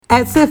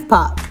At Sif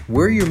Pop,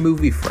 we're your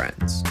movie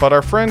friends. But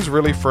are friends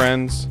really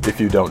friends if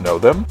you don't know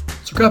them?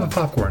 So grab a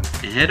popcorn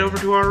and head over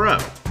to our row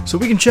so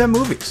we can chat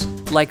movies.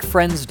 Like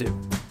friends do.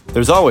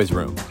 There's always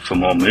room for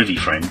more movie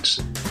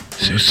friends.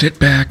 So sit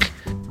back,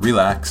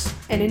 relax,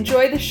 and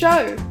enjoy the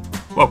show.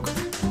 Welcome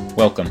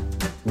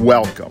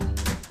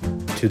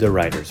to the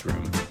writer's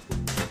room.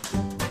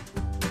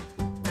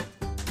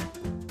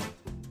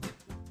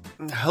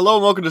 Hello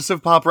and welcome to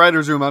Sif Pop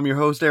Writer's Room. I'm your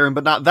host, Aaron,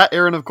 but not that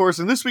Aaron, of course.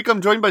 And this week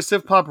I'm joined by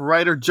Sif Pop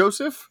writer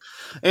Joseph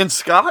and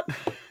Scott.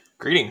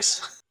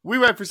 Greetings. We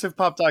write for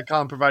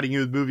SifPop.com, providing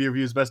you with movie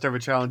reviews, best ever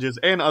challenges,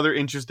 and other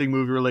interesting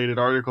movie-related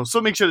articles. So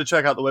make sure to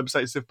check out the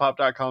website,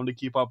 SifPop.com, to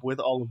keep up with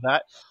all of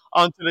that.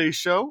 On today's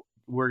show,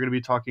 we're going to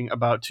be talking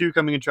about two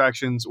coming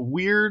attractions,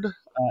 Weird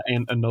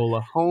and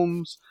Enola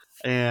Holmes.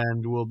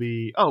 And we'll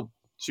be...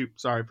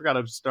 I forgot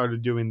I've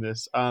started doing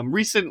this.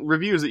 Recent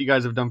reviews that you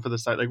guys have done for the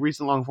site, like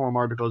recent long-form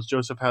articles.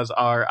 Joseph has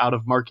our Out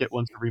of Market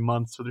once every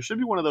month, so there should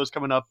be one of those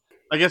coming up.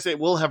 I guess it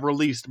will have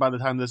released by the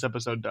time this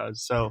episode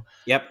does. So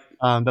yep,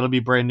 that'll be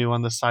brand new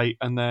on the site.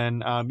 And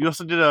then you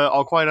also did a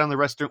All Quiet on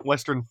the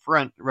Western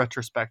Front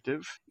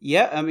retrospective.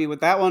 Yeah, I mean,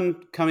 with that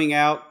one coming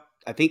out,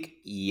 I think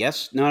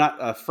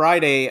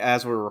Friday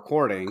as we're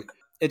recording,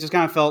 it just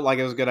kind of felt like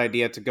it was a good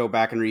idea to go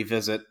back and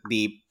revisit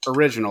the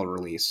original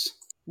release.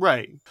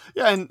 Right.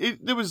 Yeah, and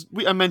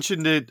we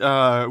mentioned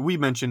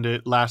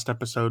it last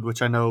episode,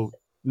 which I know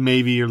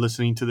maybe you're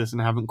listening to this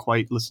and haven't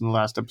quite listened to the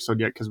last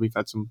episode yet because we've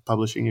had some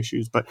publishing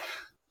issues, but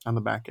on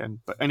the back end.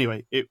 But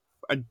anyway,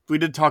 we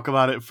did talk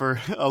about it for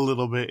a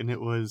little bit, and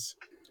it was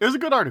a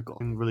good article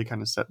and really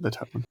kind of set the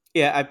tone.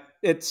 Yeah,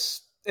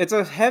 it's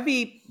a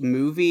heavy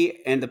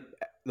movie, and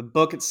the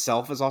book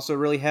itself is also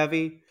really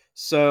heavy.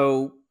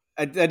 So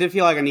I did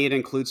feel like I needed to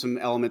include some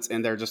elements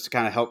in there just to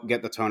kind of help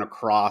get the tone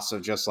across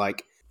of just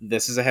like,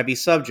 this is a heavy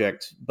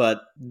subject,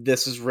 but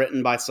this is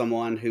written by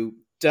someone who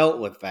dealt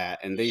with that,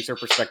 and these are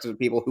perspectives of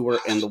people who were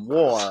in the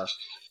war.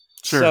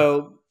 Sure.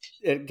 So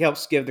it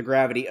helps give the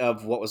gravity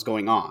of what was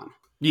going on.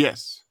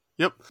 Yes.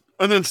 Yep.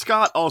 And then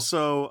Scott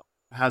also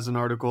has an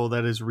article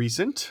that is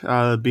recent,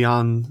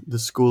 Beyond the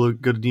School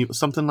of Good and Evil,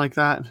 something like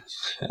that.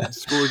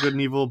 School of Good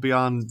and Evil,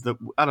 Beyond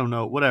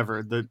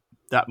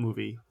that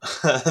movie.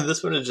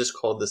 This one is just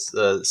called this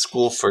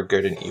School for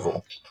Good and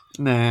Evil.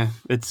 Nah,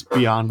 it's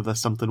Beyond the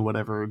something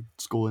whatever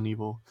School and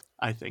Evil,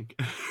 I think.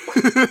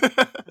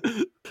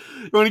 You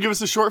want to give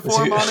us a short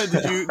form on it?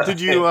 Did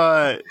you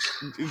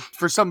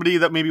for somebody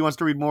that maybe wants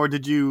to read more,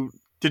 did you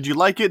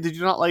like it? Did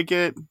you not like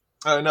it?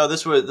 No,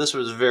 this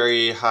was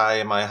very high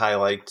in my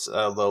highlights,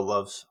 low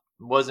love.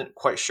 Wasn't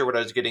quite sure what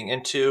I was getting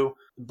into,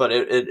 but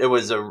it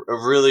was a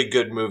really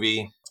good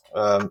movie.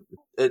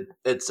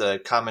 It's a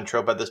common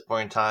trope at this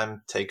point in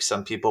time. Take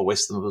some people,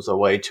 whisk them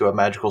away to a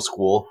magical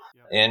school,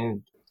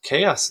 and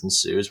chaos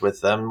ensues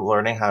with them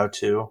learning how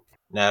to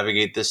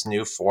navigate this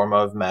new form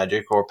of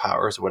magic or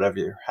powers,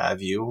 whatever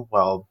have you,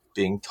 while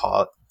being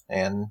taught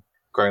and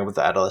growing with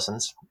the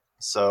adolescents.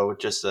 So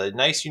just a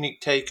nice, unique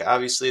take.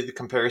 Obviously, the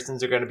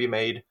comparisons are going to be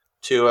made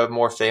to a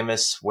more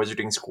famous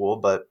wizarding school,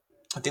 but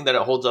I think that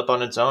it holds up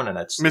on its own, and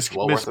it's Miss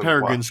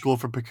Peregrine watch. School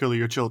for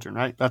Peculiar Children,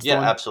 right? That's the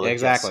one? Absolutely.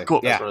 Exactly. Yes.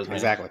 Cool. Yeah, That's what I was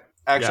exactly.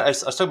 Actually, I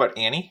was talking about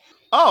Annie.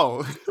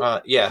 Oh.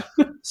 Yeah.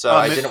 So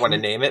I didn't want to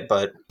name it,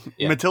 but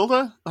yeah.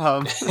 Matilda?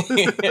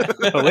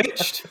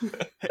 Bewitched.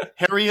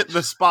 Harriet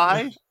the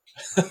Spy?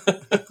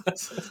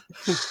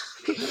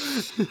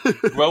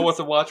 Well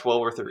worth a watch,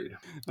 well worth a read.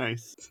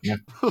 Nice. Yeah.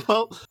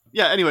 Well,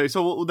 yeah, anyway,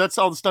 so that's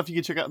all the stuff you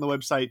can check out on the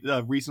website,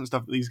 recent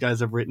stuff that these guys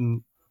have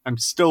written. I'm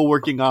still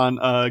working on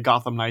a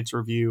Gotham Knights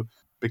review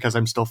because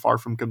I'm still far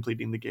from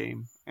completing the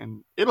game,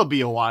 and it'll be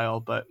a while,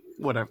 but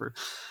whatever.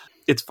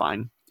 It's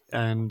fine.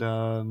 And but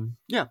on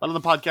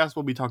the podcast,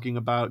 we'll be talking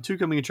about two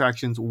coming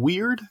attractions,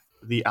 Weird,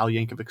 the Al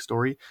Yankovic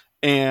story,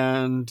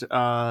 and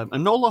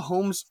Enola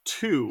Holmes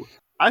 2.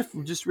 I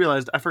just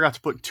realized I forgot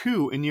to put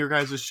 2 in your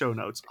guys' show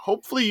notes.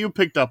 Hopefully you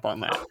picked up on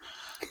that.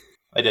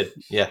 I did,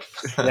 yeah.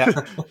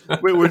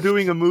 Wait, we're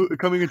doing a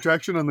coming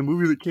attraction on the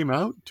movie that came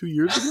out 2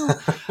 years ago?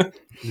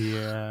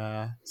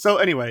 Yeah. So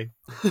anyway,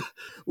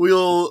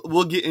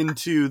 we'll get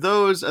into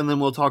those, and then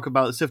we'll talk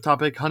about the Sif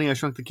topic, Honey, I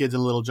Shrunk the Kids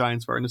and Little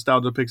Giants for our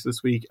nostalgia picks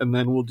this week, and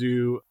then we'll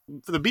do,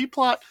 for the B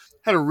plot,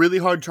 had a really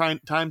hard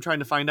time trying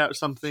to find out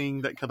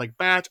something that could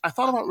match. I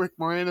thought about Rick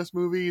Moranis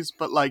movies,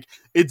 but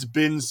it's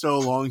been so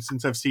long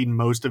since I've seen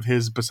most of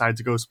his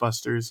besides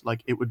Ghostbusters,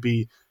 it would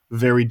be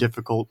very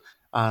difficult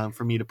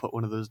for me to put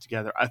one of those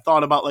together. I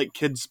thought about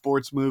kids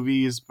sports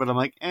movies, but I'm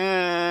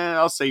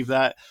I'll save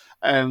that.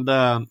 And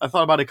I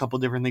thought about a couple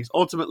different things.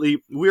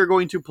 Ultimately, we're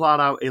going to plot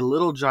out a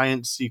Little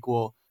Giants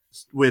sequel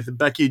with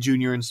Becky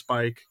Jr. and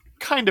Spike,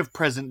 kind of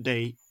present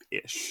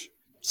day-ish.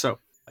 So,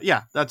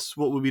 yeah, that's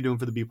what we'll be doing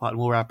for the B-plot, and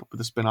we'll wrap up with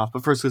the spinoff.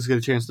 But first, let's get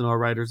a chance to know our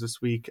writers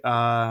this week.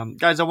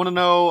 Guys, I want to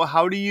know,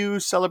 how do you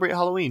celebrate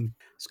Halloween?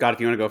 Scott, if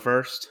you want to go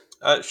first.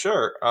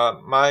 Sure.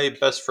 My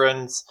best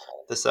friends,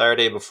 the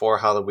Saturday before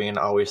Halloween,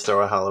 always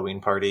throw a Halloween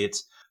party.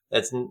 It's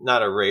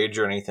not a rage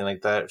or anything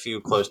like that. A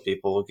few close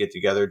people get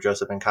together,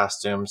 dress up in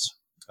costumes,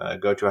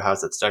 go to a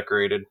house that's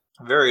decorated.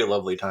 Very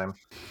lovely time.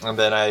 And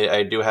then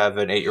I do have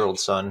an 8-year-old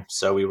son,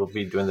 so we will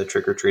be doing the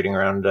trick-or-treating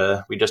around.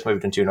 We just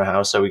moved into a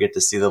house, so we get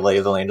to see the lay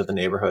of the land of the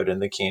neighborhood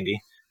and the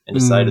candy. And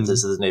decided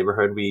this is the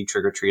neighborhood we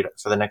trick-or-treat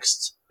for the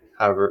next,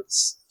 however,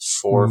 it's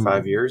 4 or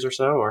 5 years or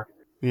so. Or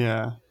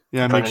Yeah.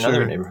 find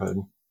another neighborhood.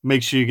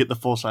 Make sure you get the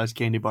full-size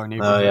candy bar Oh,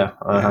 neighborhood. yeah.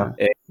 Uh-huh.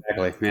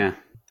 Exactly. Yeah.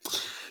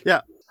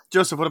 Yeah.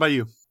 Joseph, what about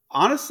you?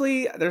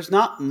 Honestly, there's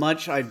not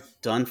much I've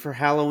done for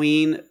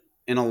Halloween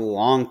in a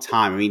long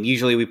time. I mean,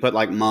 usually we put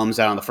like mums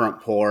out on the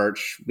front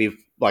porch.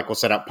 We'll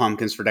set out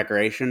pumpkins for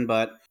decoration,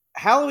 but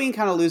Halloween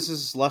kind of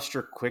loses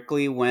luster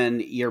quickly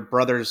when your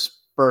brother's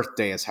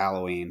birthday is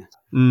Halloween.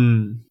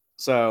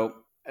 So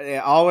I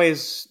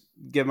always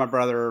give my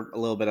brother a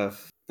little bit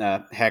of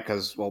heck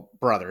because, well,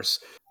 brothers.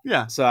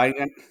 Yeah. So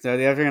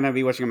they're going to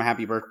be wishing him a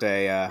happy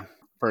birthday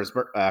for his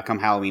come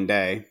Halloween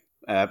day.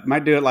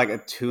 Might do it like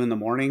at 2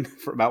 a.m.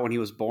 for about when he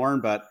was born,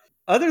 but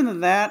other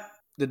than that,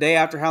 the day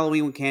after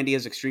Halloween when candy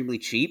is extremely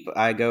cheap,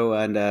 I go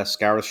and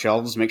scour the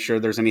shelves, make sure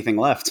there's anything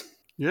left.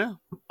 Yeah.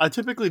 I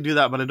typically do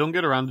that, but I don't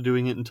get around to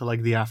doing it until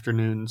like the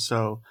afternoon.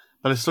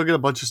 But I still get a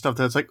bunch of stuff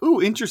that's like,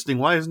 ooh, interesting.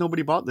 Why has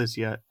nobody bought this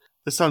yet?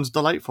 This sounds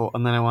delightful.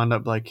 And then I wound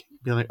up like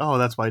being like, oh,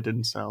 that's why it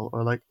didn't sell.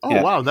 Or like,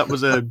 oh, wow, that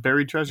was a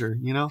buried treasure,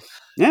 you know?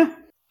 Yeah.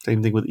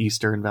 Same thing with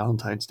Easter and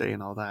Valentine's Day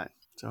and all that.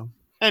 So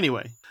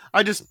anyway,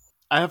 I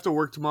have to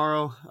work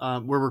tomorrow.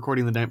 We're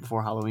recording the night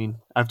before Halloween.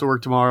 I have to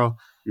work tomorrow,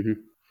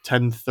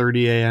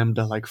 10:30 a.m.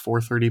 to like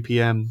 4:30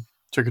 p.m.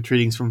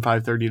 Trick-or-treating's from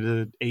 5:30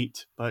 to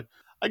 8. But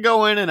I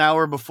go in an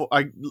hour before.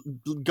 I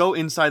go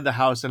inside the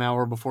house an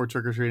hour before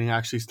trick-or-treating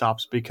actually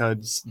stops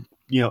because,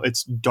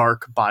 it's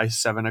dark by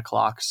 7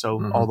 o'clock.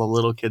 So all the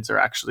little kids are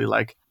actually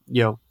like,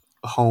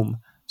 home.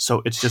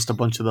 So it's just a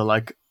bunch of the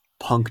like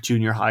punk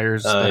junior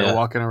hires that are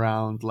walking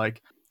around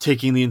like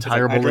taking the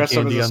entire bowl of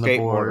candy on the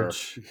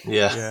porch.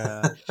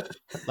 Yeah.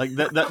 Like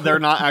they're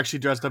not actually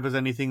dressed up as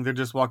anything. They're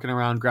just walking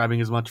around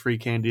grabbing as much free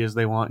candy as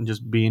they want and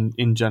just being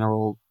in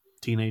general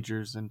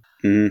teenagers. And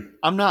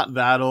I'm not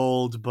that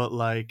old, but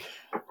like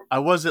I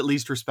was at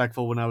least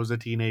respectful when I was a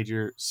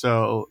teenager.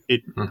 So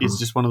it's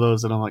just one of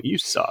those that I'm like, you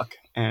suck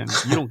and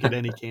you don't get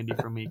any candy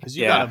from me because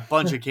you got a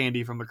bunch of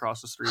candy from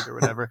across the street or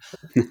whatever.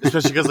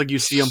 Especially because like you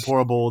see them pour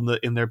a bowl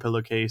in their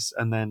pillowcase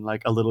and then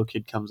like a little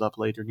kid comes up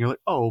later and you're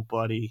like, oh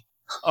buddy.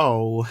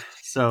 Oh,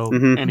 so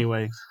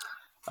anyway,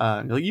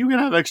 you can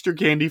have extra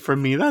candy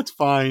from me. That's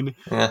fine.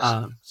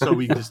 Yeah. So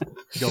we just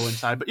go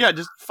inside, but yeah,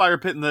 just fire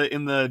pit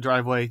in the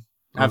driveway,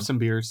 have some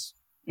beers.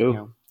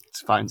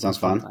 It's fine. Sounds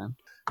fun. Time.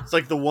 It's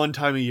like the one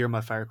time a year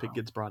my fire pit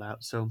gets brought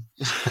out. So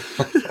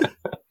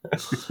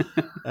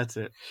that's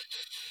it.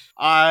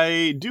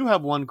 I do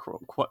have one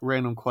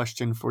random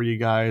question for you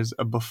guys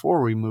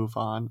before we move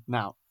on.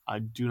 Now, I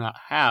do not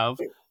have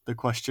the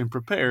question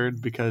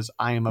prepared because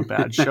I am a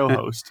bad show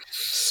host.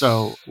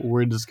 So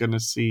we're just going to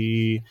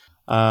see.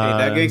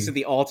 That makes it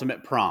the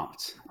ultimate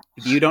prompt.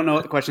 If you don't know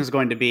what the question is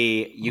going to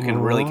be, you can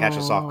really catch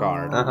us off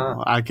guard.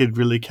 I could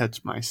really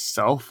catch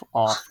myself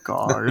off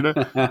guard.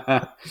 Look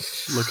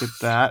at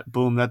that.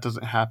 Boom. That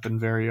doesn't happen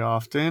very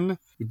often.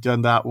 We've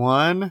done that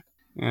one.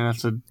 And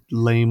that's a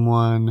lame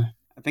one.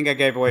 I think I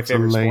gave away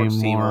favorite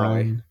sports team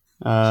early.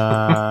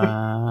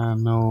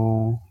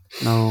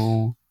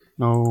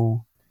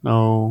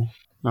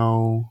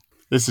 No.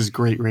 This is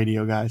great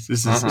radio, guys.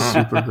 This is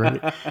super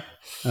great.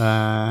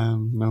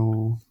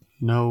 No.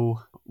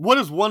 What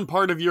is one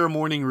part of your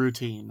morning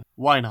routine?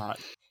 Why not?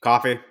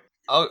 Coffee.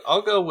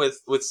 I'll go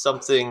with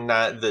something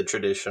not the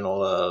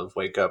traditional of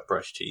wake up,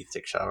 brush teeth,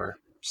 take shower.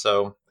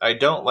 So I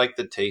don't like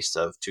the taste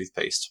of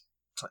toothpaste.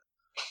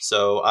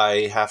 So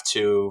I have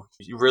to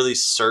really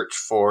search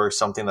for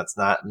something that's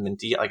not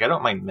minty. Like I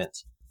don't mind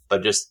mint,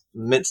 but just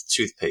mint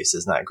toothpaste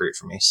is not great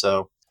for me.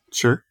 So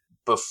sure.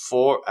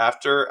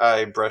 After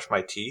I brush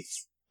my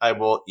teeth, I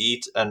will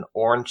eat an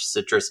orange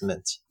citrus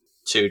mint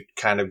to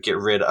kind of get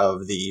rid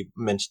of the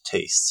mint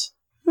taste.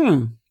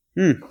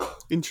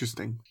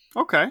 Interesting.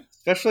 Okay.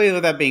 Especially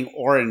with that being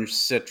orange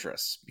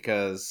citrus,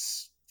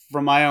 because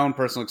from my own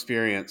personal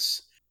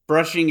experience,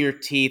 brushing your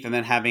teeth and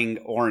then having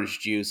orange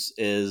juice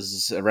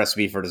is a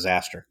recipe for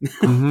disaster.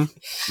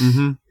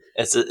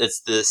 It's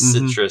the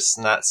citrus,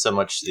 not so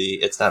much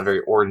it's not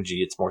very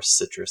orangey. It's more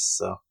citrus,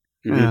 so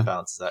it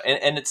balances out.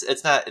 And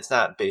it's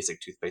not basic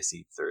toothpaste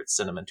either. It's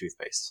cinnamon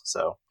toothpaste.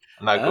 So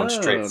I'm not going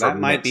straight. That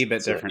might be a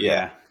bit different.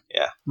 Yeah.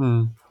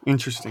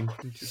 Interesting.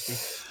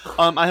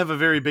 I have a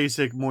very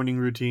basic morning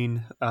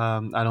routine.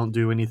 I don't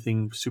do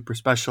anything super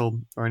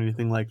special or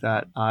anything like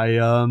that.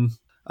 I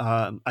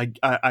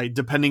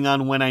depending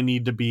on when I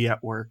need to be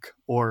at work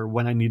or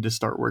when I need to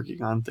start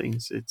working on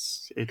things,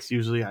 it's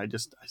usually I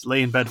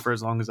lay in bed for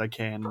as long as I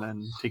can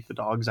and take the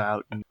dogs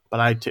out. But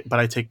I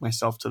take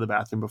myself to the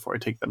bathroom before I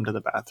take them to the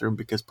bathroom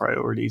because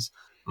priorities.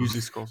 Usually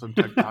scroll some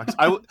TikToks.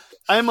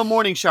 I am a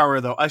morning shower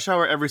though. I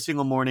shower every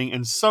single morning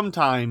and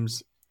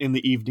sometimes in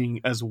the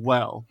evening as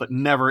well, but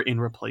never in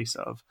replace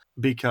of,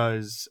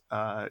 because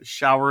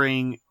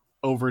showering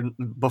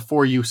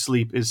before you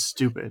sleep is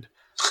stupid.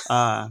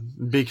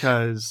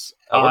 Because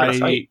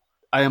I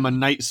am a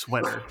night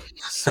sweater.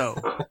 So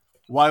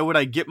why would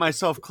I get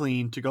myself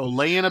clean to go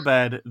lay in a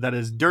bed that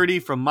is dirty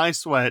from my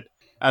sweat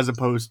as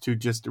opposed to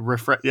just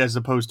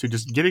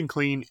getting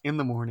clean in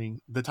the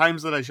morning? The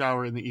times that I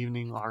shower in the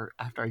evening are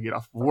after I get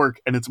off work,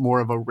 and it's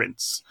more of a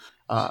rinse.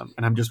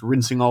 And I'm just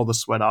rinsing all the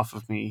sweat off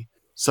of me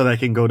so that I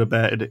can go to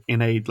bed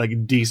in a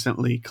like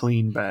decently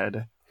clean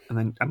bed. And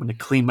then I'm going to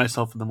clean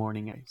myself in the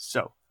morning.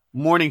 So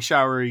morning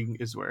showering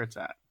is where it's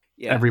at.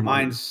 Yeah, every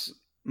morning.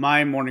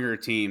 My morning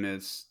routine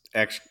is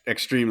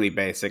extremely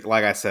basic.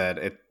 Like I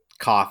said,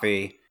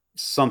 coffee,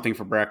 something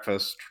for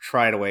breakfast,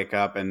 try to wake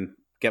up and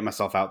get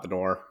myself out the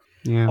door.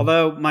 Yeah.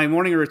 Although my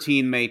morning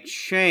routine may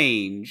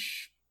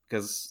change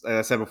because, as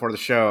I said before the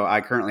show,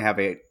 I currently have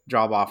a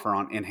job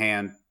offer in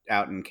hand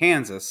out in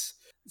Kansas.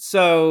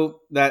 So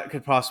that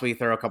could possibly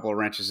throw a couple of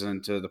wrenches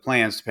into the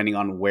plans depending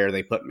on where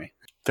they put me.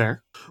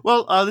 Fair.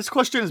 Well, this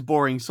question is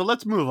boring, so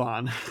let's move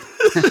on.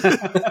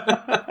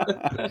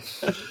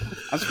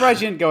 I'm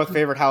surprised you didn't go with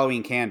favorite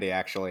Halloween candy,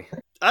 actually.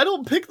 I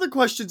don't pick the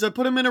questions. I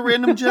put them in a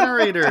random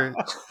generator.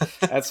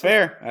 That's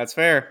fair.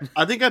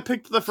 I think I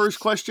picked the first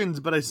questions,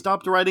 but I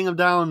stopped writing them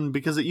down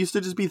because it used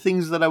to just be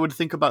things that I would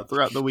think about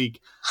throughout the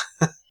week.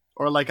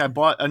 Or like I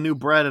bought a new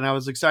bread and I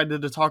was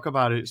excited to talk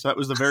about it. So that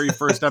was the very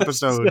first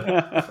episode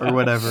or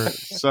whatever.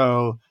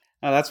 So...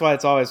 that's why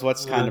it's always what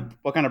kind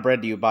of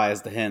bread do you buy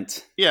is the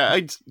hint. Yeah,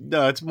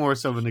 it's more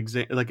so an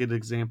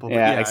example.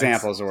 Yeah,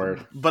 example is a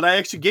word. But I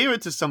actually gave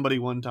it to somebody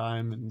one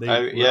time, and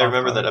I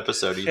remember that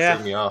episode. You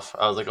threw me off.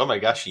 I was like, oh my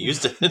gosh, you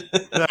used it.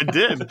 I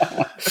did.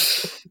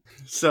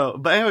 So,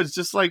 but anyway, it's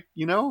just like,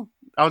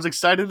 I was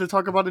excited to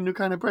talk about a new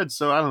kind of bread.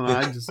 So I don't know.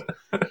 I just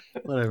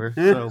whatever.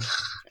 So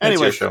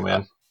anyway, it's your show,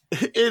 man.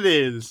 It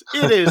is,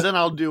 and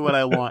I'll do what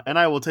I want, and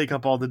I will take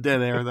up all the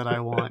dead air that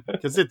I want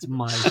because it's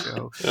my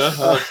show.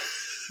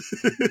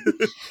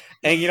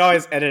 And you'd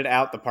always edit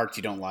out the parts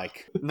you don't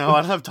like. No, I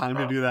don't have time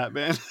to do that,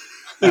 man.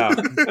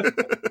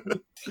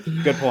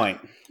 Good point.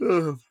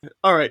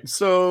 All right,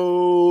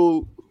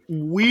 so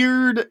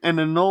Weird and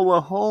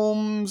Enola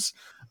Holmes.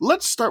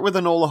 Let's start with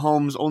Enola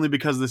Holmes only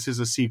because this is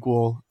a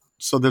sequel,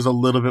 so there's a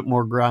little bit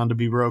more ground to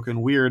be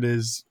broken. Weird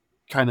is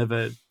kind of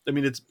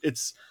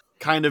it's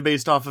kind of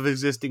based off of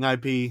existing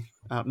IP.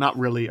 Not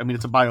really. I mean,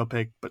 it's a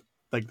biopic, but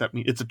like that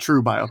means it's a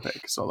true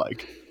biopic. So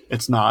like,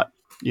 it's not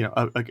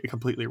a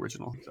completely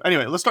original. So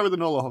anyway, let's start with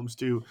Enola Holmes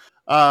 2.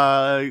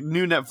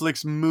 New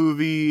Netflix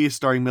movie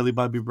starring Millie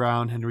Bobby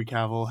Brown, Henry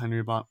Cavill,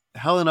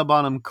 Helena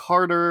Bonham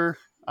Carter.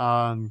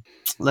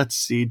 Let's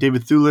see,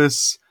 David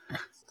Thewlis.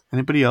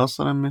 Anybody else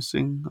that I'm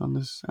missing on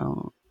this?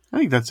 I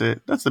think that's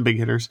it. That's the big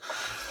hitters.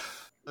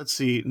 Let's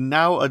see.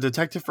 Now a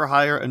detective for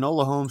hire,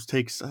 Enola Holmes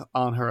takes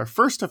on her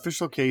first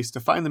official case to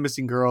find the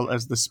missing girl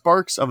as the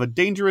sparks of a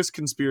dangerous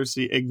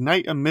conspiracy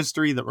ignite a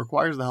mystery that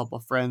requires the help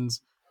of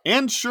friends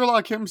and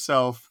Sherlock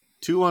himself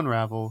to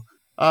unravel.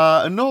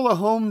 Enola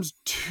Holmes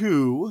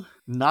 2,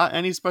 not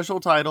any special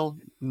title,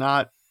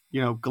 not,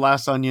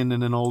 Glass Onion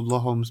and an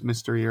Enola Holmes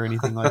mystery or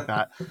anything like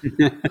that.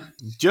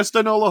 Just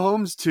Enola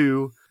Holmes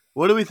 2.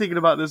 What are we thinking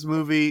about this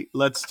movie?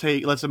 Let's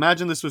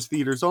imagine this was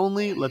theaters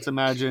only. Let's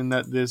imagine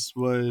that this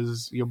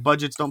was,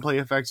 budgets don't play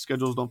effect,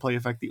 schedules don't play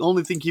effect. The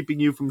only thing keeping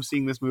you from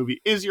seeing this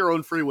movie is your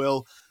own free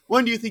will.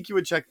 When do you think you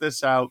would check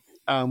this out?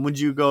 Would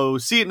you go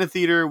see it in a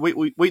theater? Wait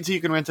till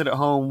you can rent it at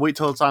home. Wait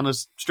till it's on a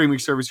streaming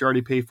service you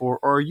already pay for.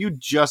 Or are you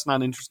just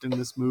not interested in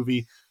this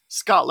movie?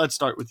 Scott, let's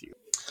start with you.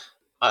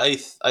 I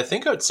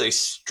think I would say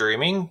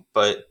streaming,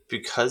 but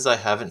because I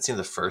haven't seen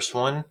the first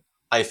one,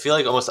 I feel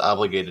like almost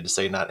obligated to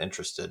say not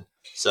interested.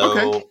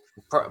 So okay.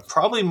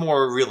 Probably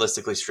more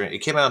realistically streaming.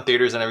 It came out in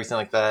theaters and everything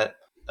like that.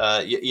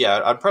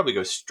 Yeah, I'd probably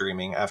go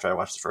streaming after I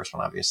watched the first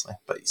one, obviously,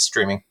 but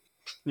streaming.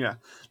 Yeah,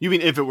 you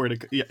mean if it were to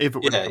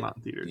come out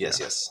in theaters?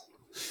 Yes.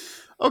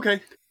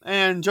 Okay,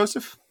 and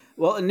Joseph?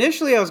 Well,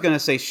 initially I was going to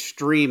say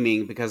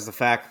streaming because the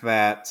fact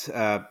that,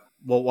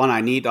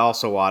 I need to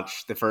also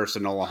watch the first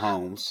Enola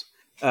Holmes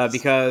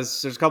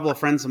because there's a couple of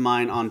friends of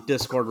mine on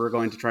Discord. We're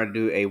going to try to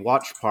do a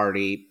watch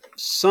party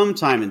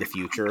sometime in the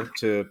future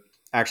to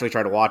actually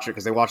try to watch it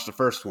because they watched the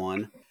first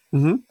one.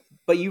 Mm-hmm.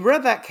 But you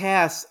read that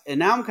cast, and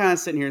now I'm kind of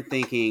sitting here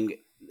thinking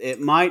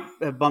it might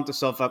have bumped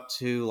itself up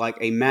to like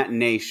a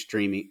matinee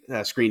screening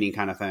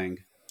kind of thing.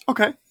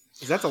 Okay.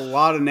 Because that's a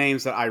lot of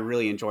names that I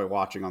really enjoy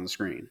watching on the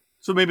screen.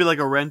 So maybe like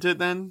a Rent It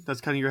then?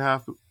 That's kind of your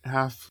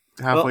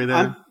halfway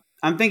there?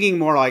 I'm thinking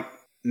more like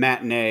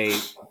matinee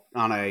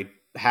on a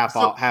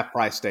half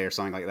price day or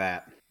something like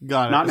that.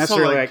 Got it. Not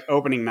necessarily like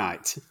opening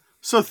night.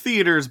 So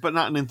theaters, but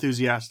not an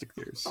enthusiastic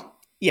theaters.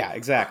 Yeah,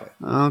 exactly.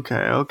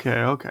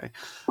 Okay.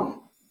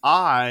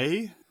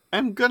 I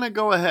am going to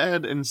go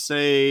ahead and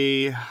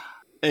say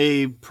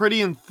a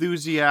pretty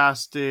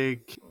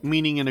enthusiastic,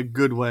 meaning in a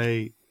good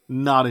way,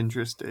 not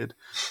interested.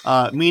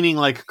 Meaning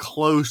like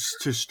close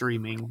to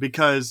streaming,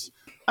 because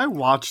I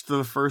watched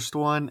the first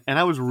one and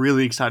I was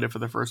really excited for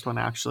the first one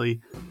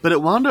actually, but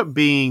it wound up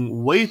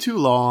being way too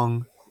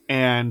long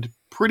and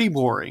pretty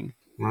boring.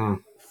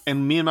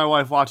 And me and my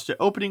wife watched it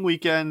opening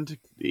weekend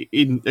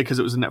because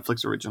it was a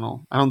Netflix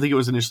original. I don't think it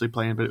was initially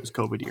planned, but it was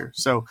COVID year.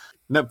 So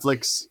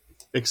Netflix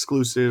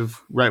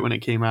exclusive right when it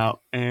came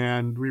out.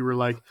 And we were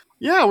like,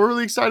 yeah, we're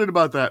really excited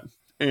about that.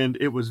 And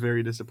it was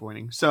very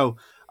disappointing. So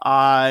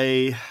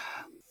I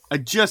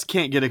just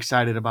can't get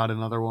excited about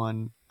another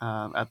one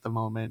at the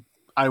moment.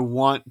 I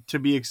want to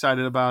be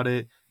excited about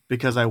it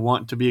because I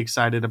want to be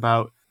excited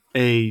about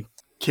a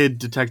kid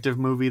detective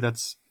movie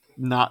that's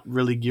not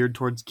really geared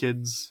towards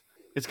kids.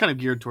 It's kind of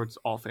geared towards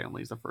all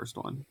families, the first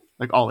one.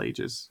 Like all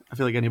ages. I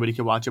feel like anybody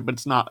can watch it, but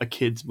it's not a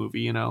kid's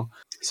movie, you know?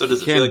 So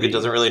does it feel like it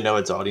doesn't really know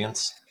its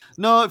audience?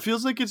 No, it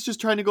feels like it's just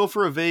trying to go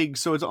for a vague.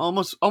 So it's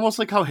almost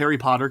like how Harry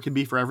Potter can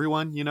be for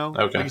everyone, you know?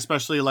 Okay. Like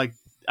especially like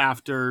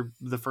after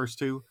the first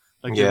two.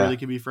 Like Yeah. it really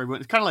can be for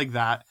everyone. It's kind of like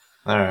that.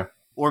 All right.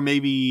 Or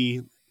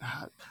maybe,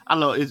 I don't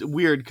know. It's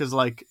weird because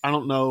like, I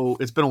don't know.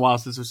 It's been a while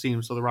since I've seen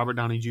him. So the Robert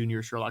Downey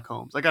Jr. Sherlock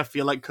Holmes, like I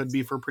feel like could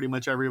be for pretty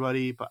much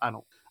everybody, but I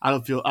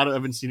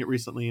haven't seen it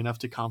recently enough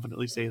to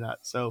confidently say that.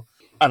 So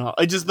I don't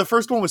know. The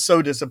first one was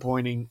so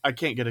disappointing. I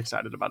can't get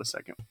excited about a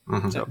second.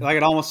 Mm-hmm. So Like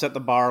it almost set the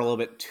bar a little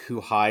bit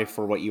too high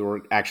for what you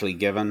were actually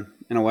given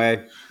in a way.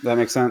 Does that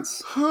make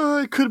sense?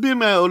 it could be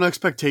my own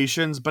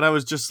expectations, but I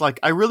was just like,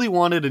 I really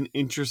wanted an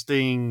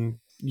interesting,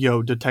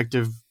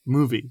 detective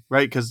movie,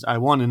 right? Because I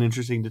want an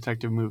interesting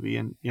detective movie,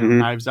 and Mhm.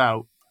 Knives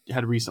Out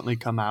had recently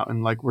come out,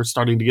 and like we're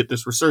starting to get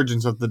this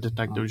resurgence of the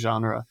detective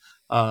genre,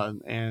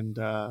 and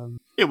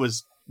it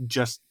was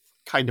just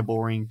kind of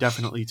boring,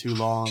 definitely too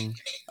long.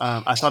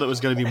 I thought it was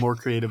going to be more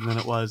creative than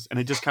it was, and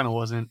it just kind of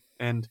wasn't.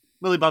 And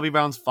Millie Bobby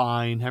Brown's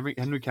fine, Henry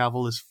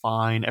Cavill is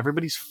fine,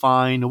 everybody's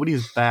fine, nobody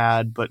is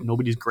bad, but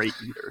nobody's great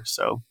either.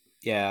 So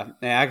Yeah,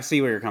 I can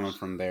see where you're coming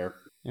from there.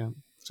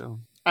 so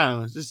I don't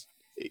know. It's just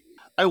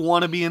I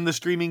want to be in the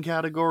streaming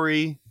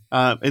category,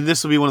 and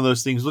this will be one of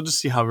those things. We'll just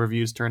see how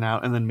reviews turn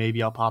out, and then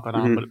maybe I'll pop it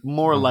on. Mhm. But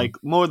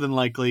more than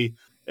likely,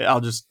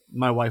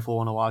 my wife will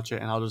want to watch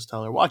it, and I'll just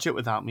tell her watch it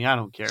without me. I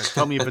don't care.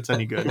 Tell me if it's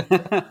any good,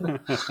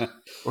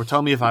 or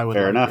tell me if I would.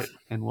 Fair like enough. it,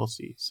 and we'll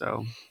see.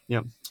 So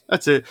yeah,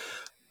 that's it.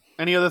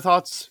 Any other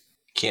thoughts?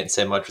 Can't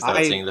say much without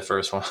seeing the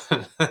first one.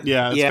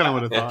 Yeah, that's kind of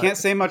what I thought. Can't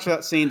say much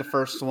without seeing the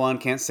first one.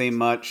 Can't say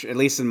much, at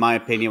least in my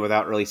opinion,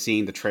 without really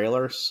seeing the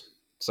trailers.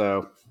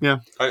 So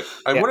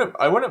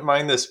I wouldn't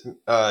mind this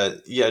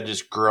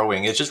just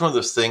growing. It's just one of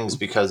those things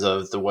because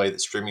of the way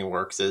that streaming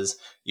works is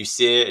you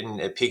see it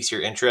and it piques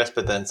your interest,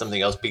 but then something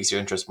else piques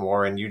your interest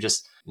more and you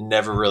just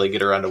never really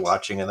get around to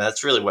watching. And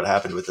that's really what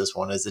happened with this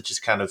one is it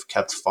just kind of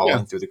kept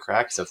falling through the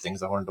cracks of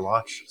things I wanted to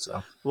watch.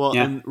 So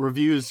and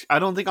reviews, I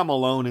don't think I'm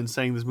alone in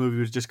saying this movie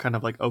was just kind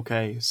of like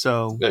okay.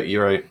 So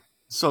you're right.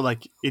 So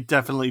like it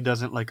definitely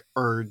doesn't like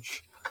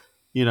urge,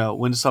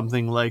 when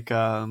something like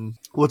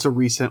what's a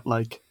recent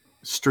like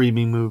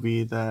streaming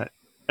movie that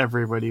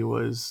everybody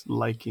was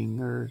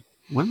liking, or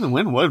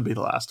when would be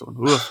the last one?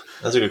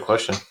 That's a good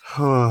question.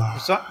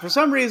 for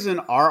some reason,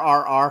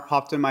 RRR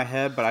popped in my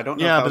head, but I don't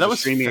know if that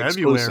was streaming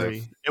February.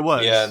 exclusive. It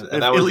was,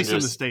 and at least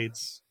in the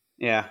States.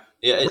 Yeah.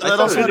 Yeah,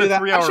 that also had a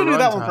 3 hour I should do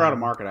that one for runtime. out of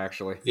market,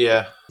 actually.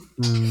 Yeah.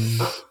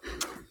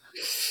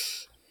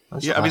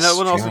 Yeah, I mean that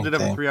one also did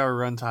have a 3 hour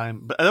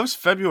runtime, but that was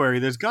February.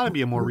 There's got to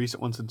be a more recent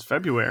one since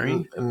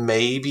February.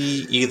 Maybe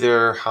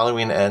either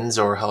Halloween Ends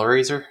or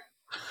Hellraiser.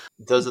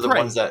 Those are the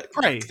ones that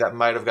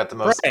might have got the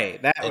most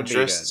that would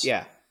interest. be good.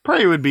 Yeah,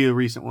 Prey would be a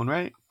recent one,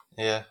 right?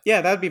 Yeah,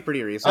 that'd be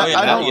pretty recent.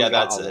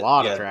 That's a it.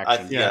 lot of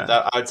traction.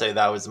 I'd say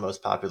that was the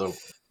most popular,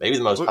 maybe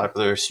the most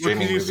popular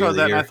streaming movie saw of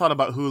the that, year. and I thought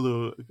about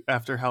Hulu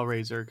after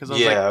Hellraiser because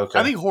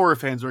I think horror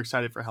fans were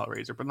excited for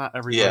Hellraiser, but not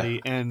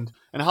everybody. Yeah. And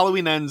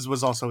Halloween Ends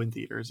was also in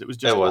theaters. It was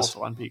just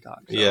also on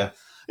Peacock. So. Yeah.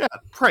 Yeah,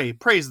 Prey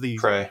is the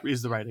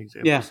right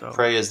example. Yeah, so.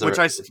 Prey is which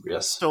I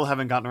still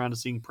haven't gotten around to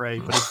seeing Prey,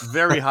 but it's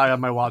very high on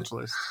my watch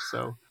list.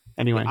 So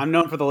anyway, I'm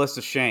known for the list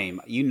of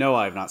shame.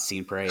 I have not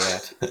seen Prey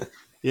yet.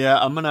 Yeah,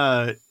 I'm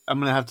gonna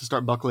have to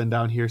start buckling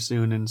down here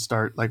soon and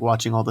start like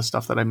watching all the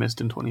stuff that I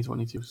missed in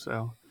 2022.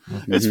 So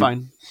it's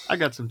fine. I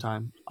got some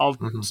time. I'll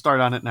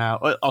start on it now.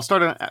 I'll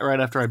start on it right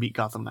after I beat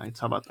Gotham Knights.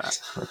 How about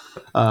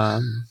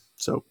that?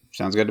 So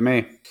sounds good to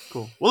me.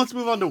 Cool. Well, let's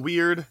move on to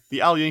Weird,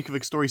 the Al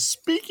Yankovic story.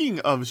 Speaking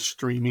of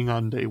streaming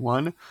on day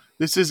one,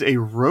 this is a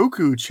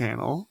Roku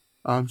channel.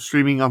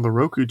 Streaming on the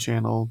Roku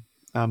channel,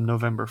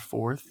 November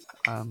 4th.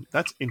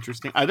 That's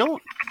interesting. I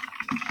don't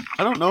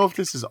know if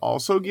this is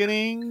also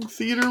getting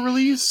theater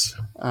release.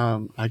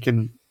 I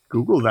can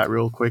Google that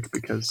real quick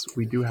because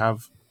we do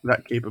have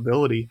that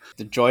capability.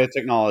 The joy of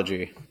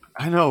technology.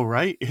 I know,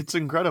 right? It's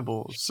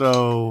incredible.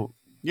 So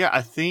yeah,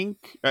 I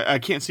think I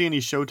can't see any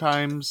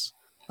showtimes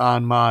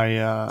on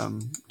my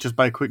just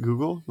by a quick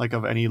Google, like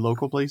of any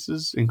local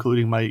places,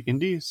 including my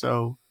indie.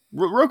 So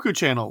Roku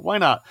channel, why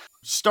not?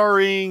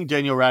 Starring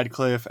Daniel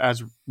Radcliffe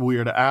as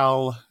Weird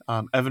Al,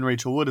 Evan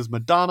Rachel Wood as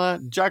Madonna,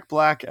 Jack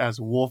Black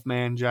as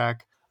Wolfman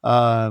Jack,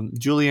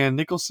 Julianne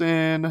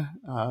Nicholson,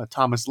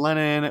 Thomas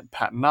Lennon,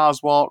 Patton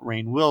Oswalt,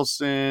 Rainn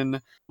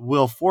Wilson,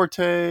 Will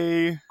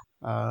Forte,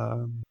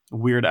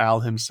 Weird Al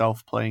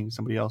himself playing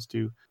somebody else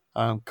too,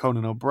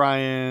 Conan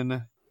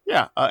O'Brien.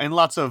 Yeah, and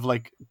lots of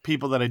like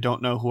people that I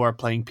don't know who are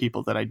playing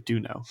people that I do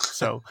know.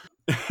 So,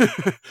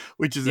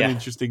 which is an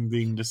interesting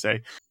thing to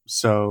say.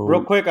 So,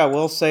 real quick, I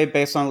will say,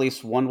 based on at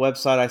least one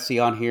website I see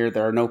on here,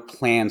 there are no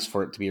plans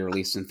for it to be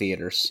released in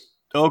theaters.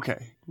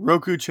 Okay.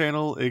 Roku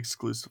channel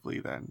exclusively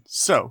then.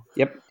 So,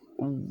 Yep.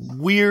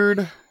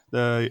 Weird,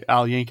 the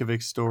Al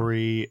Yankovic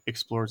story,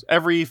 explores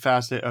every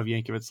facet of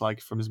Yankovic's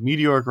life, from his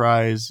meteoric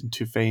rise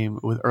to fame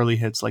with early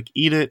hits like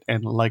Eat It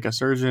and Like a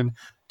Surgeon,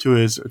 to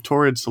his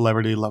torrid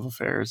celebrity love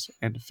affairs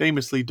and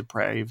famously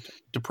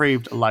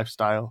depraved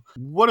lifestyle.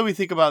 What do we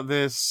think about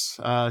this?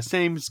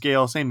 Same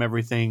scale, same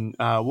everything.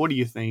 What do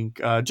you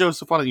think?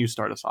 Joseph, why don't you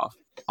start us off?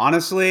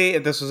 Honestly,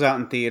 if this was out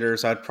in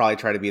theaters, I'd probably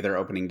try to be there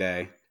opening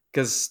day.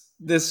 Because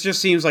this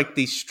just seems like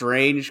the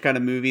strange kind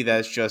of movie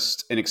that's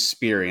just an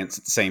experience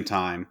at the same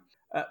time.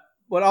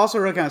 What also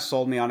really kind of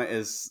sold me on it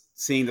is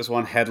seeing this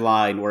one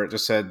headline where it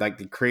just said, like,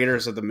 the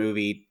creators of the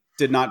movie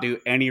did not do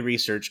any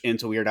research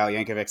into Weird Al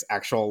Yankovic's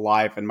actual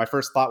life. And my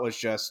first thought was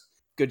just,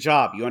 good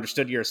job. You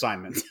understood your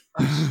assignment.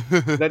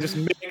 That just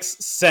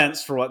makes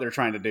sense for what they're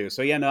trying to do.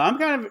 So yeah, no,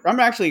 I'm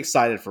actually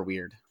excited for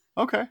Weird.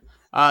 Okay.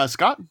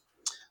 Scott?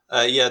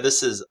 Yeah,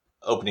 this is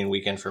opening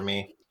weekend for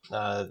me.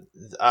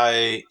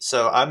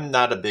 I'm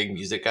not a big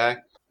music guy.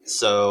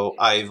 So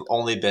I've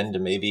only been to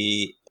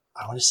maybe,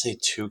 I want to say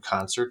 2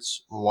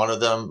 concerts. One of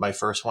them, my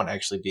first one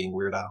actually being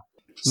Weird Al.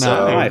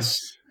 So,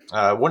 Nice.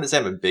 I wouldn't say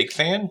I'm a big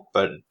fan,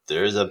 but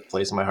there is a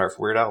place in my heart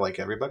for Weird Al, like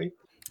everybody.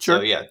 Sure.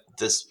 So yeah,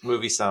 this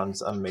movie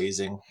sounds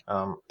amazing.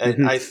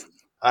 And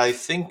I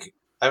think,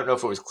 I don't know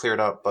if it was cleared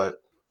up, but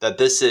that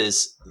this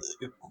is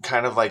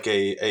kind of like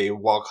a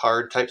walk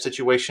hard type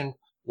situation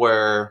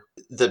where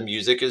the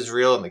music is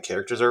real and the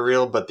characters are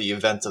real, but the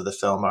events of the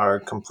film are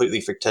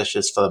completely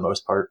fictitious for the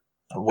most part.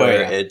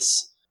 Where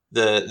it's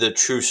the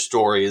true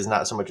story is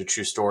not so much a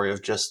true story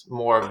of just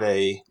more of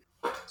a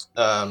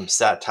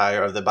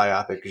satire of the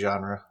biopic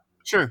genre.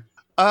 Sure.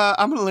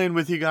 I'm going to land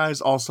with you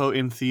guys also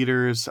in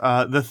theaters.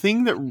 The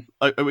thing that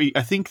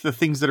I think the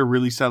things that are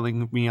really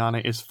selling me on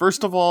it is,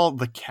 first of all,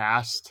 the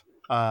cast.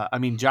 I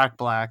mean, Jack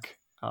Black,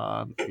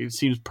 it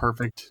seems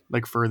perfect,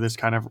 like, for this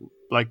kind of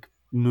like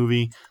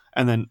movie.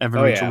 And then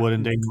Evan Rachel Wood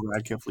and Daniel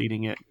Radcliffe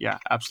leading it. Yeah,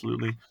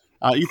 absolutely.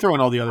 You throw in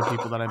all the other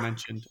people that I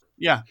mentioned.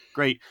 Yeah,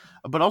 great.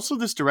 But also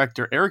this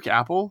director, Eric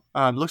Apple,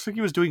 looks like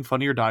he was doing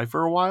Funny or Die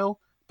for a while,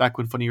 back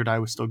when Funny or Die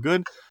was still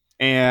good.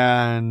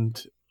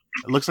 And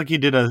it looks like he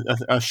did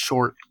a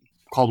short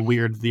called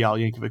Weird, the Al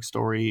Yankovic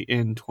story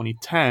in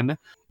 2010.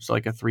 It's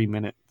like a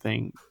 3-minute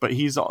thing. But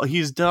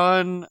he's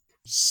done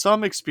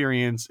some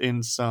experience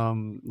in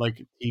some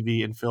like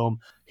TV and film.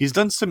 He's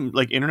done some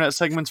like internet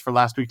segments for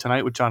Last Week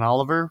Tonight with John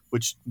Oliver,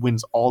 which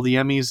wins all the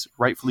Emmys,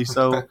 rightfully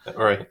so.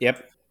 Right.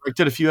 Yep. Like,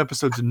 did a few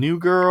episodes of New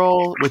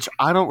Girl, which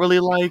I don't really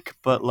like,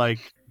 but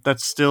like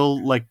that's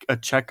still like a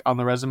check on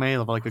the resume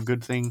of like a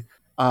good thing.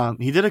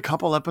 He did a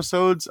couple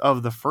episodes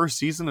of the first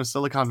season of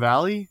Silicon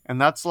Valley,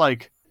 and that's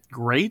like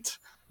great.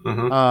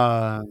 Mm-hmm.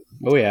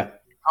 Oh yeah.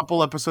 A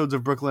couple episodes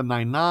of Brooklyn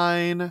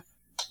Nine-Nine.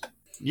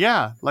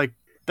 Yeah, like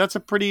that's a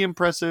pretty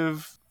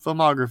impressive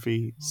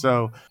filmography.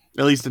 So,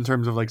 at least in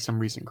terms of like some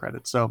recent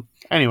credits. So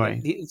anyway,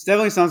 It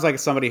definitely sounds like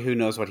somebody who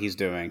knows what he's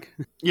doing.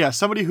 yeah,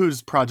 somebody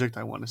whose project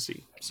I want to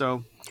see.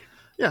 So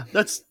yeah,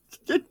 that's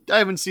it. I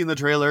haven't seen the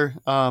trailer.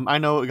 I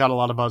know it got a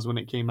lot of buzz when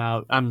it came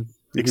out. I'm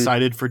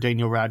excited for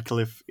Daniel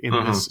Radcliffe in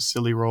this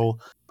silly role.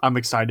 I'm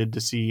excited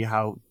to see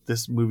how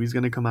this movie's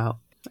going to come out.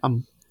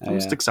 I'm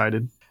just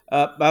excited.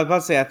 I was about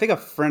to say, I think a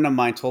friend of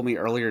mine told me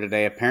earlier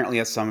today, apparently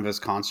at some of his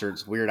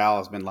concerts, Weird Al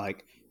has been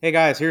like, hey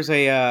guys, here's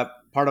a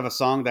part of a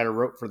song that I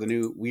wrote for the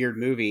new Weird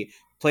movie.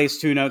 Plays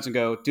 2 notes and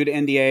go, due to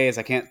NDAs,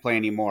 I can't play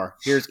anymore.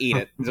 Here's Eat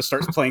It. And just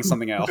starts playing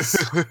something else.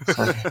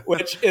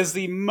 Which is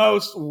the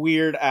most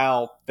Weird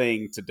Al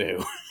thing to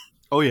do.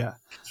 Oh yeah.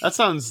 That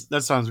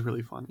sounds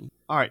really funny.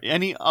 All right.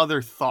 Any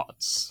other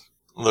thoughts?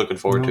 Looking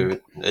forward to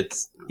it.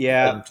 It's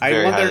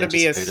I want there to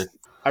be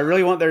I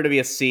really want there to be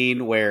a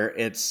scene where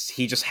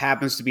he just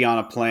happens to be on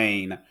a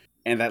plane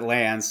and that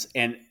lands,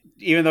 and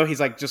even though he's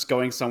like just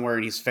going somewhere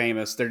and he's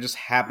famous, there just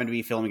happen to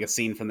be filming a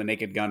scene from The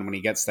Naked Gun when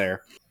he gets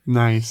there.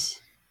 Nice.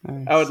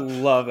 I would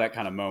love that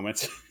kind of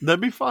moment.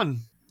 That'd be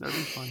fun.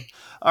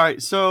 All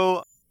right,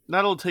 so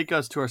that'll take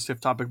us to our SIF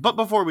topic. But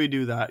before we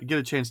do that, get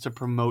a chance to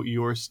promote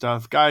your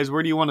stuff. Guys,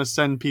 where do you want to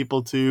send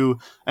people to?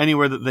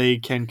 Anywhere that they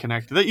can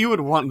connect, that you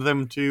would want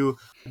them to?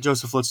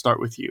 Joseph, let's start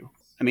with you.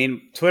 I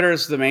mean, Twitter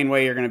is the main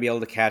way you're going to be able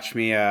to catch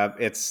me.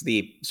 It's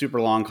the super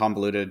long,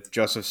 convoluted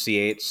Joseph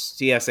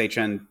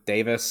CSHN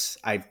Davis.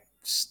 I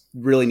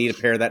really need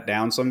to pare that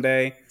down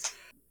someday.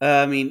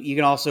 I mean, you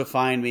can also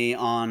find me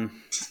on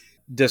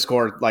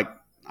Discord, on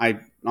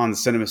the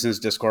CinemaSins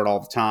Discord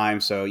all the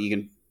time, so you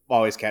can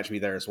always catch me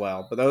there as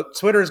well. But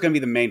Twitter is going to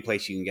be the main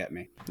place you can get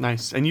me.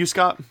 Nice. And you,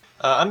 Scott?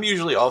 I'm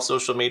usually off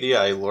social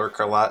media. I lurk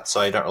a lot, so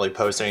I don't really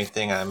post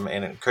anything. I'm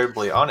an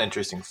incredibly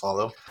uninteresting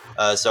follow.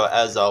 So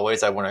as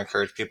always, I want to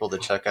encourage people to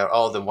check out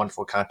all the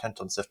wonderful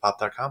content on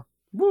sifpop.com.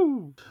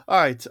 Woo! All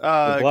right.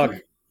 Good luck.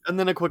 And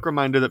then a quick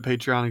reminder that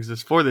Patreon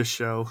exists for this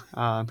show,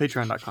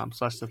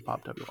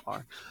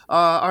 patreon.com/SIFPopWR.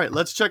 All right,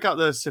 let's check out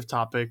the SIF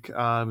topic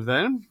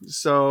then.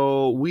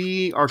 So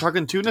we are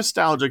talking 2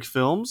 nostalgic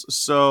films.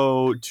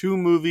 So 2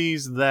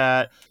 movies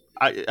that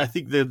I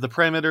think the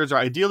parameters are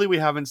ideally we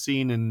haven't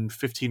seen in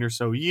 15 or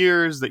so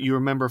years that you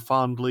remember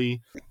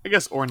fondly, I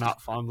guess, or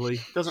not fondly.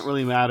 Doesn't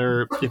really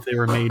matter if they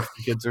were made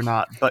for kids or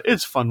not, but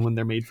it's fun when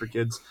they're made for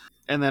kids.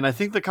 And then I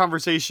think the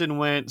conversation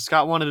went,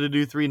 Scott wanted to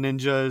do Three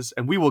Ninjas,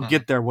 and we will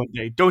get there one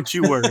day. Don't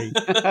you worry.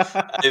 I'm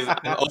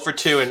 0 for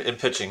 2 in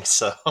pitching,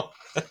 so.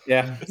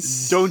 Yeah.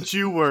 Don't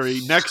you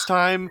worry. Next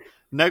time,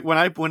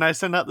 when I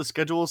send out the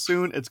schedule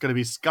soon, it's going to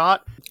be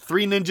Scott,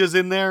 Three Ninjas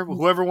in there,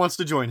 whoever wants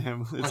to join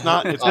him. It's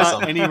not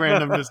Awesome. not any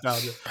random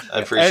nostalgia.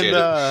 I appreciate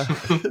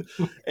it.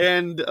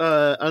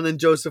 And then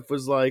Joseph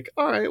was like,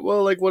 all right,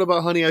 well, like, what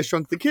about Honey, I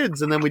Shrunk the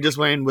Kids? And then we just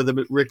went with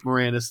a Rick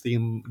Moranis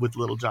theme with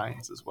Little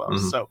Giants as well.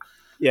 Mhm. So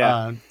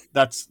Yeah.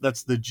 that's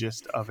the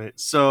gist of it.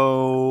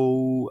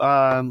 So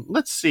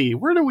let's see.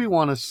 Where do we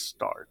want to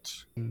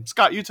start?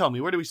 Scott, you tell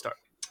me. Where do we start?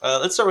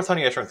 Let's start with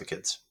Honey, I Shrunk the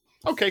Kids.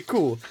 Okay,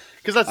 cool.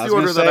 Because that's I the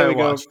was order gonna that say I we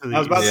go- watched. I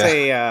was about to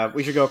Yeah. say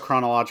we should go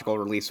chronological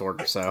release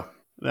order. So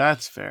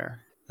That's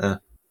fair. Yeah.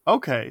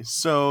 Okay,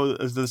 so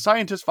as the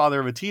scientist father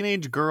of a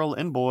teenage girl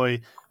and boy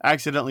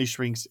accidentally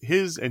shrinks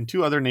his and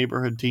two other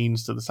neighborhood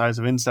teens to the size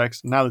of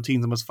insects. Now the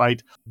teens must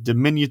fight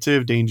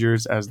diminutive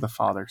dangers as the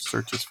father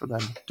searches for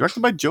them.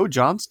 Directed by Joe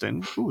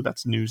Johnston. Ooh,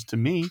 that's news to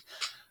me.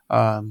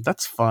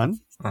 That's fun.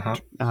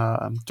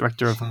 Uh-huh.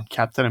 Director of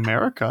Captain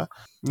America,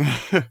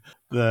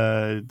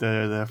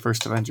 the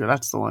first Avenger.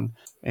 That's the one,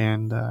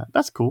 and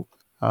that's cool.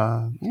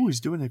 He's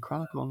doing a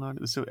Chronicle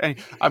on so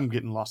I'm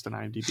getting lost in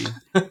IMDb.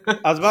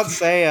 I was about to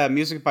say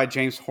music by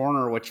James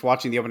Horner, which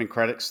watching the opening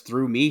credits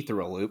threw me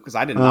through a loop because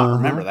I did not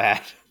remember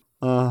that.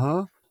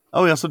 Oh,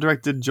 he also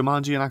directed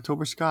Jumanji and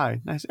October Sky.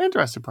 Nice. And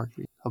Jurassic Park.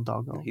 El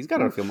Doggo. He's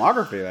got a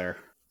filmography there.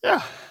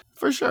 Yeah,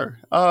 for sure.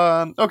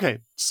 Okay,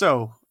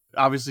 so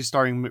obviously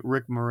starring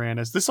Rick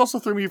Moranis. This also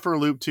threw me for a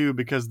loop too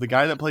because the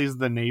guy that plays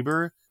the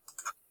neighbor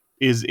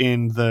is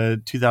in the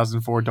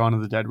 2004 Dawn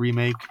of the Dead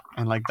remake,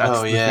 and like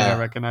that's the thing I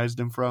recognized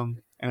him from,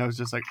 and I was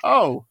just like,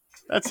 oh,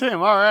 that's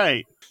him. All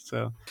right.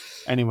 So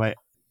anyway,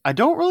 I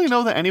don't really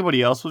know that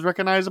anybody else was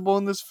recognizable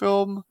in this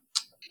film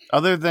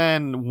other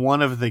than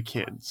one of the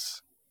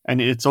kids,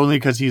 and it's only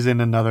because he's in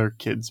another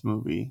kids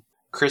movie.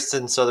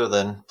 Kristen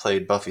Sutherland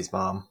played Buffy's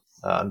mom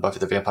in Buffy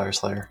the Vampire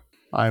Slayer.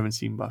 I haven't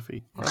seen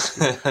Buffy.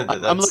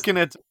 I'm looking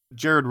at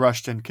Jared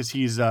Rushton because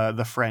he's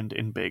the friend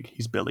in Big.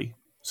 He's Billy.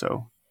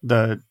 So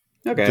the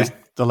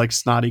like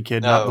snotty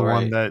kid, not the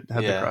one that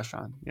had the crush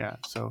on. Yeah.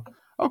 So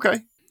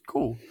okay,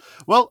 cool.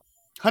 Well,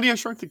 Honey, I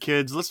Shrunk the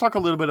Kids. Let's talk a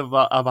little bit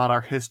about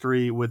our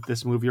history with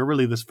this movie, or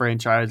really this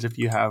franchise, if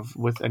you have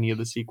with any of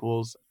the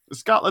sequels.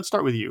 Scott, let's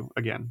start with you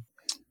again.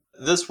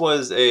 This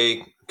was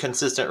a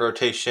consistent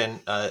rotation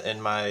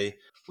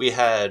we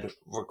had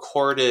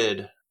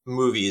recorded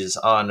movies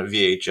on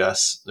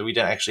VHS. We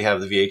didn't actually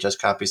have the VHS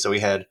copy, so we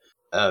had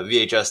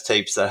VHS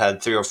tapes that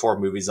had 3 or 4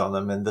 movies on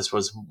them, and this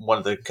was one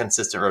of the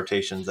consistent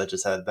rotations that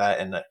just had that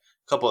and a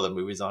couple other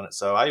movies on it.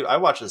 So I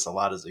watched this a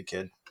lot as a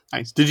kid.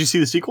 Nice. Did you see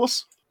the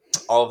sequels?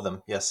 All of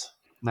them, yes.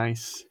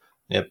 Nice.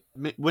 Yep.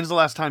 When's the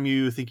last time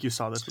you think you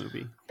saw this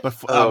movie?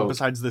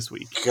 Besides this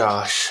week?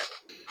 Gosh.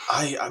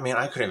 I mean,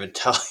 I couldn't even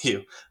tell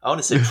you. I want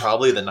to say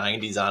probably the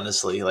 90s,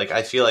 honestly. Like,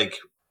 I feel like,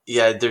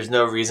 there's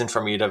no reason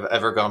for me to have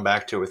ever gone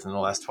back to it within the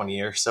last 20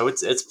 years. So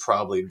it's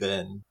probably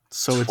been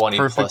 20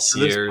 plus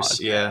years.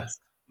 Yeah.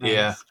 Nice.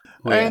 Yeah.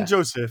 And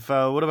Joseph,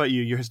 what about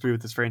you? Your history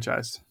with this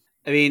franchise?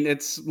 I mean,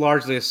 it's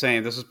largely the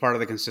same. This is part of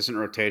the consistent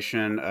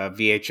rotation of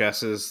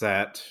VHSs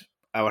that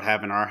I would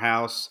have in our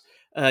house.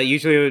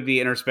 Usually it would be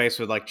interspaced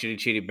with like Chitty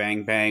Chitty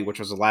Bang Bang, which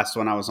was the last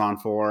one I was on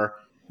for.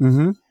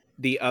 Mm-hmm.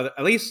 The other,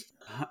 at least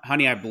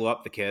Honey, I Blew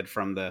Up the Kid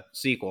from the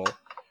sequel,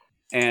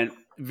 and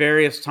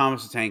various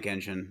Thomas the Tank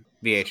Engine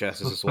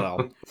VHSs as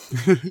well.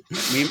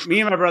 me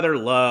and my brother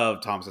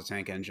love Thomas the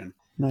Tank Engine.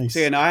 Nice. So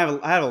yeah, no, I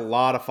have a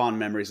lot of fond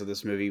memories of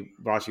this movie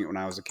watching it when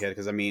I was a kid,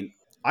 because I mean,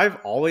 I've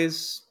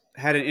always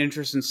had an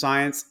interest in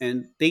science,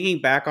 and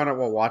thinking back on it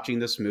while watching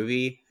this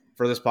movie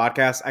for this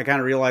podcast, I kind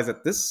of realized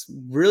that this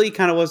really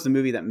kind of was the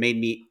movie that made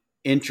me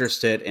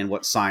interested in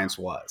what science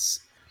was.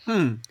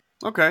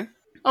 Okay.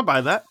 I'll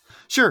buy that.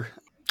 Sure.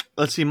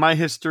 Let's see. My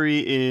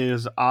history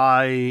is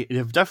I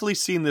have definitely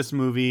seen this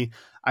movie.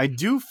 I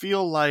do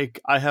feel like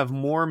I have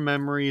more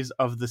memories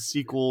of the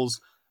sequels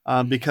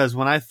because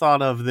when I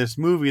thought of this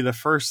movie, the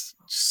first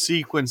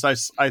sequence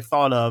I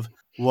thought of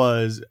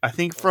was, I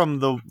think, from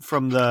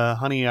the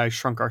Honey, I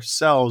Shrunk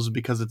Ourselves,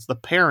 because it's the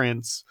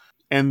parents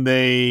and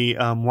they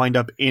wind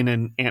up in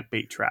an ant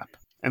bait trap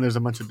and there's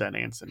a bunch of dead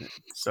ants in it.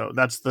 So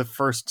that's the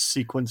first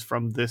sequence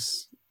from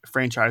this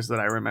franchise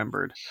that I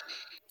remembered.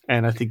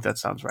 And I think that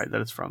sounds right,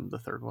 that it's from the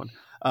third one.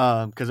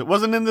 Because it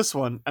wasn't in this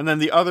one. And then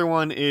the other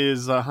one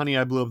is Honey,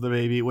 I Blew Up the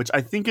Baby, which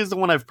I think is the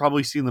one I've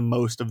probably seen the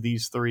most of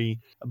these three.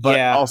 But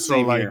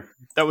also, like,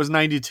 that was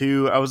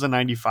 92. I was a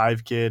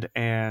 95 kid.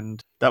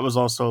 And that was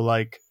also,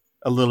 like,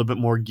 a little bit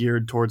more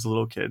geared towards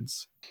little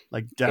kids.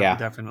 Like,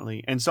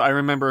 definitely. And so I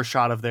remember a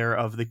shot of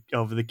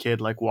the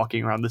kid, like,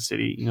 walking around the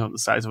city, you know, the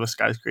size of a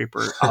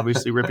skyscraper,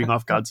 obviously ripping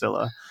off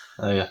Godzilla.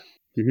 Oh, yeah.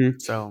 Mm-hmm.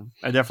 So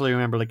I definitely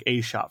remember like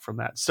a shot from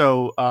that.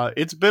 So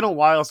it's been a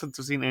while since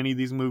I've seen any of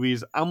these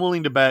movies. I'm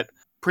willing to bet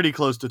pretty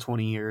close to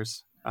 20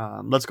 years.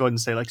 Let's go ahead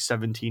and say like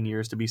 17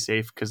 years to be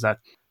safe, because that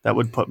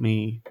would put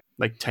me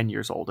like 10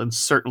 years old, and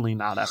certainly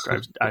not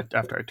after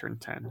I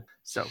turned 10.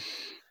 So,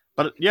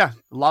 but yeah,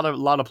 a lot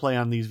of play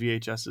on these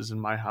VHSs in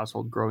my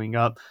household growing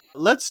up.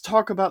 Let's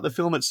talk about the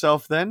film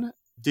itself then.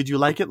 Did you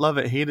like it, love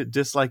it, hate it,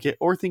 dislike it,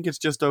 or think it's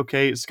just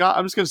okay? Scott,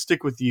 I'm just going to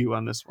stick with you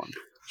on this one.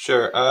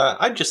 Sure.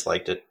 I just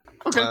liked it.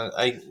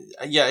 Okay.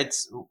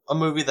 It's a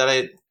movie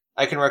that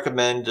I can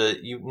recommend.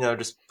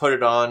 Just put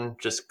it on,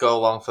 just go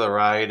along for the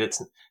ride.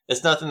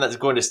 It's nothing that's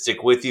going to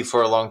stick with you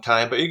for a long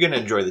time, but you're going to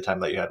enjoy the time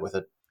that you had with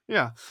it.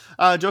 Yeah.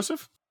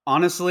 Joseph?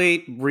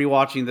 Honestly,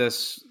 rewatching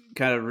this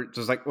kind of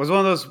just like was one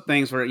of those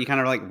things where you kind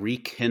of like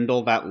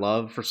rekindle that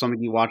love for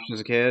something you watched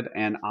as a kid,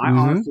 and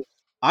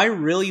I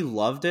really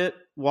loved it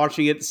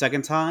watching it the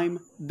second time.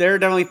 There are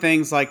definitely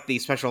things like the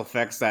special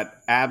effects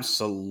that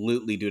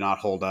absolutely do not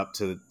hold up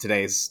to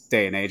today's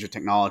day and age of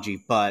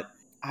technology, but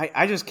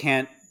I just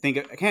can't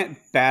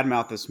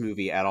badmouth this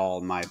movie at all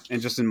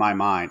in my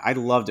mind. I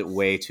loved it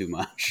way too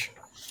much.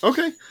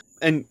 Okay.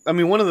 And I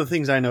mean, one of the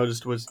things I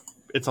noticed was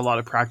it's a lot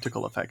of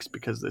practical effects,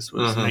 because this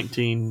was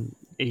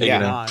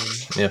 1989.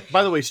 Yeah.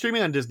 By the way,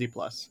 streaming on Disney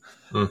Plus.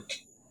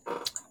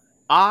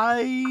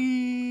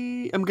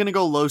 I am gonna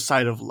go low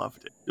side of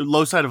liked it.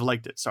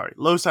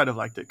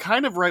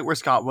 Kind of right where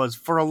Scott was,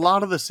 for a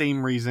lot of the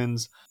same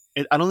reasons.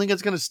 I don't think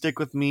it's gonna stick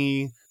with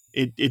me.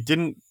 It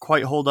didn't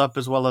quite hold up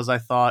as well as I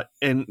thought,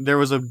 and there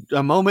was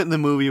a moment in the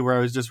movie where I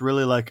was just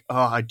really like, oh,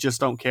 I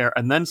just don't care,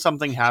 and then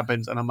something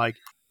happens, and I'm like,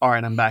 all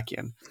right, I'm back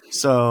in.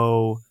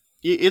 So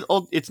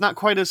it's not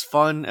quite as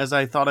fun as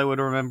I thought I would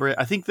remember it.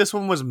 I think this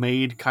one was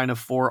made kind of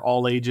for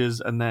all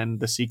ages, and then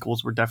the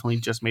sequels were definitely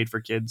just made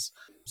for kids.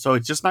 So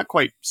it's just not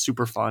quite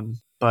super fun.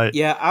 But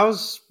yeah, I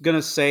was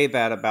gonna say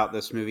that about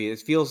this movie. It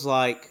feels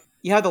like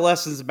you have the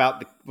lessons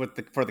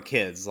for the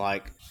kids,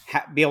 like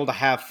be able to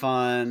have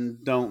fun.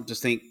 Don't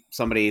just think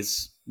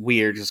somebody's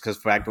weird just because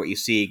of the fact what you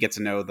see. Get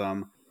to know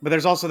them. But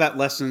there's also that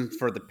lesson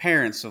for the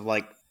parents of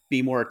like,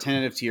 be more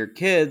attentive to your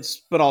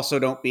kids, but also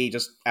don't be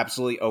just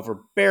absolutely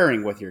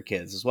overbearing with your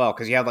kids as well,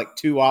 because you have like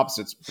two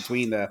opposites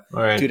between the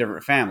two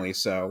different families.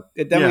 So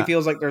it definitely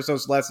feels like there's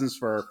those lessons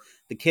for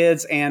the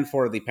kids and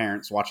for the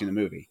parents watching the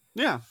movie.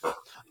 Yeah.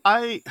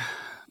 I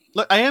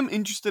am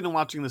interested in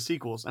watching the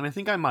sequels, and I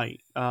think I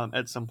might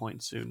at some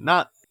point soon.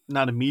 Not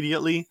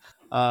immediately,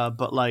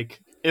 but like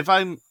if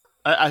I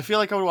feel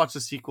like I would watch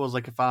the sequels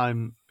like if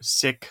I'm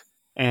sick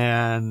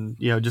and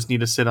just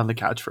need to sit on the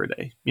couch for a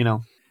day,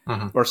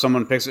 Or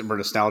someone picks it for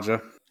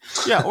nostalgia.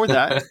 Yeah, or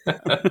that.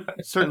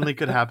 Certainly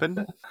could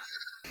happen.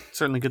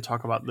 Certainly could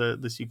talk about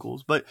the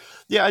sequels. But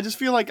yeah, I just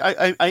feel like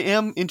I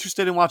am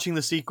interested in watching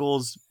the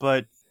sequels,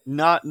 but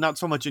not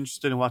so much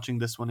interested in watching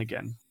this one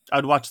again.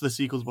 I'd watch the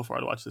sequels before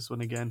I'd watch this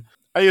one again.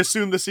 I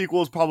assume the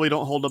sequels probably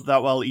don't hold up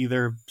that well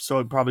either, so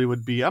it probably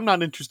would be, I'm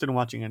not interested in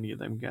watching any of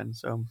them again.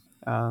 So,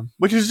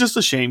 which is just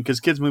a shame, because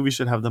kids' movies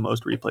should have the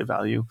most replay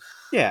value.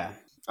 Yeah.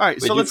 All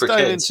right, so let's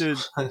dive into.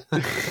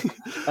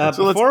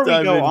 Before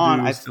we go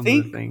on, I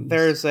think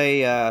there's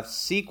a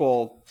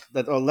sequel,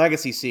 a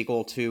legacy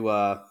sequel to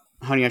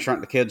Honey, I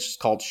Shrunk the Kids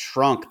called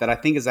Shrunk, that I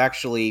think is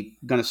actually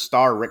going to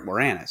star Rick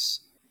Moranis.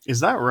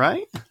 Is that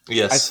right?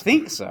 Yes, I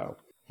think so.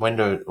 When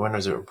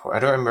was it reported? I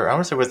don't remember. I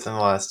want to say within the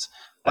last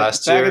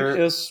year.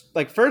 It was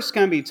like first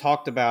kind of be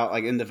talked about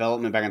like in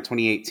development back in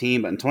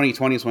 2018, but in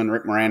 2020 is when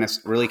Rick Moranis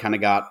really kind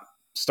of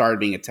started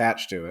being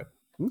attached to it.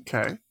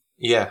 Okay.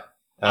 Yeah.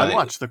 I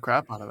watched the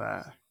crap out of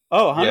that.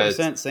 Oh,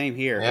 100%. Same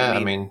here. Yeah,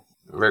 I mean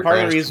Rick part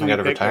of the Moranis reason coming out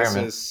of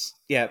retirement.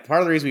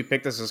 Part of the reason we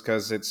picked this is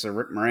because it's a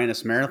Rick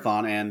Moranis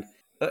marathon, and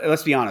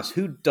let's be honest,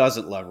 who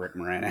doesn't love Rick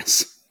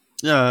Moranis?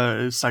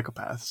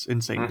 Psychopaths,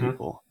 insane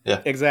people.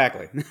 Yeah,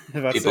 exactly.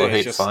 People who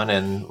hate fun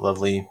and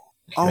lovely.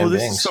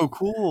 This is so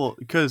cool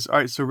because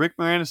so Rick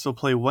Moranis will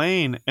play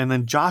Wayne, and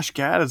then Josh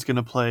Gad is going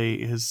to play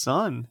his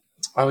son.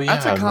 Oh yeah,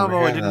 that's a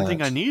combo I didn't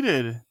think I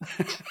needed.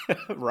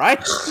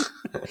 Right?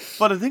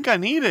 But I think I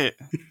need it.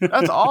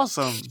 That's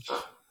awesome.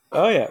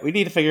 Oh yeah, we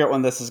need to figure out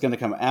when this is going to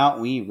come out.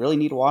 We really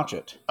need to watch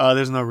it.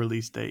 There's no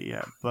release date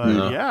yet,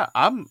 but yeah,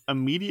 I'm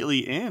immediately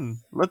in.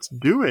 Let's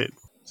do it.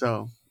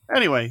 So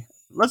anyway,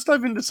 let's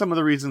dive into some of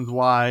the reasons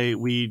why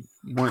we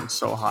weren't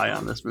so high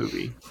on this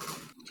movie.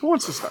 Who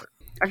wants to start?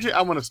 Actually,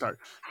 I want to start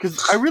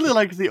because I really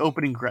liked the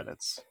opening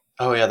credits.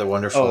 Oh yeah, they're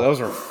wonderful. Oh, those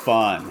were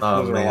fun.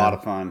 Those were a lot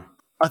of fun.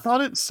 I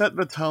thought it set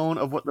the tone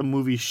of what the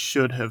movie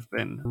should have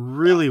been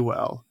really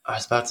well. I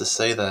was about to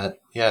say that.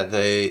 Yeah,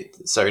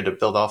 sorry to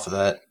build off of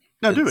that.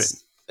 No, do it.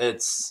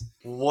 It's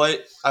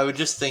what I was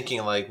just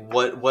thinking, like,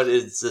 what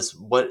is this?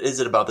 What is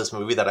it about this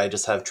movie that I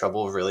just have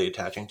trouble really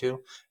attaching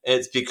to?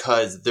 It's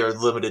because they're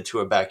limited to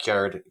a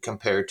backyard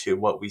compared to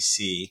what we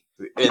see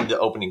in the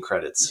opening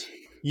credits.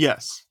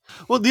 Yes.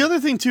 Well, the other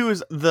thing, too,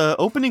 is the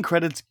opening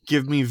credits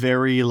give me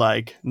very,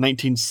 like,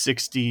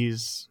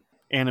 1960s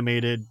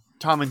animated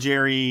Tom and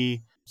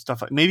Jerry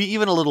stuff, like maybe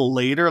even a little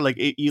later, like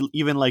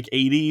even like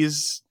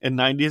 80s and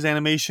 90s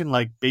animation,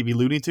 like Baby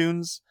Looney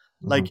Tunes,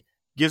 like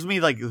gives me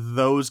like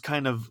those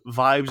kind of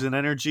vibes and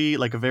energy,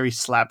 like a very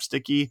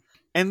slapsticky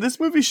And this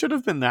movie should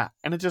have been that,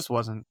 and it just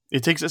wasn't.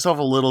 It takes itself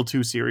a little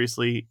too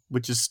seriously,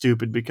 which is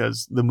stupid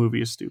because the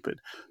movie is stupid.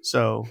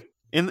 So,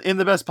 in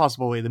the best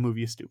possible way, the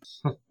movie is stupid.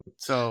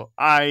 So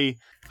I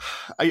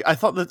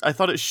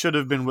thought it should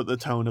have been what the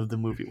tone of the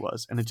movie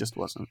was, and it just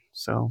wasn't.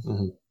 So,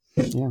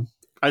 yeah.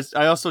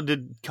 I also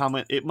did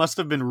comment, it must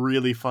have been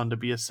really fun to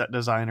be a set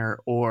designer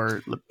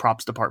or the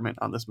props department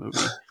on this movie.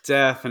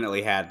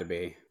 Definitely had to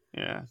be.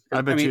 Yeah.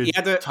 I mean, you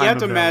have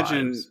to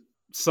imagine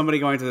somebody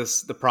going to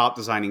the prop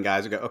designing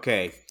guys and go,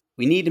 okay,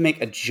 we need to make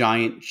a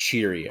giant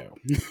Cheerio.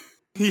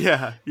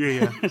 Yeah.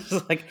 It's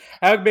like,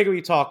 how big are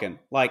we talking?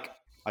 Like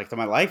to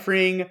my life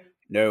ring?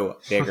 No,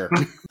 bigger.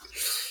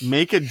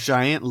 Make a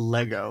giant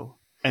Lego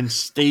and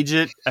stage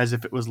it as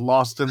if it was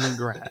lost in the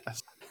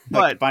grass.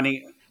 Like But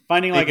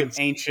finding like an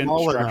ancient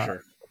structure.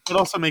 Enough, but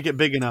also make it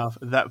big enough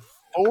that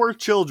 4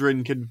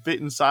 children can fit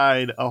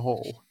inside a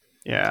hole.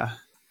 Yeah.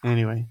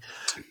 Anyway.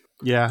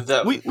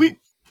 Yeah.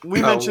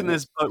 We mentioned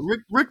this, but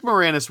Rick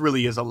Moranis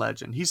really is a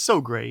legend. He's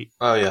so great.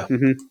 Oh yeah.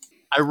 Mm-hmm.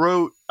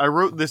 I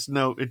wrote this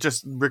note. It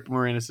just Rick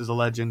Moranis is a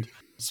legend.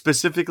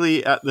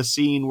 Specifically at the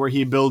scene where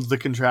he builds the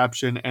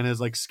contraption and is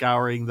like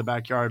scouring the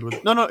backyard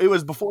with. No, it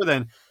was before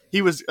then.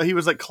 He was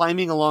like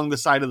climbing along the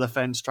side of the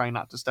fence, trying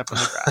not to step in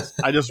the grass.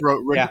 I just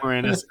wrote Rick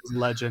Moranis is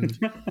legend.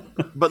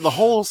 But the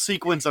whole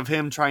sequence of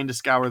him trying to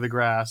scour the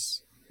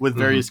grass with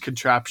various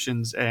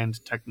contraptions and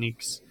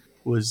techniques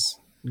was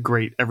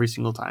great every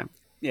single time.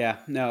 Yeah,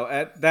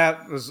 no,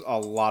 that was a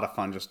lot of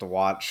fun just to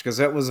watch because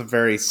it was a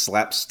very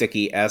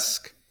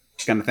slapsticky-esque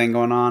kind of thing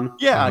going on.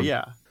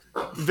 Yeah.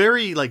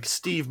 Very like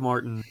Steve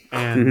Martin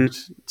and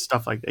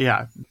stuff like that.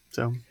 Yeah,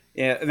 so...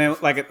 Yeah, and then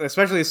like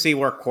especially to see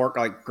where Quark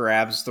like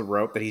grabs the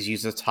rope that he's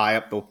used to tie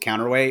up the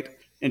counterweight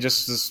and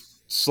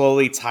just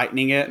slowly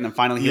tightening it, and then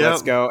finally he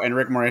lets go, and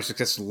Rick Moranis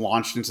gets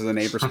launched into the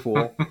neighbor's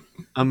pool.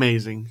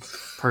 Amazing,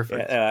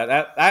 perfect.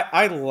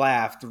 I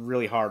laughed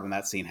really hard when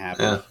that scene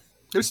happened. Yeah.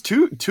 There's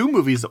two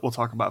movies that we'll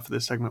talk about for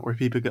this segment where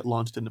people get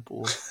launched into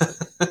pools.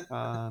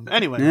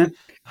 Anyway,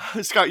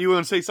 Scott, you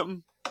want to say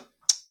something?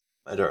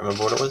 I don't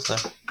remember what it was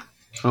now.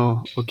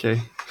 Oh,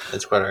 okay.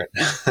 It's quite all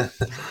right.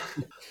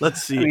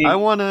 Let's see. I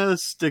want to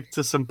stick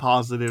to some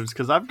positives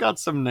because I've got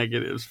some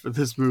negatives for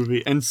this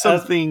movie and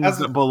some things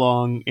that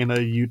belong in a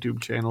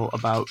YouTube channel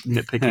about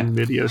nitpicking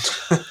videos.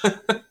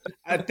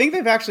 I think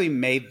they've actually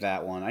made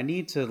that one. I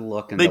need to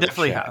look and they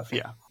definitely have.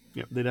 Yeah,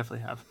 they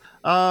definitely have.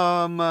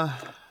 All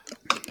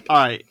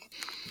right.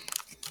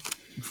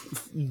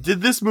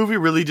 Did this movie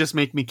really just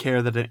make me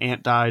care that an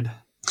ant died?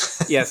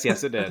 Yes,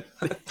 it did.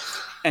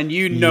 And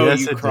you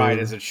cried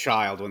as a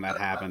child when that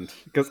happened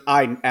because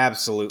I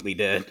absolutely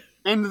did.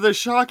 And the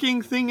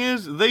shocking thing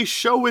is, they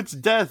show its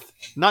death.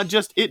 Not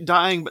just it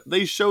dying, but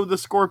they show the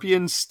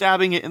scorpion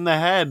stabbing it in the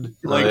head.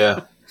 Like,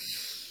 yeah.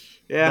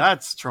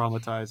 That's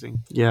traumatizing.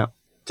 Yeah.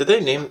 Did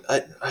they name...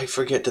 I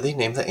forget. Did they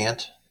name the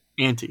ant?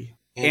 Auntie.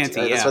 Auntie,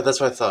 yeah. That's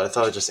what I thought. I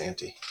thought it was just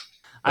Auntie.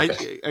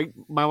 Okay.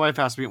 My wife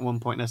asked me at one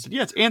point, and I said,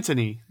 "Yeah, it's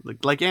Anthony,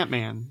 like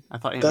Ant-Man." I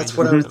thought that's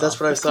what I thought. That's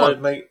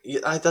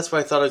what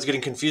I thought I was getting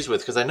confused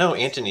with because I know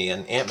Anthony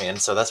and Ant-Man,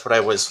 so that's what I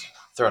was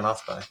thrown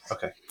off by.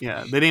 Okay.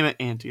 Yeah, they name it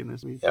Auntie in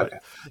this movie. Yeah, okay.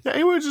 Yeah,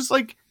 it was just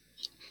like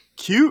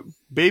cute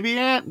baby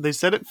ant. They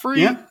set it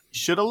free. Yeah.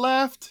 Should have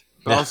left.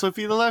 But also, if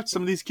he'd have left,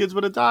 some of these kids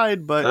would have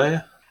died.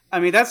 But I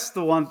mean, that's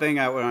the one thing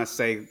I want to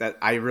say that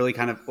I really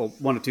kind of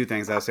one of two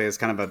things I would say is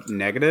kind of a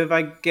negative,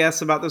 I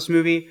guess, about this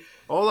movie.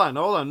 Hold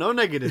on. No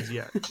negatives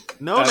yet.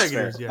 No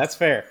negatives yet. That's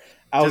fair.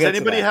 Does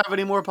anybody have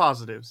any more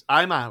positives?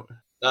 I'm out.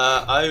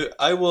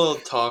 I will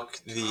talk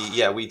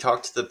we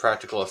talked the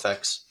practical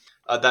effects.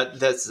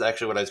 That's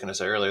actually what I was going to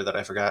say earlier that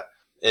I forgot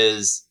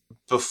is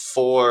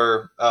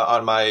before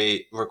on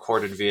my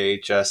recorded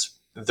VHS,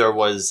 there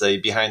was a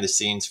behind the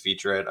scenes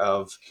featurette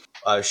of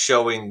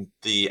showing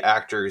the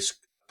actors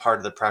part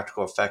of the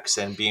practical effects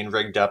and being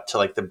rigged up to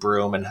like the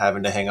broom and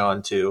having to hang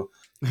on to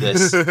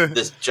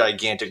this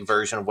gigantic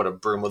version of what a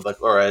broom would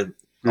look, or a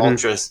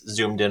ultra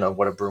zoomed in of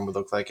what a broom would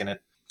look like in it.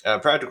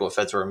 Practical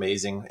effects were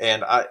amazing,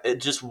 and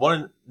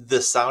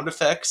the sound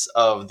effects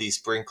of the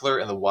sprinkler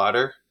and the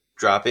water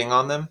dropping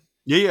on them.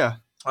 Yeah.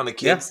 On the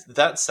kids,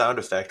 that sound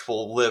effect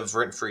will live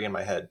rent free in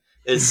my head.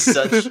 It's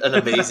such an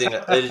amazing,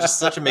 it's just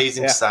such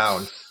amazing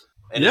sound.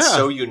 And it's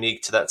so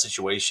unique to that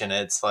situation.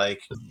 It's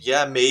like,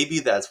 maybe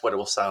that's what it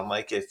will sound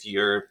like if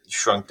you're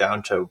shrunk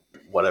down to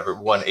whatever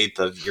 1/8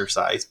 of your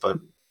size, but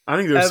I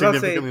think they're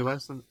significantly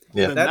less than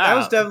that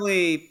was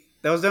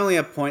definitely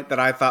a point that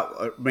I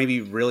thought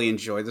maybe really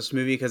enjoyed this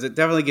movie because it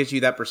definitely gives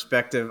you that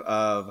perspective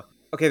of,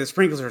 okay, the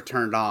sprinklers are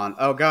turned on.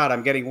 Oh God,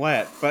 I'm getting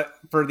wet. But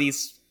for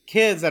these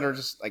kids that are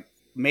just like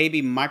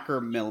maybe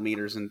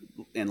micromillimeters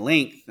in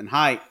length and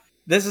height,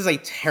 this is a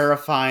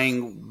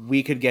terrifying,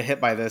 we could get hit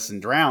by this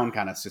and drown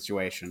kind of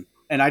situation.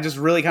 And I just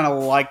really kind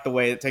of like the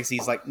way it takes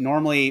these like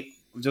normally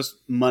just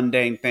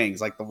mundane things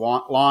like the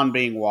lawn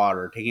being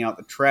watered, taking out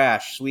the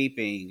trash,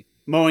 sweeping,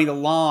 mowing the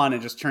lawn,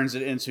 and just turns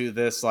it into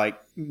this like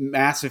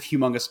massive,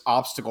 humongous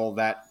obstacle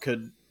that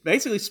could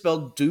basically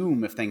spell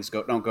doom if things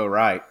don't go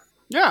right.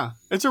 Yeah,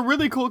 it's a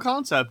really cool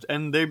concept,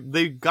 and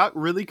they got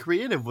really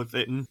creative with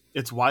it, and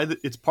it's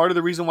it's part of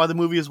the reason why the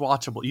movie is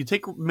watchable. You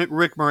take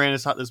Rick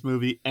Moranis out of this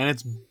movie, and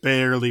it's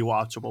barely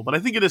watchable, but I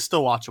think it is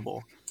still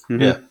watchable.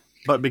 Mm-hmm. Yeah.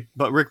 But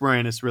Rick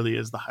Moranis really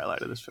is the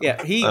highlight of this film.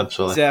 Yeah, he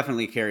Absolutely.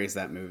 definitely carries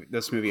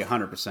this movie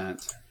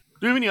 100%. Do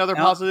you have any other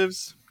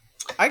positives?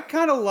 I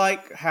kind of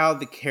like how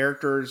the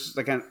characters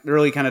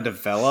really kind of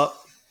develop.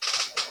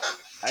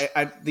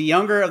 The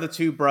younger of the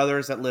two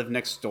brothers that live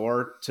next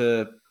door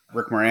to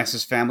Rick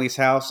Moranis' family's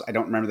house, I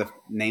don't remember the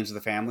names of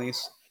the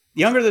families.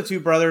 The younger of the two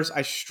brothers,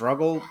 I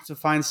struggle to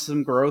find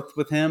some growth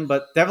with him,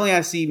 but definitely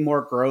I see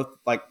more growth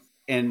like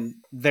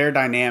in their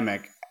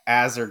dynamic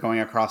as they're going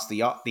across the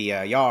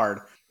yard.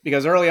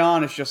 Because early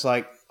on, it's just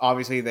like,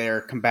 obviously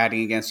they're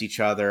combating against each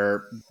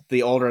other.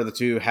 The older of the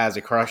two has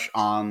a crush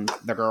on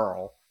the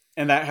girl,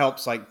 and that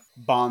helps like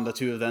bond the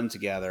two of them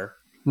together,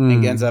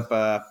 and ends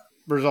up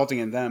resulting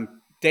in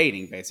them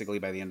dating basically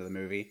by the end of the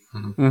movie.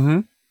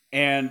 Mm-hmm.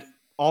 And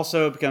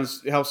also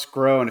helps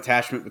grow an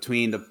attachment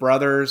between the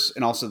brothers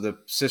and also the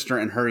sister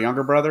and her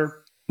younger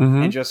brother,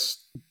 and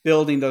just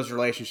building those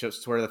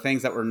relationships to where the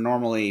things that were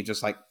normally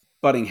just like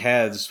butting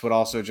heads would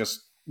also just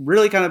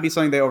really kind of be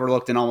something they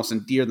overlooked and almost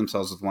endear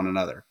themselves with one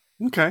another.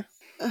 Okay.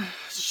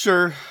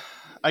 Sure.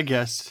 I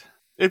guess.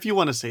 If you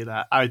want to say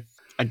that. I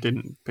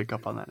didn't pick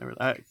up on that.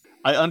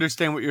 I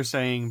understand what you're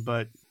saying,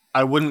 but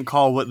I wouldn't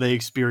call what they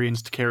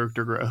experienced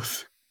character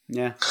growth.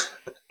 Yeah.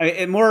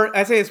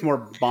 I'd say it's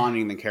more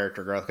bonding than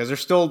character growth, because they're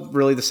still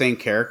really the same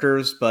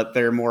characters, but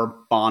they're more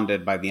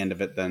bonded by the end of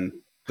it than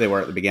they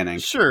were at the beginning.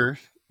 Sure.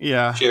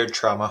 Yeah. Shared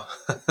trauma.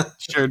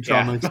 Shared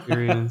trauma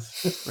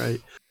experience. Right.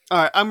 All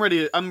right, I'm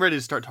ready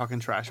to start talking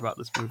trash about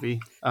this movie.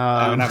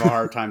 I'm gonna have a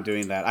hard time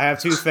doing that. I have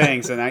two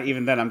things, and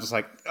even then, I'm just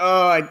like,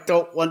 oh, I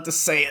don't want to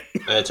say it.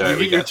 That's all right.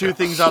 You get your two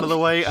things out of the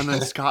way, and then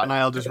Scott and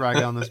I will just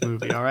rag on this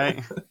movie. All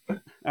right. All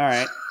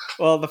right.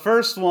 Well, the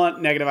first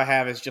one negative I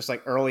have is just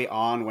like early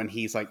on when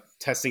he's like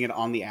testing it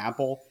on the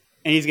apple,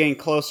 and he's getting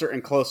closer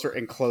and closer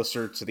and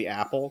closer to the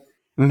apple.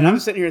 And I'm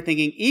sitting here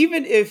thinking,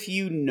 even if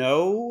you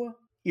know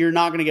you're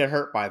not going to get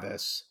hurt by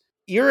this,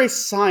 you're a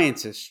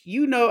scientist.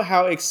 You know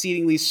how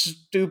exceedingly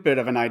stupid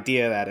of an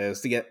idea that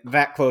is to get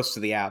that close to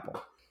the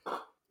apple.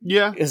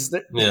 Yeah.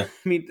 Yeah.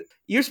 I mean,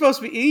 you're supposed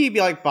to be, you need to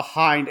be like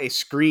behind a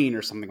screen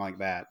or something like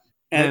that.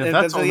 And if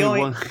that's only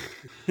one.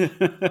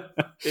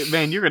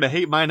 Man, you're going to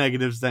hate my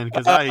negatives then,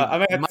 because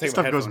my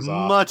stuff goes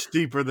much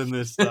deeper than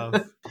this stuff.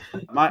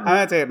 I'm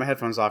going to take my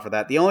headphones off for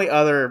that. The only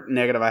other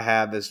negative I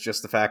have is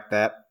just the fact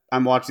that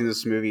I'm watching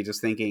this movie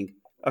just thinking,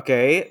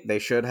 okay, they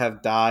should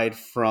have died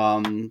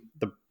from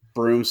the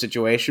broom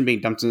situation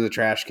being dumped into the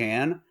trash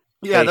can.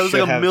 Yeah, that was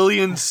like a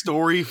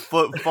million-story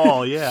foot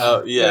fall. Yeah.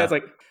 Oh, yeah. It's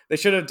like they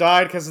should have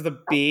died because of the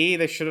bee.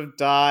 They should have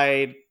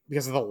died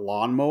because of the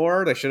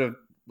lawnmower. They should have.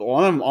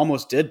 One of them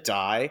almost did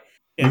die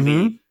in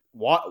the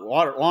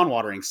lawn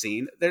watering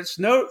scene. There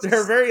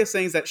are various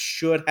things that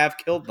should have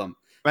killed them.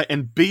 Right,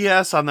 and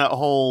BS on that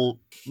whole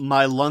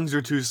 "my lungs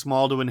are too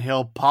small to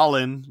inhale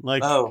pollen."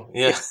 Like, oh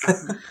yeah.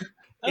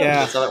 Yeah,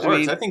 that's how that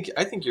works.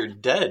 I think you're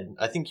dead.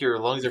 I think your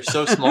lungs are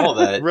so small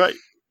that right.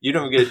 You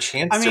don't get a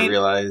chance to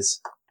realize.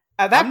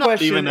 At that I'm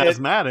not even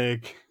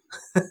asthmatic.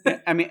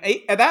 I mean,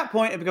 at that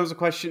point, it becomes a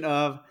question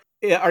of: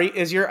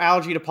 is your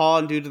allergy to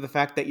pollen due to the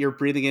fact that you're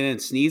breathing in and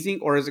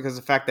sneezing, or is it because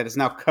of the fact that it's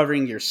now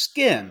covering your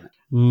skin?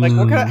 Like,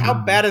 how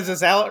bad is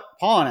this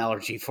pollen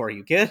allergy for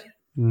you, kid?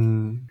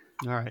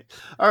 All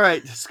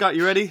right, Scott,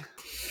 you ready?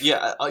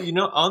 Yeah,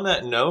 on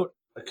that note,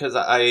 because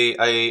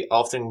I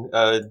often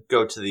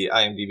go to the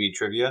IMDb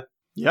trivia.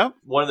 Yep.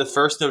 One of the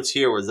first notes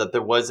here was that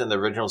there was in the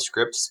original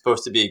script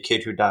supposed to be a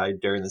kid who died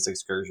during this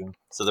excursion.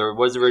 So there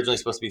was originally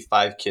supposed to be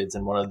 5 kids,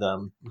 and one of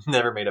them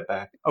never made it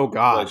back. Oh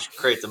God! Which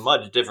creates a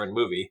much different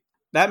movie.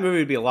 That movie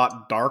would be a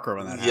lot darker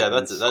when that happens. Yeah,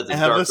 that's a darker movie.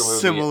 I have a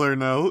similar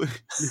note.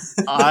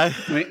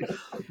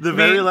 The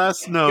very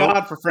last note.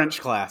 God for French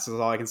class is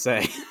all I can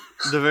say.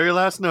 The very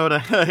last note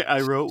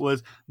I wrote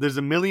was, "There's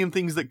a million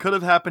things that could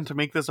have happened to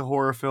make this a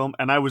horror film,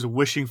 and I was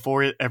wishing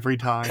for it every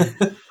time."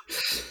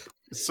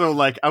 So,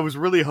 like, I was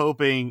really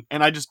hoping,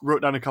 and I just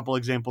wrote down a couple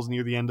examples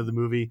near the end of the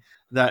movie,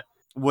 that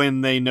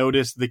when they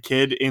noticed the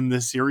kid in the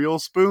cereal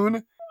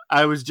spoon,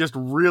 I was just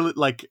really,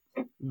 like,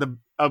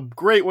 a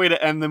great way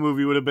to end the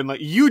movie would have been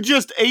like, you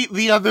just ate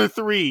the other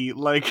 3,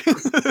 like...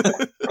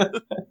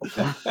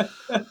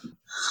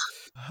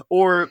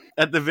 Or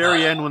at the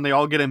very end when they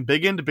all get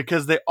embiggened,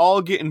 because they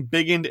all get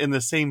embiggened in the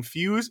same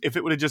fuse. If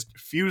it would have just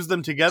fused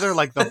them together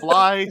like the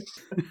fly,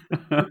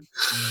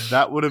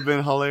 that would have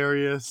been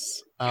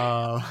hilarious.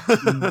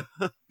 That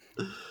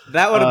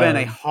would have been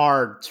a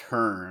hard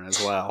turn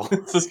as well.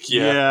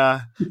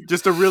 Yeah.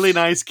 Just a really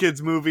nice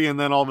kids movie, and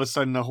then all of a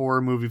sudden a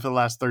horror movie for the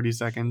last 30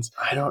 seconds.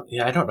 I don't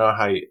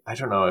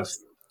know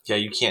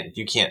if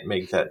you can't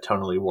make that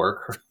tonally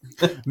work.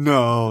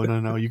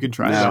 No. You can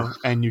try though,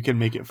 and you can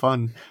make it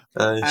fun.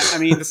 I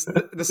mean,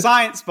 the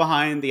science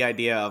behind the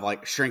idea of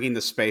like shrinking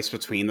the space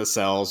between the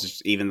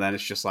cells, even then,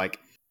 it's just like,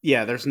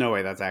 yeah, there's no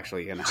way that's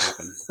actually going to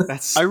happen.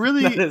 That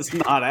is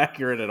not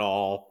accurate at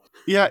all.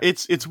 Yeah,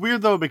 it's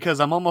weird though because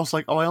I'm almost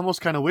like, I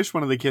almost kind of wish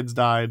one of the kids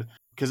died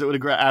because it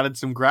would have added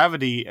some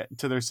gravity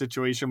to their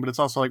situation. But it's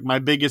also like my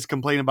biggest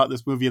complaint about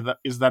this movie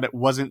is that it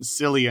wasn't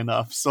silly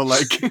enough. So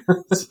like,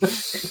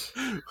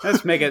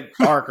 let's make it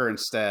darker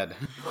instead.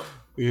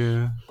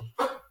 Yeah.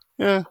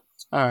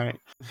 All right,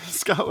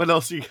 Scott, what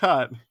else you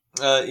got?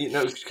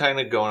 Kind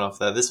of going off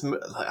that,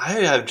 I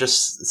have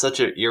just such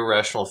an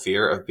irrational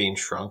fear of being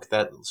shrunk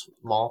that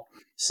small.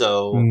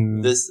 So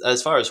this,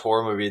 as far as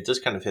horror movie, it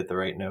just kind of hit the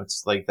right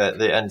notes. Like that,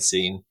 the end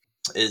scene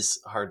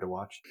is hard to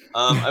watch.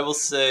 I will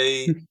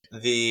say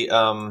the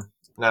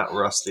not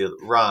Rusty,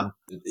 Ron.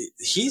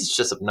 He's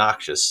just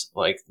obnoxious.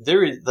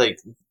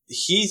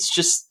 He's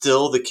just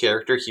still the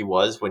character he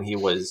was when he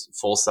was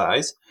full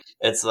size.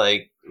 It's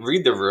like,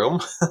 read the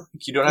room.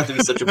 You don't have to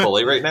be such a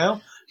bully right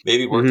now.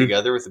 Maybe work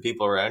together with the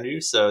people around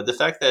you. So the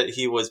fact that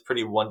he was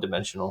pretty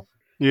one-dimensional.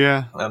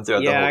 Yeah. Throughout the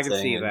whole I thing.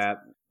 can see that.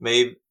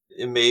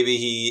 Maybe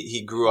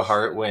he grew a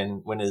heart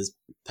when his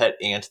pet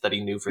ant that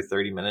he knew for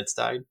 30 minutes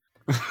died.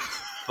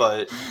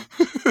 But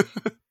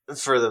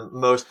for the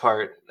most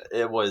part,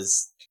 it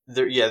was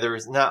there. Yeah, there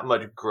was not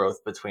much growth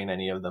between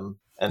any of them,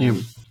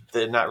 and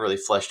they're not really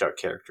fleshed out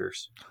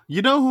characters.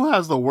 You know who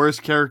has the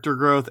worst character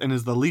growth and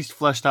is the least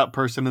fleshed out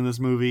person in this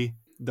movie?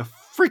 The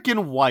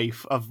freaking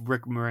wife of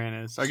Rick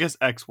Moranis, I guess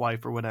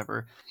ex-wife or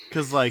whatever.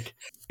 Because like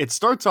it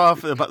starts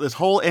off about this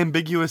whole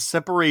ambiguous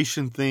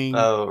separation thing.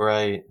 Oh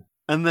right.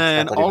 And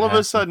then all of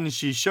a sudden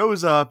she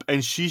shows up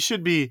and she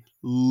should be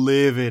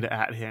livid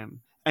at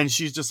him. And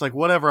she's just like,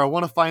 whatever, I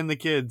want to find the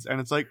kids.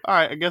 And it's like, all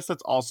right, I guess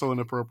that's also an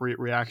appropriate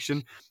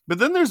reaction. But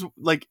then there's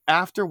like,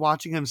 after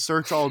watching him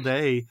search all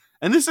day,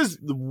 and this is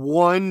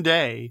one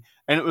day,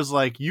 and it was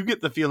like, you get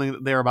the feeling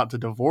that they're about to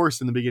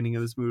divorce in the beginning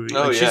of this movie.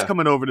 Oh, like, yeah. She's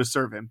coming over to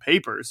serve him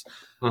papers.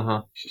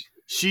 Uh-huh.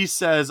 She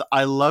says,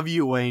 I love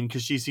you, Wayne,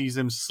 because she sees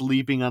him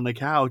sleeping on the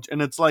couch.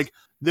 And it's like,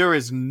 there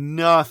is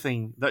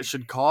nothing that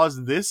should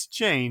cause this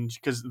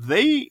change because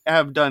they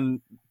have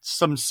done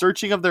some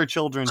searching of their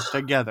children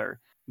together.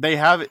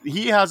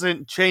 He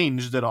hasn't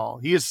changed at all.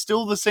 He is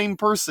still the same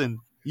person.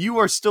 You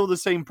are still the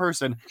same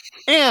person.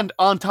 And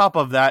on top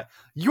of that,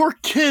 your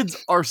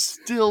kids are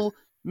still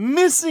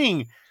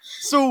missing.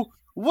 So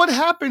what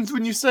happens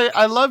when you say,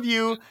 I love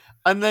you,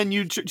 and then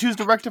you choose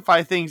to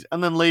rectify things,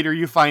 and then later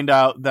you find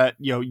out that,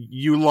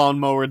 you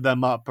lawnmowered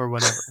them up or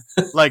whatever.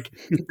 Like,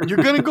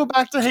 you're going to go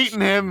back to hating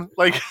him.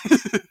 Like,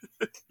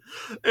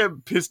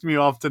 it pissed me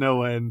off to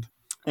no end.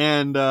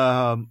 And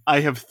I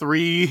have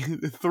three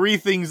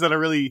things that I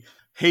really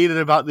hated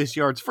about this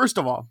Yards. First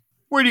of all,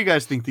 where do you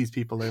guys think these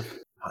people live?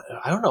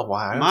 I don't know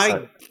why.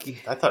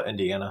 I thought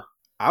Indiana.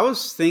 I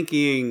was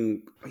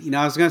thinking,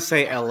 I was going to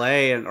say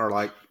LA or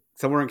like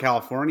somewhere in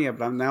California,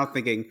 but I'm now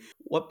thinking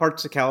what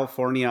parts of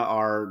California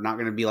are not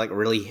going to be like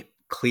really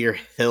clear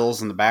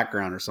hills in the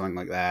background or something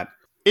like that.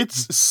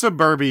 It's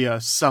suburbia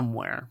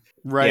somewhere,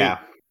 right? Yeah.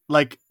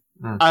 Like,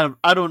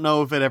 I don't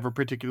know if it ever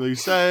particularly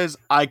says.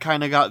 I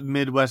kind of got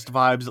Midwest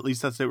vibes. At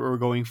least that's what we're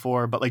going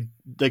for. But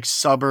like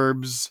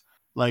suburbs,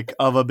 like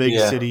of a big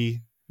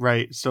city,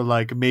 right? So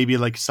like maybe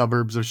like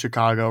suburbs of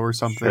Chicago or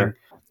something. Sure.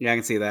 Yeah, I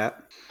can see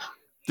that.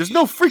 There's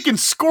no freaking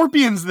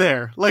scorpions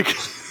there. Like,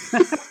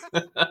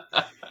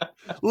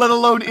 let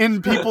alone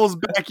in people's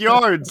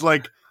backyards.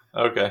 Like,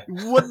 okay,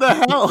 what the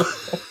hell?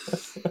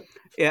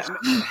 Yeah.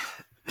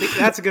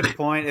 That's a good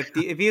point.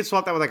 If he had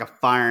swapped that with like a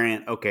fire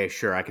ant, okay,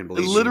 sure, I can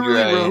believe you.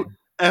 Literally wrote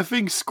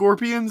effing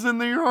scorpions in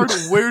the yard.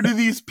 Where do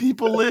these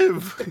people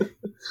live?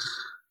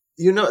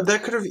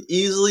 That could have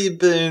easily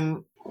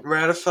been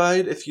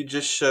ratified if you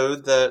just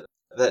showed that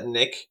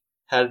Nick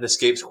had an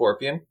escaped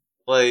scorpion.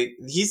 Like,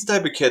 he's the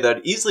type of kid that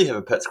would easily have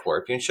a pet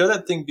scorpion. Show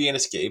that thing being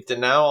escaped,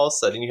 and now all of a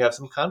sudden you have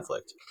some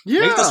conflict.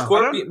 Yeah, make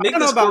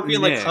the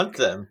scorpion like hunt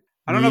them.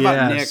 I don't know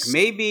about Nick.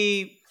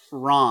 Maybe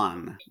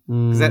Ron,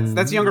 because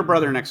that's younger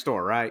brother next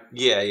door, right?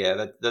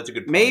 Yeah, that's a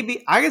good point.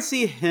 Maybe I could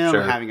see him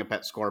having a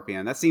pet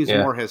scorpion. That seems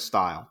more his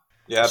style.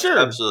 Yeah, sure.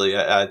 Absolutely.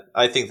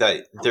 I think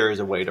that there is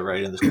a way to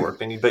write in the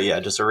scorpion, but yeah,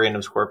 just a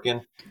random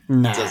scorpion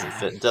doesn't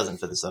fit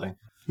the setting.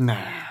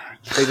 Nah,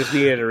 they just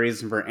needed a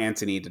reason for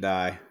Anthony to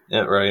die.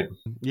 Yeah, right.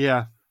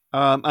 Yeah,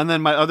 and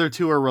then my other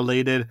two are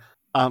related.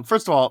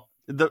 First of all,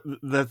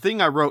 the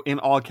thing I wrote in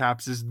all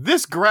caps is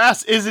this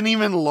grass isn't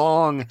even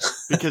long,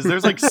 because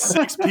there's like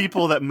 6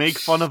 people that make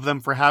fun of them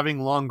for having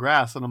long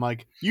grass, and I'm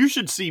like, you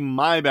should see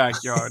my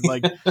backyard.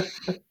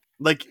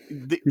 Like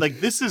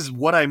this is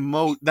what I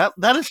mow.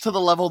 That is to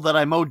the level that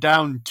I mow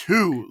down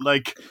to.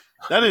 Like,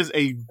 that is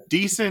a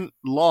decent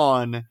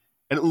lawn,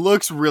 and it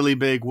looks really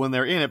big when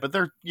they're in it. But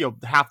they're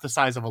half the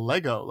size of a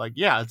Lego. Like,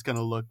 yeah, it's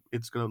gonna look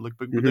big.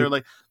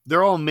 But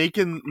they're all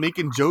making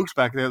jokes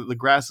back there that the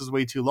grass is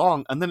way too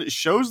long, and then it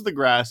shows the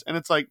grass, and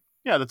it's like,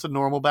 yeah, that's a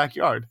normal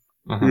backyard.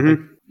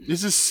 Mm-hmm.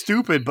 This is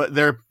stupid, but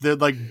they're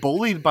like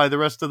bullied by the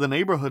rest of the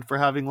neighborhood for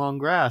having long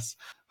grass.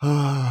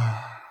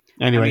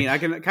 Anyway, I mean, I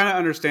can kind of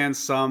understand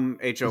some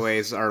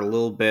HOAs are a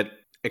little bit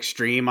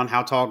extreme on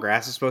how tall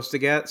grass is supposed to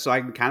get, so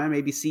I can kind of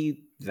maybe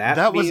see that.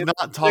 That was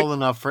not tall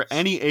enough for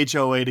any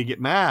HOA to get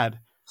mad.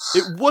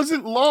 It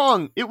wasn't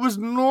long. It was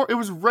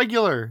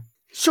regular.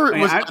 Sure, it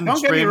was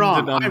don't get me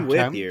wrong, untrimmed and I'm with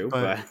unkempt, you,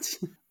 but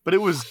but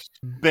it was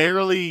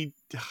barely.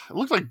 It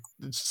looked like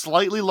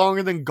slightly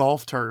longer than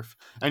golf turf.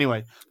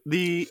 Anyway,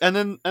 and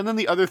then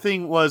the other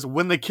thing was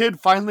when the kid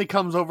finally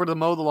comes over to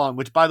mow the lawn,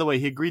 which by the way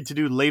he agreed to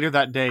do later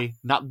that day,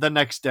 not the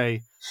next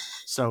day.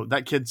 So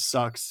that kid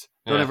sucks.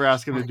 Don't ever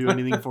ask him to do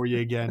anything for you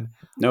again.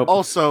 nope.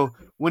 Also,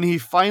 when he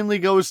finally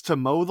goes to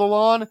mow the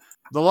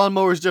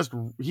lawnmower's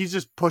he's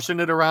just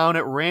pushing it around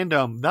at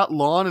random. That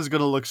lawn is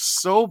going to look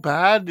so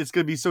bad. It's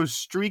going to be so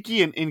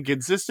streaky and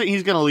inconsistent.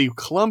 He's going to leave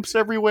clumps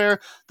everywhere.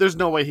 There's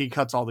no way he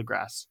cuts all the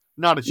grass.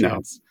 Not a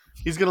chance.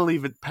 No. He's going to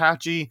leave it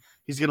patchy.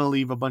 He's going to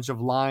leave a bunch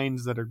of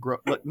lines that are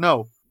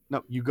no,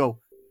 you go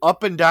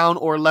up and down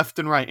or left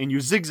and right and you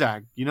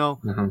zigzag,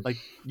 like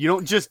you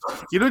don't just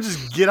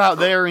get out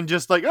there and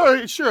just like, all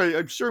right, sure,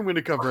 I'm sure I'm going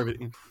to cover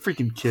everything.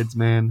 Freaking kids,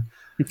 man.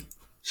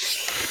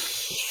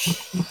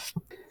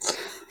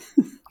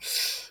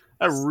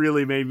 That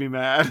really made me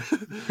mad.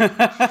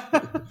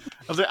 I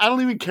was like, I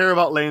don't even care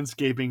about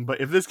landscaping,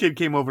 but if this kid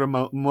came over to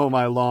mow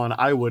my lawn,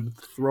 I would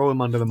throw him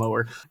under the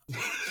mower.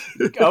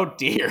 Oh,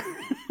 dear.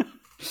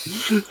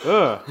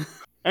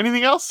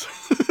 Anything else?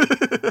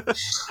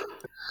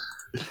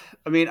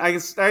 I mean, I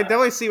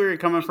definitely see where you're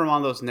coming from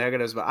on those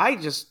negatives, but I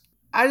just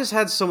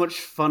had so much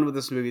fun with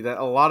this movie that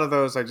a lot of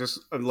those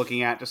I'm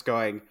looking at just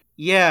going,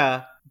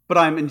 yeah, but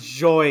I'm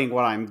enjoying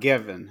what I'm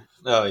given.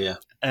 Oh, yeah.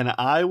 And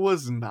I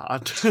was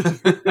not.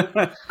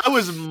 I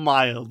was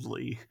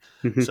mildly.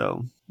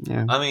 So,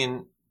 yeah. I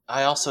mean,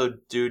 I also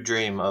do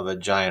dream of a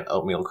giant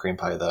oatmeal cream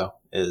pie, though.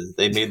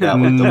 They made that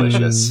look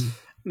delicious.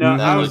 No,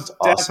 that I was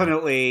awesome.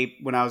 Definitely,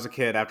 when I was a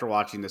kid, after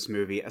watching this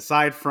movie,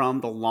 aside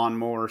from the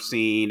lawnmower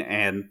scene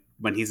and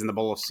when he's in the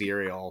bowl of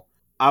cereal,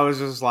 I was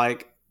just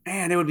like,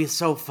 man, it would be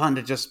so fun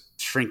to just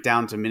shrink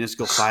down to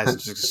minuscule size and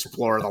just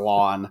explore the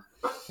lawn.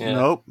 Yeah.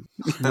 Nope.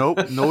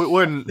 No, it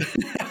wouldn't.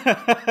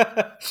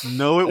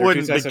 No, it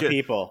wouldn't. Two types of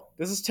people.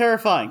 This is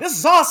terrifying. This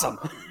is awesome.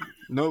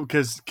 No,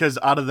 because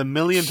out of the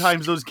million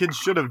times those kids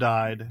should have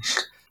died,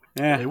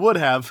 they would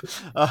have.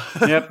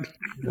 Yep.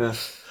 Yeah.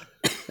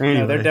 Anyway.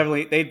 No, they're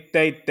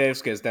definitely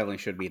those kids definitely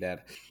should be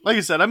dead. Like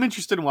I said, I'm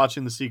interested in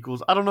watching the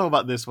sequels. I don't know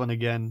about this one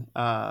again,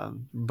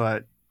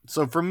 but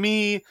so for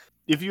me,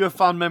 if you have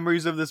fond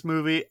memories of this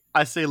movie,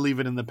 I say leave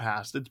it in the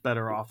past. It's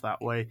better off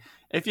that way.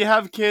 If you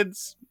have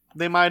kids,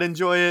 they might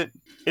enjoy it.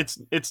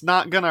 It's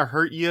not gonna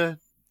hurt you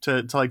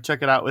to like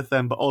check it out with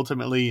them, but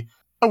ultimately,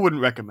 I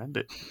wouldn't recommend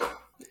it.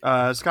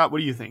 Scott, what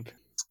do you think?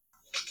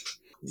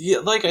 Yeah,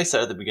 like I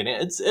said at the beginning,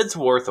 it's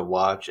worth a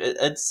watch.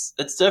 It's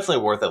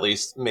definitely worth at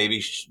least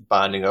maybe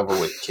bonding over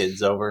with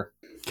kids over.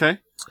 Okay,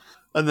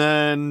 and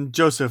then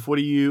Joseph, what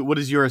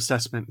is your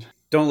assessment?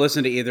 Don't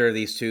listen to either of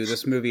these two.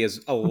 This movie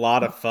is a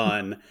lot of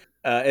fun.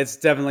 It's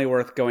definitely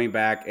worth going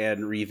back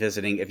and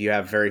revisiting if you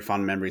have very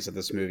fond memories of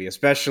this movie,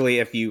 especially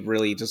if you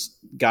really just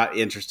got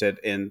interested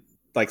in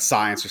like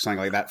science or something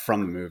like that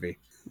from the movie.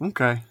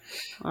 Okay,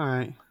 all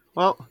right.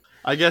 Well,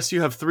 I guess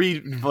you have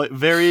 3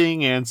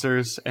 varying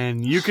answers,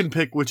 and you can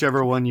pick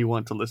whichever one you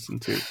want to listen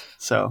to.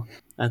 So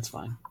that's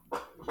fine.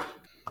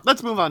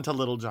 Let's move on to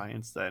Little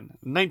Giants then.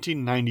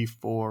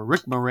 1994,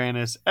 Rick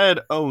Moranis, Ed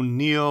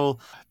O'Neill,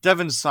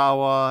 Devon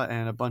Sawa,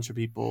 and a bunch of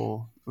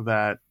people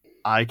that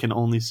I can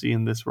only see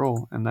in this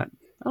role, and that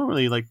I don't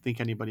really think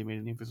anybody made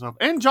a name for himself.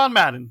 And John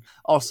Madden,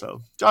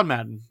 also. John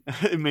Madden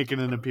making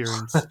an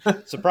appearance.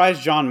 Surprise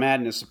John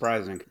Madden is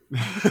surprising.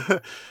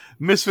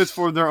 Misfits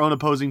formed their own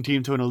opposing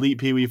team to an elite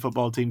Pee Wee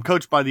football team,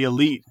 coached by the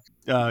elite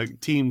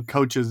team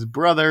coach's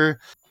brother.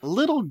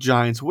 Little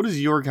Giants, what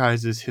is your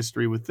guys'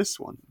 history with this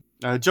one?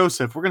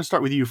 Joseph, we're going to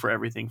start with you for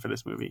everything for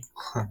this movie.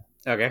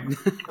 Okay.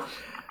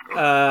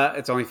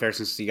 It's only fair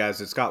since you guys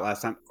did Scott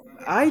last time.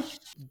 I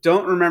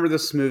don't remember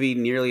this movie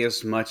nearly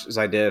as much as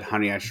I did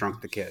Honey, I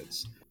Shrunk the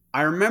Kids.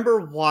 I remember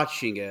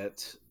watching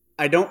it.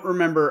 I don't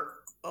remember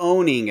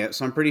owning it,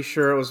 so I'm pretty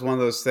sure it was one of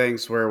those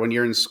things where when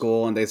you're in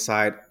school and they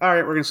decide, all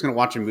right, we're just going to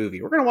watch a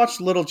movie. We're going to watch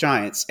Little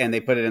Giants, and they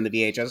put it in the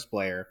VHS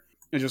player.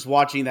 And just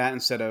watching that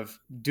instead of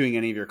doing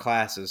any of your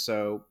classes.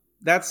 So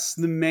that's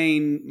the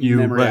main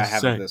memory I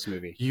have of this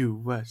movie.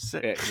 USA.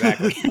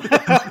 Exactly.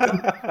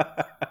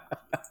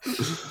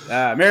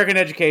 American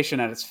education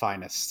at its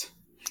finest.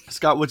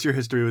 Scott, what's your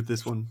history with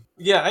this one?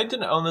 Yeah, I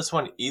didn't own this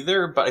one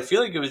either, but I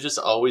feel like it was just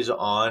always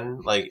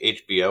on like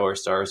HBO or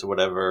Stars or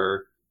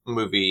whatever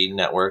movie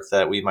network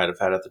that we might have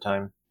had at the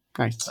time.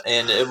 Nice.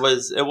 And it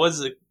was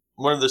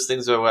one of those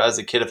things where as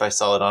a kid, if I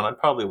saw it on, I'd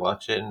probably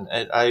watch it. And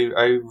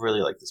I really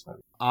like this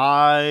movie.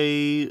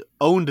 I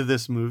owned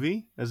this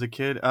movie as a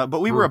kid, but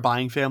we were a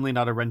buying family,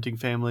 not a renting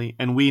family,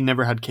 and we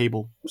never had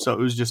cable. So it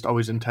was just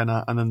always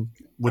antenna. And then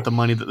with the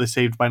money that they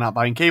saved by not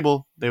buying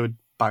cable, they would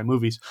buy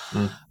movies.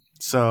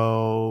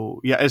 So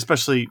yeah,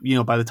 especially,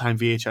 by the time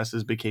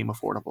VHSs became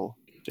affordable.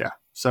 Yeah.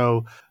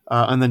 So,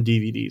 and then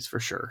DVDs for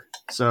sure.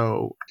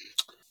 So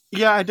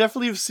yeah, I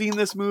definitely have seen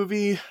this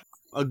movie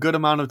a good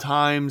amount of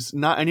times.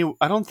 I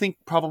don't think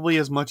probably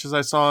as much as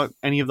I saw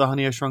any of the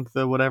Honey, I Shrunk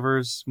the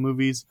Whatevers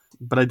movies,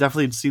 but I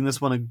definitely had seen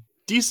this one a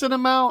decent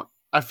amount.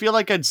 I feel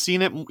like I'd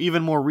seen it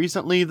even more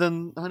recently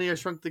than Honey, I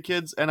Shrunk the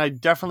Kids, and I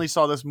definitely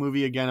saw this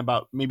movie again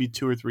about maybe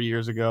 2 or 3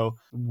 years ago,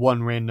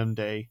 one random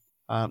day.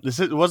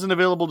 It wasn't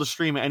available to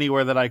stream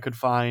anywhere that I could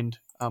find.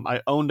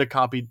 I own a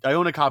copy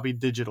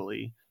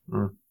digitally.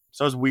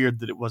 So it was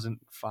weird that it wasn't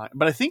fine.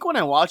 But I think when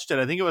I watched it,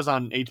 I think it was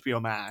on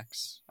HBO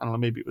Max. I don't know,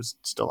 maybe it was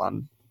still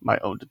on my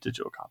owned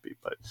digital copy,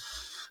 but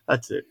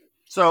that's it.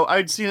 So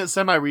I'd seen it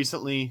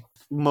semi-recently,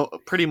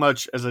 pretty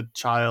much as a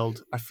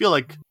child. I feel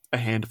like a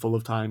handful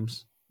of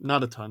times.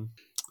 Not a ton.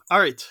 All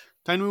right,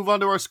 time to move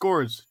on to our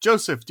scores.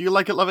 Joseph, do you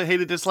like it, love it,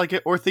 hate it, dislike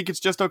it, or think it's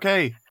just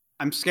okay?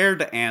 I'm scared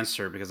to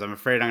answer because I'm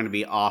afraid I'm going to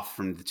be off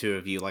from the two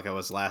of you like I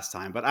was last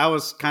time. But I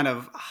was kind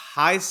of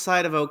high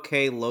side of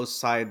okay, low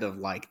side of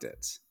liked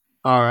it.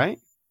 All right.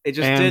 It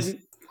just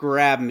didn't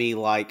grab me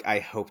like I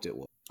hoped it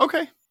would.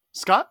 Okay.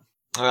 Scott?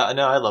 No,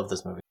 I love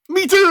this movie.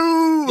 Me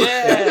too!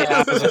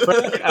 Yeah!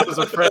 I was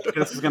afraid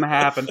this was going to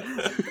happen.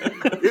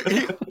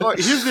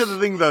 Here's the other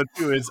thing, though,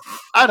 too, is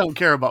I don't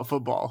care about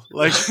football.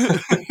 Like,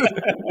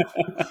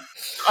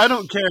 I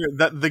don't care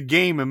that the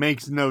game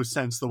makes no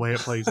sense the way it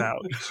plays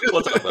out.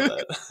 We'll talk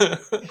about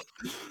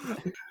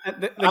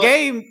that. The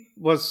game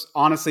was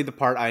honestly the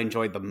part I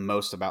enjoyed the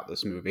most about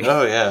this movie.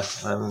 Oh, yeah.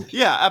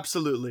 Yeah,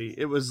 absolutely.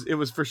 It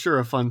was for sure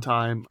a fun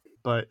time,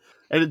 and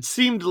it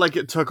seemed like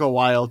it took a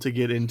while to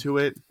get into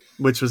it,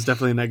 which was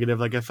definitely a negative.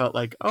 Like, I felt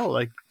like,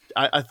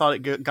 I thought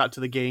it got to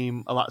the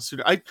game a lot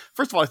sooner.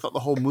 First of all, I thought the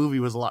whole movie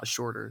was a lot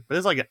shorter, but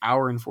it's like an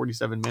hour and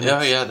 47 minutes.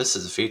 Oh, yeah, this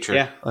is a feature.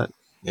 Yeah.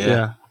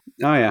 Yeah.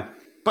 Oh, yeah.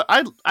 But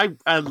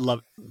I love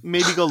it.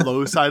 Maybe go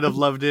low side of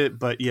loved it,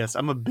 but yes,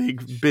 I'm a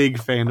big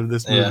fan of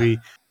this movie. Yeah.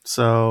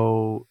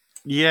 So,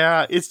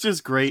 yeah, it's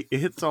just great. It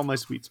hits all my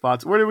sweet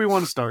spots. Where do we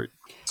want to start?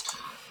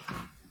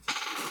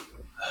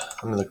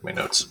 Let me look at my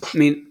notes. I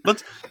mean,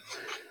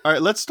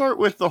 let's start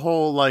with the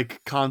whole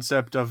like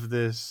concept of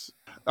this.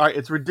 All right,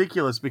 it's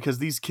ridiculous because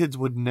these kids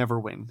would never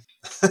win.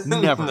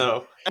 Never.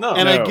 No.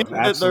 And I get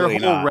that their whole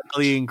not.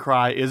 rallying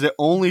cry is it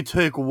only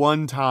took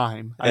one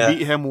time. I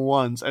beat him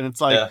once, and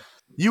it's like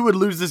you would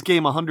lose this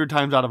game 100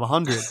 times out of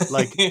 100.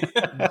 Like,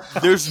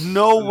 there's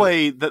no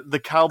way that the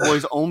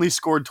Cowboys only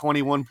scored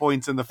 21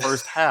 points in the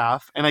first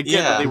half, and I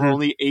get that they were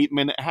only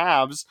 8-minute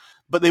halves,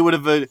 but they would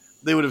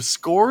have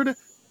scored,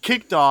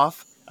 kicked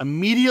off,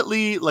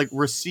 immediately like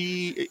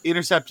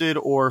intercepted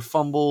or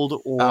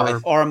fumbled or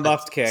a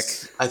muffed kick.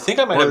 I think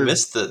I might have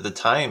missed the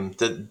time.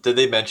 Did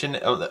they mention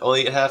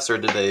only 8 halves, or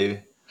did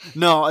they?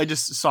 No, I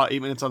just saw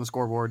 8 minutes on the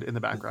scoreboard in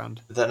the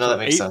background. That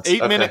makes sense.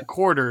 8-minute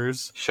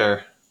quarters.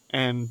 Sure.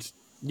 And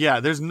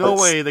yeah, there's no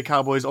way the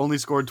Cowboys only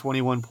scored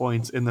 21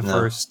 points in the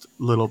first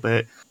little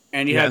bit.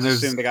 And you have to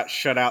assume they got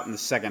shut out in the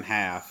second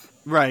half.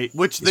 Right,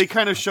 which they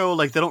kind of show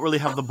like they don't really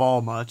have the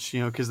ball much,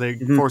 because they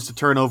forced a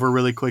turnover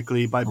really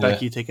quickly by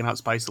Becky taking out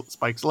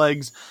Spike's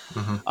legs,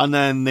 and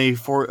then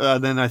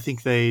then I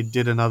think they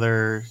did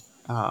another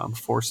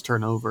forced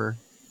turnover,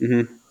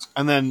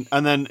 and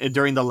then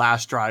during the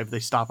last drive they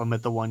stop them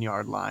at the 1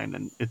 yard line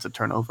and it's a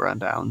turnover on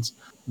downs,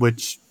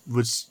 which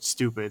was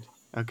stupid.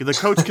 Okay, the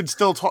coach can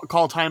still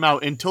call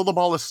timeout until the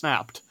ball is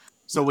snapped.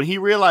 So when he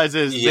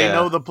realizes they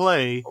know the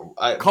play,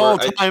 call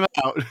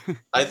timeout.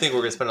 I think we're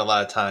going to spend a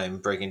lot of time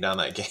breaking down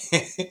that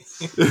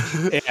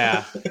game.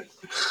 Yeah.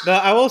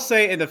 I will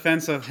say in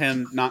defense of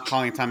him not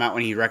calling timeout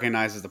when he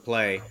recognizes the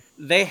play,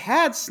 they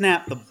had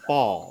snapped the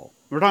ball.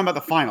 We're talking about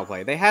the final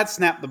play. They had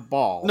snapped the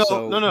ball.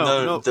 No.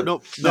 No.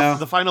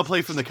 The final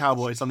play from the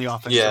Cowboys on the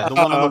offense. Yeah. The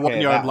one on the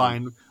 1 yard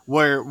line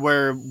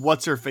where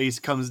what's-her-face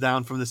comes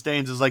down from the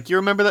stands is like, you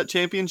remember that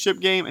championship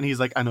game? And he's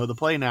like, I know the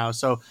play now.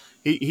 So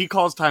he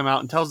calls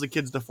timeout and tells the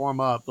kids to form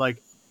up.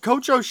 Like,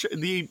 Coach O'Shea,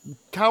 the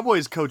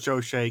Cowboys Coach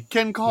O'Shea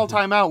can call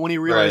timeout when he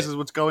realizes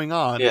what's going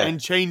on and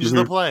change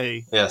the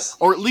play. Yes.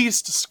 Or at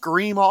least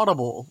scream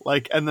audible.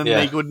 Like, and then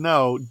they would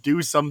know,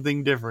 do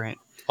something different.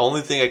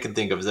 Only thing I can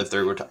think of is if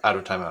they were out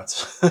of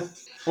timeouts.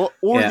 Well,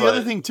 the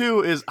other thing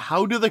too is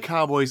how do the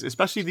Cowboys,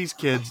 especially these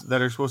kids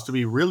that are supposed to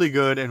be really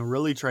good and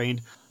really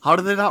trained, how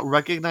do they not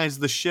recognize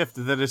the shift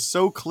that is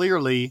so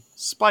clearly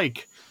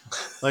Spike?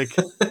 Like,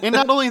 and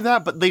not only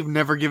that, but they've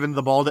never given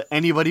the ball to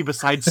anybody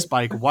besides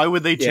Spike. Why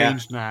would they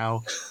change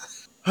now?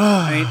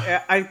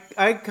 I mean,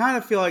 I kind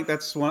of feel like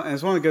it's one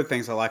of the good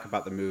things I like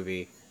about the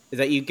movie is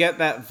that you get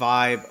that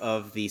vibe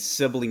of the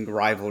sibling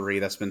rivalry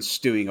that's been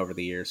stewing over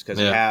the years because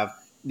you have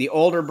the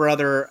older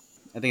brother.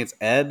 I think it's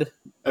Ed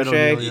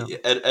O'Shea.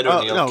 Ed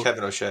O'Neill,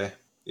 Kevin O'Shea.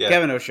 Yeah.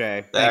 Kevin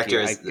O'Shea. The actor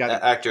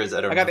is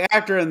Ed O'Neill. I got the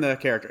actor and the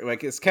character.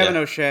 Like, it's Kevin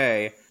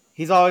O'Shea.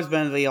 He's always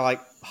been the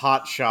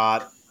hot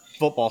shot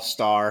football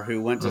star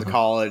who went to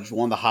college,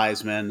 won the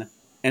Heisman,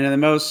 and in the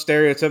most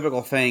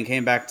stereotypical thing,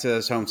 came back to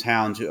his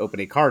hometown to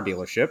open a car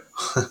dealership.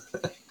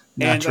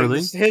 Naturally.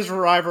 And his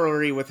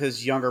rivalry with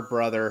his younger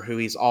brother, who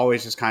he's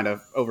always just kind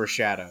of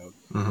overshadowed.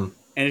 And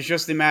it's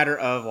just a matter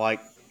of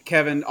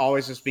Kevin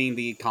always just being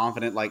the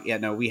confident, we're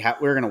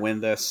going to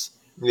win this.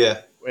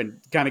 Yeah.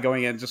 And kind of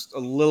going in just a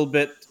little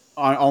bit,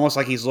 almost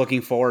like he's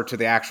looking forward to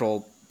the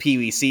actual Pee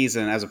Wee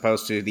season as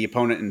opposed to the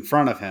opponent in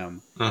front of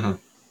him.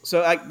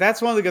 So like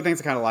that's one of the good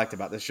things I kind of liked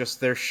about this. Just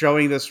they're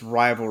showing this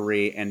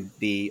rivalry and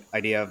the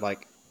idea of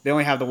like they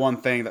only have the one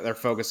thing that they're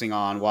focusing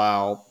on,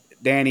 while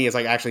Danny is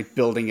like actually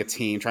building a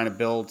team, trying to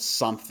build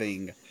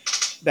something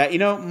that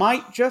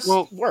might just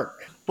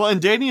work. Well,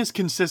 and Danny is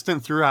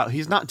consistent throughout.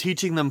 He's not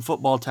teaching them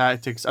football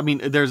tactics. I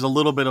mean, there's a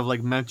little bit of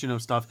like mention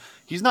of stuff.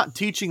 He's not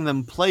teaching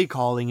them play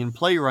calling and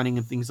play running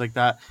and things like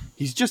that.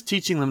 He's just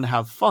teaching them to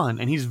have fun,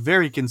 and he's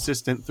very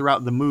consistent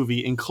throughout the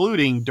movie,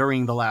 including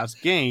during the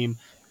last game.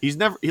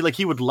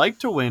 He would like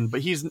to win,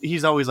 but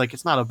he's always like,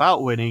 it's not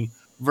about winning,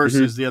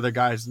 versus the other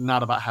guy's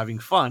not about having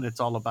fun. It's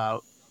all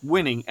about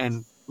winning,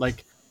 and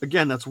like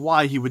again, that's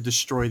why he would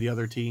destroy the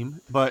other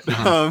team. But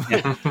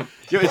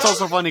it's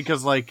also funny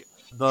because like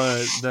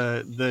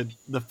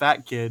the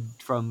fat kid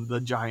from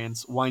the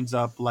Giants winds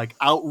up like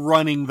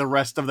outrunning the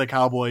rest of the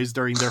Cowboys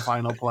during their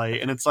final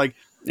play, and it's like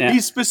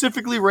he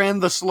specifically ran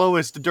the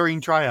slowest during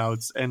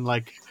tryouts, and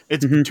like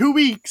it's 2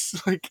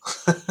 weeks. Like,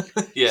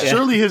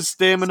 surely his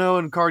stamina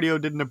and cardio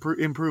didn't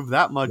improve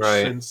that much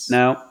since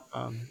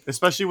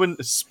especially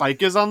when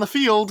Spike is on the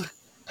field.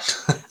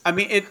 I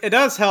mean, it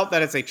does help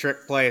that it's a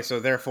trick play, so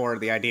therefore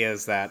the idea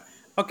is that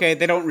okay,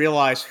 they don't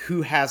realize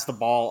who has the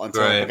ball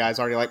until the guy's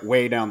already like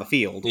way down the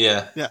field.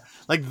 Yeah.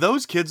 Like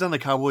those kids on the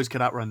Cowboys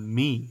could outrun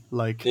me.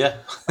 Like, so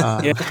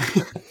I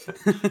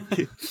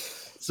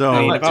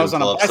mean, if I was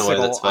on a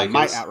bicycle, I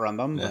might outrun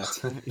them. Yeah.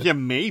 Yeah,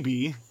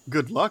 maybe.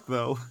 Good luck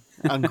though.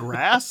 On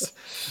grass?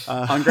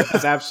 On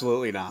grass,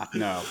 absolutely not.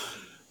 No.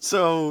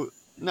 So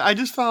I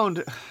just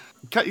found,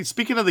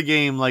 speaking of the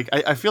game, like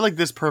I feel like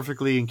this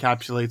perfectly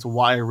encapsulates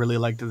why I really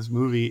liked this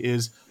movie.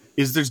 Is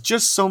there's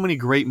just so many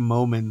great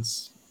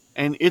moments.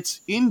 And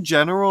it's, in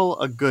general,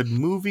 a good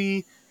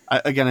movie.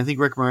 I think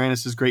Rick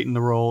Moranis is great in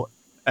the role.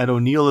 Ed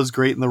O'Neill is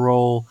great in the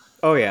role.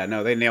 Oh, yeah.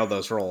 No, they nailed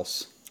those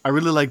roles. I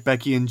really like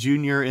Becky and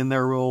Junior in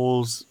their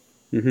roles.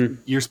 Mm-hmm.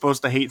 You're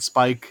supposed to hate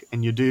Spike,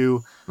 and you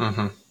do.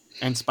 Mm-hmm.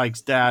 And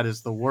Spike's dad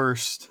is the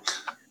worst.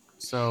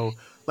 So,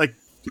 like,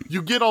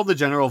 you get all the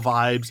general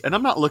vibes. And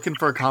I'm not looking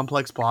for a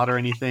complex plot or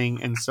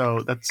anything. And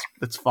so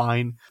that's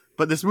fine.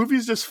 But this movie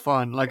is just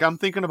fun. Like, I'm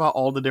thinking about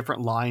all the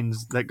different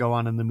lines that go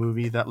on in the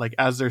movie that, like,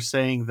 as they're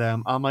saying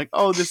them, I'm like,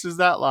 oh, this is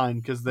that line.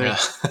 Because they're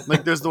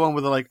like, there's the one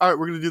where they're like, all right,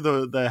 we're going to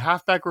do the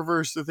halfback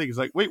reverse thing. It's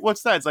like, wait,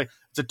 what's that? It's like,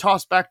 it's a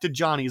toss back to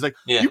Johnny. He's like,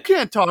 you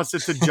can't toss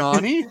it to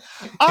Johnny.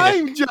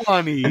 I'm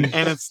Johnny. And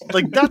it's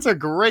like, that's a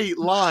great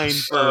line.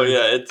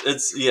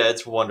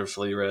 It's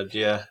wonderfully read.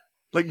 Yeah.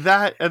 Like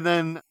that. And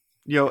then,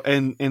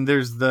 and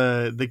there's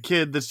the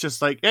kid that's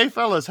just like, hey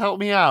fellas, help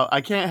me out.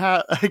 I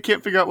can't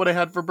figure out what I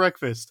had for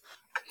breakfast.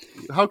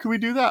 How can we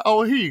do that? Oh,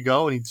 well, here you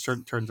go. And he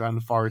turns around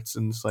and farts,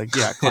 and it's like,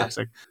 yeah,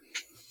 classic.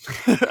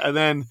 And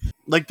then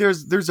like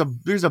there's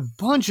a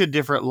bunch of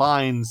different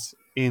lines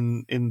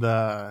in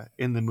the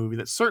movie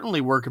that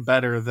certainly work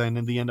better than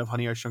in the end of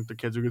Honey, I Shrunk the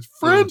Kids, who goes,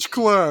 French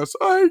class,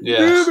 I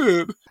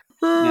did it.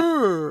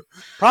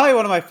 Probably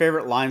one of my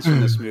favorite lines from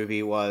this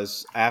movie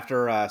was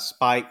after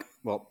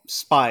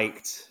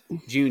Spiked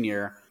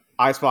Junior,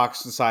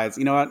 Icebox decides,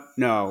 you know what?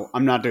 No,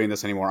 I'm not doing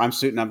this anymore. I'm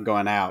suiting up and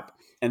going out.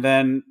 And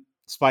then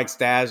Spike's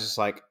dad's just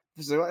like,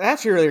 that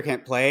cheerleader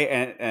can't play.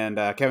 And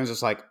Kevin's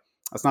just like,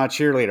 that's not a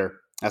cheerleader.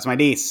 That's my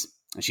niece.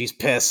 And she's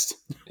pissed.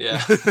 Yeah.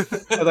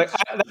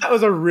 That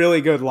was a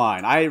really good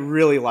line. I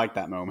really liked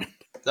that moment.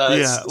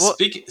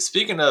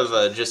 Speaking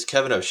of just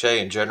Kevin O'Shea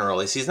in general,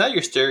 he's not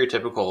your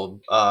stereotypical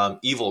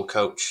evil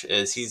coach.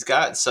 He's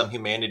got some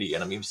humanity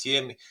in him. You see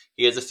him;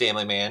 he is a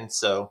family man.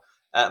 So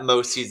at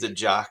most, he's a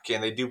jock,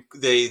 and they do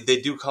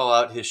call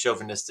out his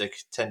chauvinistic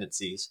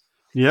tendencies.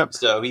 Yep.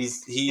 So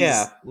he's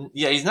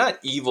not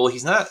evil.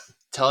 He's not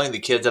telling the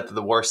kids that they're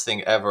the worst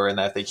thing ever, and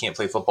that if they can't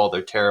play football,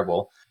 they're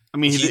terrible. I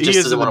mean, he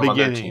is in the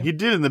beginning. He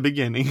did in the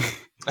beginning.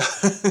 I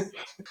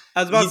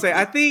was about to say,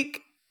 I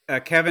think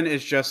Kevin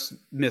is just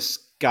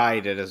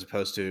misguided as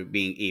opposed to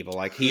being evil.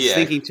 Like he's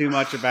thinking too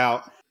much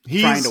about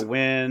trying to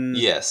win.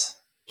 Yes.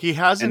 He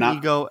has an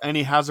ego and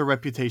he has a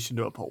reputation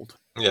to uphold.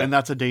 Yeah. And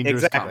that's a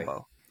dangerous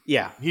combo.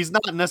 Yeah. He's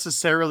not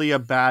necessarily a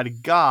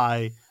bad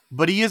guy,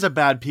 but he is a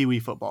bad Pee-wee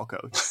football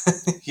coach.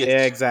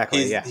 Yeah,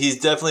 exactly. He's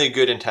definitely a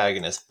good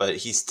antagonist, but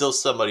he's still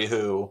somebody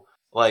who,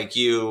 like,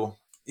 you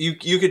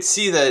could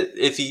see that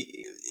if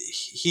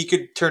he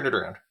could turn it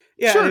around.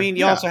 Yeah, sure, I mean,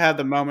 you also have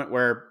the moment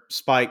where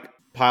Spike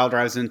pile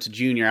drives into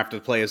Junior after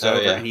the play is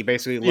over, and he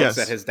basically looks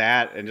at his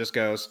dad and just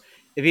goes,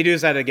 "If he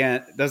does that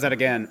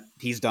again,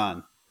 he's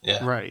done."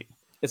 Yeah, right.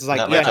 It's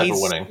like,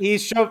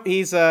 he's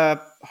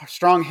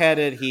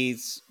strong-headed,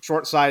 he's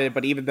short-sighted,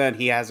 but even then,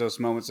 he has those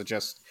moments of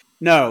just,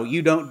 no,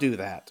 you don't do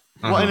that.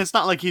 Well, and it's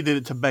not like he did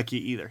it to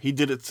Becky either. He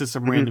did it to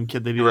some random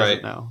kid that he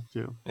doesn't know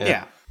too.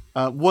 Yeah.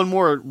 One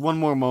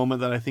more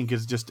moment that I think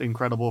is just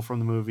incredible from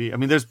the movie. I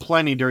mean, there's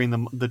plenty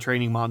during the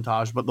training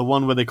montage, but the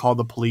one where they call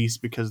the police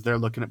because they're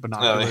looking at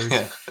binoculars.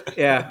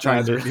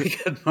 Trying to really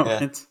good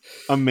moment.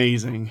 Yeah.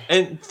 Amazing.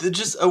 And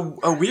just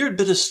a weird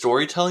bit of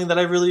storytelling that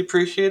I really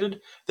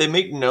appreciated. They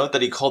make note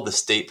that he called the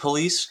state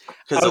police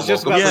because the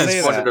local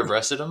police wanted to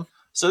arrested him.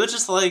 So they're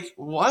just like,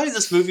 why is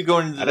this movie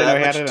going into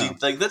that much detail?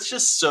 Like, that's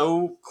just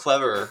so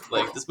clever.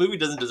 Like, this movie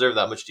doesn't deserve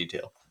that much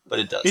detail. but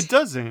it does. It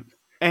doesn't,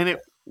 and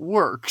it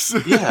works.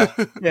 Yeah.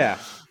 Yeah.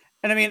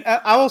 And I mean,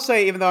 I will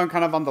say, even though I'm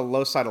kind of on the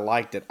low side, I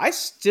liked it. I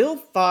still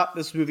thought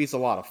this movie's a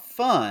lot of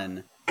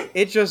fun.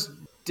 It just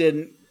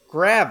didn't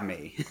grab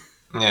me.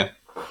 Yeah.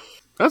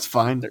 That's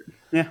fine.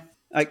 Yeah.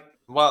 Like,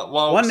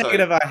 One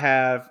negative I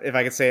have, if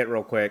I could say it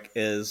real quick,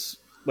 is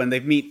when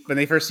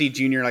they first see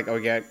Junior, like, oh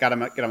yeah, get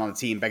him on the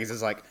team. Becky's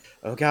just like,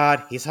 oh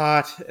god, he's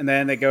hot. And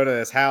then they go to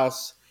his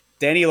house.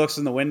 Danny looks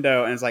in the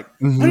window and is like,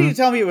 why didn't you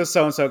tell me it was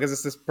so and so? Because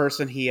it's this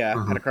person he had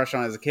a crush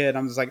on as a kid.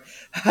 I'm just like,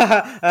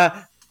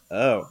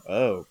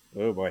 oh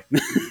boy.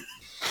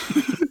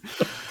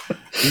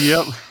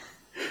 Yep.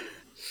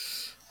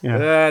 Yeah.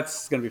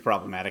 That's gonna be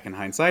problematic in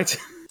hindsight.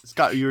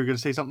 Scott, you were going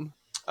to say something?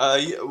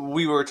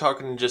 We were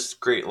talking just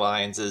great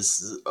lines.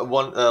 Is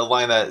one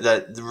line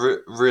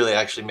that really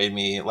actually made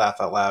me laugh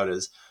out loud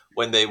is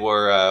when they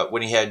were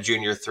when he had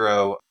Junior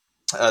throw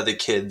the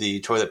kid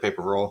the toilet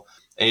paper roll,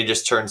 and he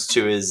just turns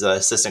to his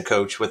assistant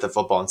coach with the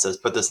football and says,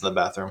 "Put this in the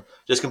bathroom."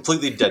 Just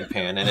completely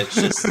deadpan, and it's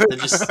just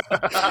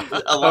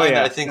a line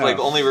that I think like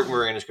only Rick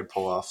Moranis could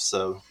pull off.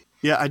 So.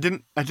 Yeah, I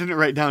didn't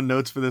write down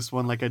notes for this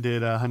one like I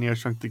did Honey, I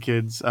Shrunk the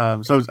Kids.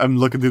 So I'm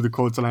looking through the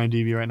quotes on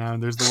IMDb right now,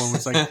 and there's the one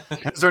that's like,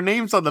 has their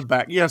names on the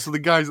back? Yeah, so the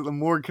guys at the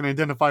morgue can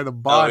identify the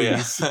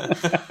bodies.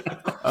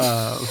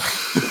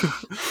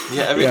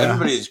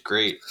 Everybody is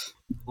great.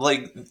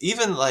 Like,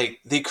 even, like,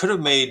 they could have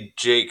made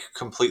Jake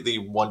completely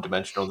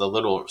one-dimensional, the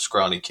little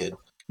scrawny kid.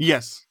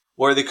 Yes.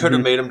 Or they could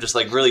have made him just,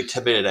 like, really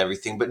timid at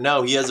everything. But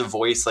no, he has a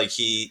voice. Like,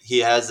 he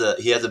has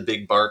a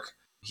big bark.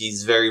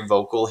 He's very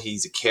vocal.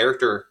 He's a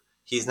character.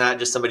 He's not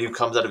just somebody who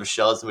comes out of his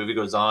shell as the movie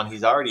goes on.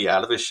 He's already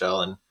out of his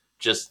shell and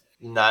just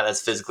not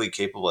as physically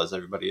capable as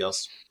everybody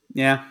else.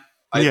 Yeah.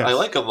 I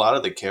like a lot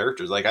of the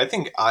characters. Like, I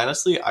think,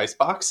 honestly,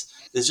 Icebox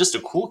is just a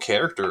cool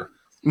character.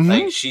 Mm-hmm.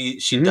 Like,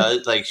 she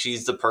does, like,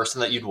 she's the person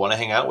that you'd want to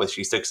hang out with.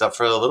 She sticks up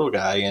for the little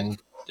guy,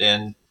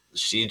 and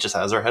she just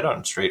has her head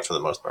on straight for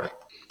the most part.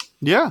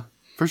 Yeah,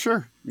 for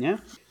sure. Yeah.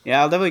 Yeah,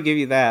 I'll definitely give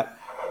you that.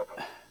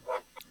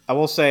 I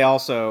will say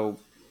also...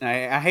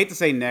 I hate to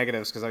say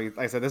negatives because, like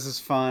I said, this is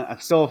fun.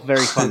 It's still a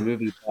very fun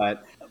movie,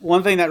 but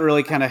one thing that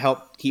really kind of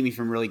helped keep me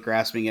from really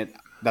grasping it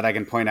that I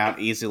can point out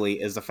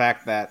easily is the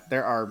fact that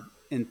there are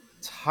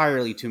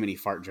entirely too many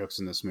fart jokes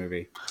in this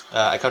movie.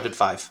 I counted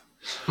 5.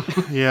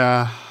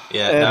 Yeah.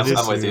 Yeah,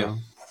 I'm with you.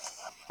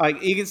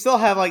 Like, you can still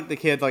have, like, the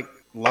kid, like,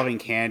 loving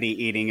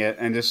candy, eating it,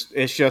 and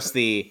it's just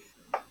the...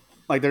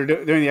 Like, they're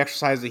doing the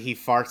exercise that he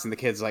farts and the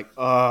kid's like,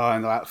 oh,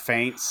 and that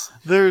faints.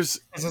 It's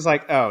just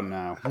like, oh,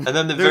 no. And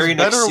then the very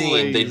next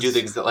scene, they do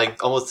the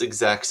almost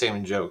exact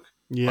same joke.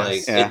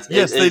 Yes. Like,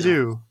 yes, they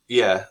do.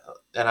 Yeah.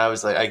 And I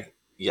was like,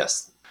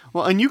 yes.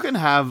 Well, and you can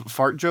have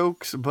fart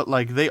jokes, but,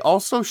 like, they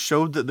also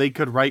showed that they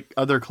could write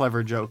other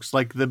clever jokes.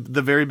 Like, the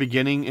very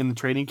beginning in the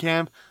training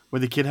camp where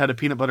the kid had a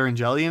peanut butter and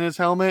jelly in his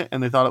helmet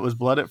and they thought it was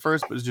blood at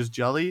first, but it was just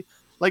jelly.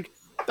 Like,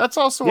 that's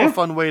also a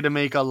fun way to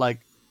make a,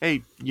 like,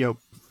 hey,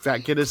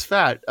 fat kid is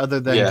fat, other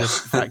than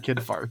just fat kid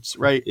farts,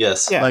 right?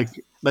 Yes. Yeah.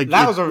 Like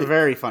that was a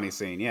very funny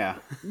scene, yeah.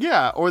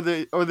 Yeah, or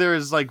there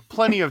is like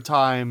plenty of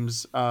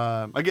times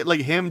I get like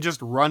him just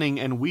running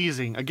and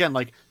wheezing. Again,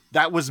 like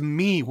that was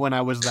me when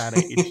I was that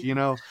age, you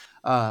know?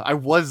 I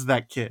was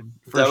that kid.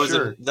 That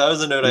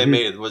was a note I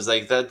made. Was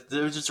like that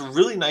there was just a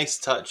really nice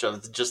touch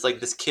of just like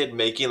this kid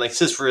making like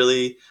this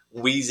really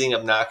wheezing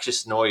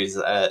obnoxious noise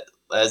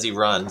as he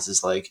runs.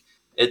 Is like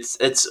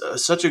it's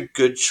such a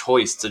good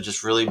choice to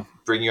just really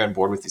bring you on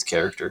board with these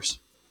characters.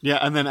 Yeah,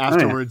 and then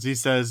afterwards he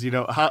says,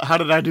 how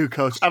did I do,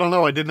 Coach? I don't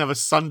know. I didn't have a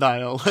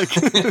sundial. Like,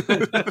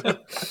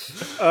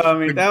 I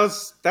mean,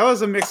 that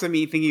was a mix of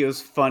me thinking it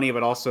was funny,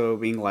 but also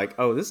being like,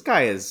 oh,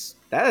 that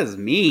is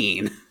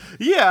mean.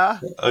 Yeah.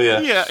 Oh yeah.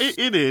 Yeah,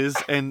 it is,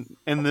 and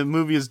the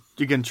movie is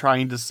again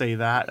trying to say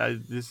that.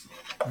 It's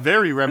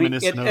very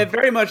reminiscent. It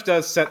very much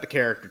does set the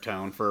character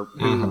tone for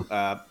who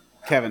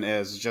Kevin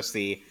is. Just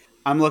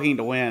I'm looking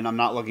to win. I'm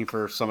not looking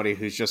for somebody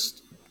who's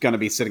just going to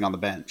be sitting on the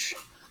bench.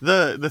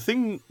 The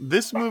thing,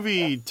 this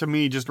movie to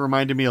me just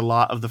reminded me a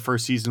lot of the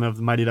first season of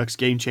the Mighty Ducks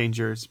Game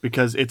Changers,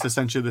 because it's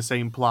essentially the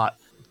same plot.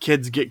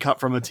 Kids get cut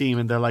from a team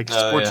and they're like,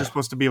 sports are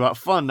supposed to be about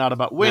fun, not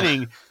about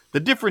winning. The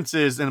difference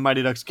is in the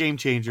Mighty Ducks Game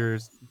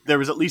Changers, there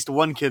was at least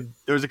one kid,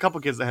 there was a couple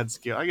kids that had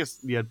skill. I guess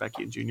you had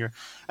Becky and Junior.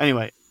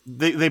 Anyway,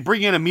 they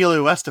bring in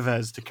Emilio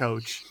Estevez to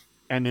coach.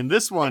 And in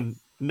this one,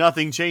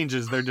 nothing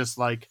changes. They're just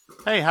like,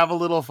 hey, have a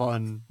little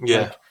fun.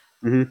 Yeah.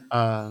 Like,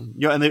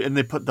 and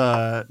they put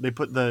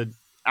the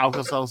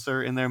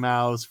Alka-Seltzer in their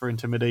mouths for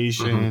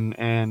intimidation,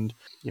 and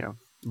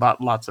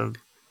lots of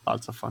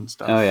fun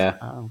stuff. Oh yeah,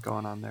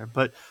 going on there.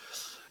 But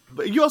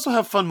you also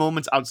have fun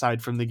moments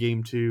outside from the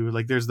game too.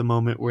 Like there's the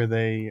moment where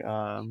they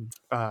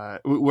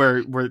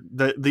where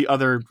the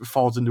other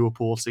falls into a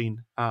pool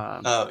scene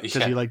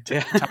because he like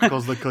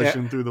tackles the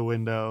cushion through the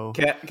window.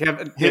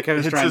 Kevin's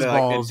hits trying his to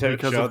balls show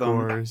because them. of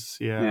course.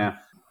 Yeah.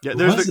 Yeah.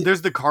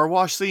 There's the car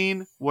wash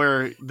scene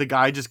where the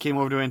guy just came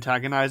over to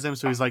antagonize him,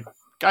 so he's like,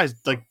 guys,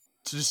 like,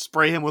 to just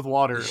spray him with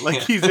water,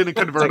 like he's in a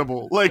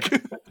convertible.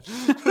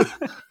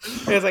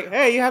 It's like,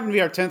 hey, you happen to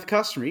be our 10th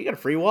customer. You get a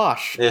free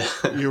wash. Yeah.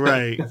 You're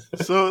right.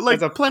 So like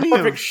It's a plenty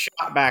perfect of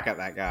shot back at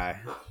that guy.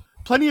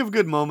 plenty of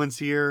good moments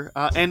here,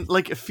 and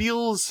like it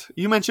feels.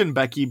 You mentioned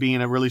Becky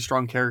being a really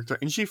strong character,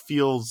 and she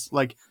feels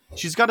like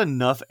she's got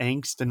enough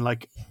angst and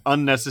like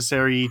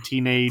unnecessary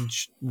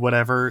teenage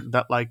whatever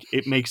that like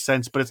it makes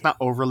sense, but it's not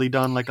overly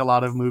done like a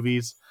lot of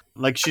movies.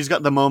 Like she's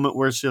got the moment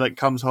where she like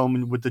comes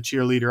home with the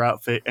cheerleader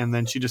outfit, and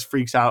then she just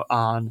freaks out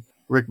on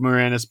Rick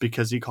Moranis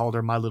because he called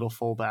her my little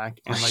fullback,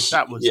 and like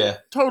that was Yeah.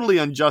 totally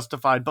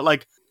unjustified, but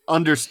like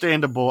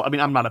understandable. I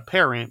mean, I'm not a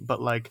parent, but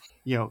like,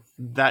 you know,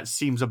 that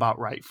seems about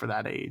right for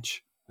that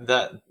age.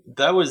 That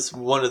was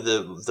one of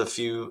the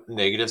few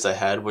negatives I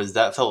had, was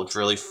that felt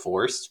really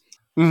forced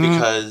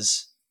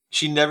because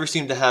she never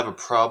seemed to have a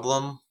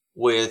problem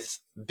with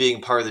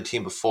being part of the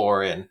team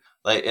before, and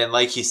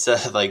like he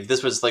said, like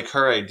this was like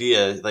her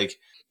idea. Like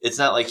it's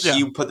not like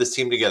he put this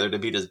team together to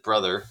beat his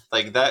brother.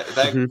 Like that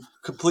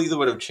completely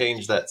would have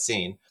changed that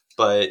scene.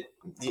 But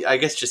I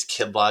guess just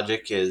kid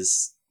logic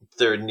is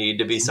there need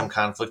to be some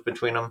conflict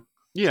between them.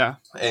 Yeah.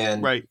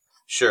 And right.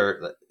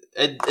 Sure.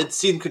 It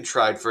seemed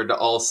contrived for it to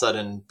all of a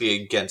sudden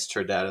be against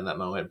her dad in that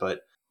moment,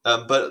 but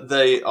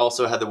they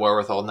also had the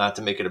wherewithal not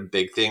to make it a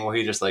big thing where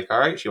he just like, all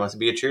right, she wants to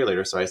be a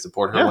cheerleader, so I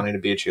support her wanting to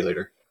be a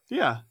cheerleader.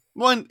 Yeah.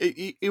 Well, and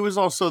it was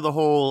also the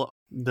whole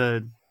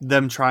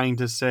them trying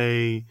to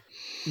say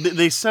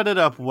they set it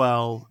up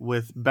well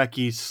with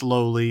Becky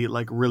slowly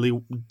like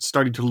really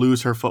starting to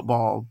lose her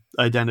football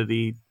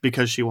identity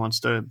because she wants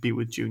to be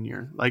with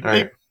Junior. Like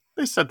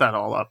they set that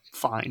all up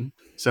fine.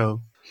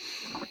 So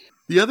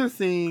the other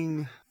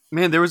thing,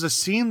 man, there was a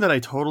scene that I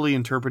totally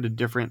interpreted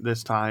different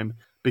this time,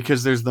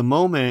 because there's the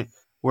moment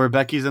where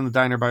Becky's in the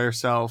diner by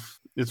herself.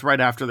 It's right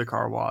after the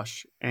car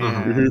wash,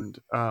 and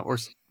or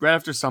right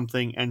after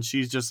something, and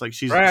she's just like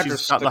she's got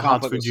the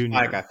hots for Junior.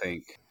 Spike, I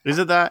think. Is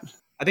it that?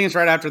 I think it's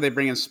right after they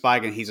bring in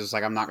Spike, and he's just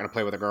like, I'm not going to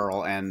play with a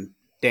girl, and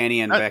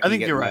Danny and Becky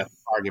get in an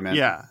argument.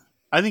 Yeah,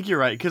 I think you're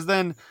right, because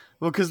then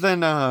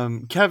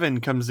Kevin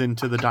comes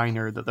into the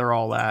diner that they're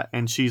all at,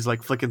 and she's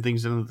like flicking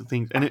things into the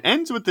things, and it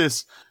ends with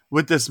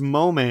this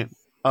moment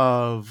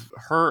of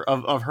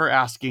her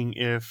asking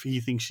if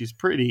he thinks she's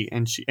pretty,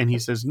 and he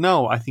says,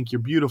 no, I think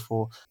you're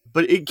beautiful.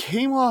 But it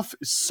came off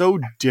so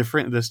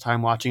different this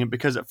time watching it,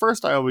 because at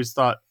first I always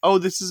thought, oh,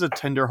 this is a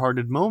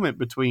tender-hearted moment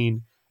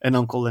between an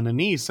uncle and a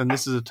niece, and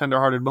this is a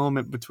tender-hearted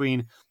moment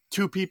between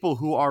two people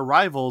who are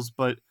rivals,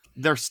 but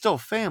they're still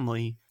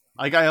family.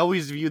 Like, I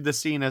always viewed the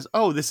scene as,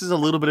 oh, this is a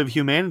little bit of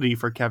humanity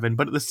for Kevin.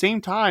 But at the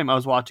same time, I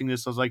was watching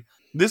this, I was like,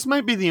 this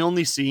might be the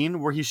only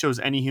scene where he shows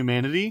any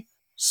humanity.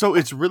 So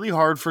it's really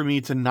hard for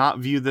me to not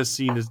view this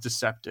scene as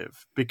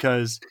deceptive,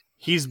 because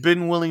he's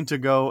been willing to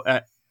go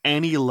at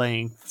any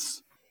lengths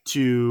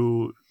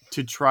to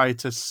try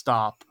to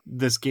stop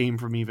this game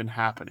from even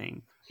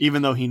happening,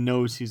 even though he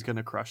knows he's going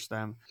to crush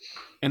them.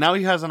 And now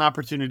he has an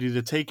opportunity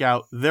to take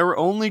out their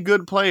only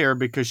good player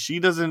because she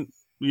doesn't,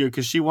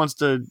 because she wants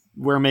to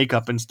wear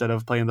makeup instead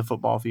of playing the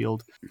football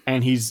field,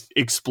 and he's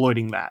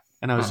exploiting that.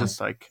 And I was just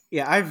like,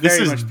 yeah, I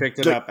very much picked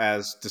it up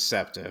as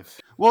deceptive.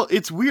 Well,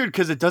 it's weird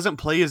because it doesn't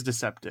play as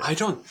deceptive. I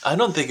don't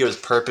think it was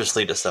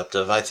purposely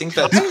deceptive. I think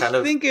that's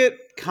I think it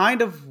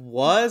kind of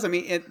was. I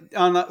mean,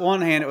 on the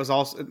one hand, it was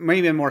also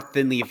maybe a more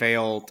thinly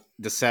veiled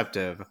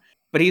deceptive,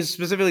 but he's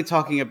specifically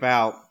talking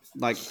about,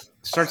 like,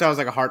 starts out as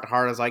like a heart to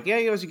heart, as like, yeah,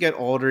 as you get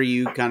older,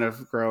 you kind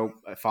of grow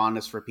a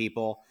fondness for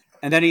people.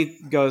 And then he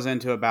goes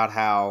into about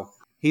how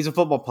he's a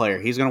football player.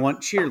 He's going to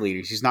want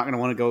cheerleaders. He's not going to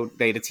want to go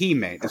date a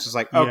teammate. It's just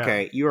like,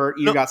 okay,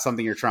 you got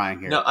something you're trying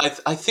here. No,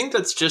 I think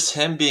that's just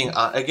him being,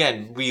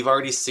 again, we've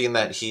already seen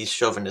that he's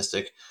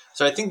chauvinistic.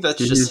 So I think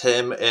that's just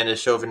him and a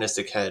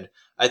chauvinistic head.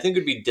 I think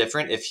it'd be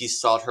different if he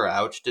sought her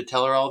out to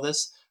tell her all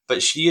this,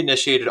 but she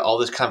initiated all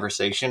this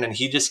conversation, and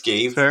he just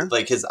gave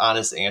like his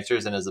honest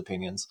answers and his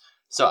opinions.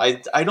 So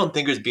I don't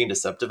think it was being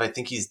deceptive. I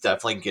think he's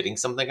definitely getting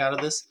something out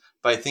of this,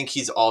 but I think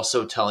he's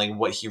also telling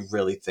what he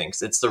really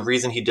thinks. It's the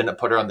reason he didn't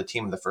put her on the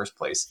team in the first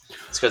place.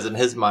 It's because in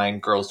his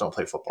mind, girls don't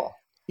play football.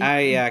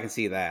 I can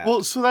see that.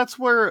 Well, so that's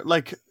where,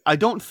 like, I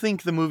don't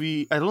think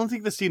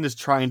the scene is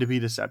trying to be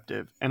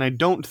deceptive, and I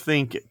don't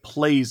think it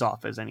plays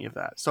off as any of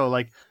that. So,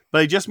 like,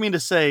 but I just mean to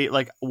say,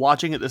 like,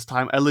 watching it this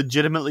time, I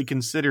legitimately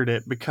considered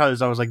it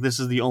because I was like, this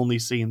is the only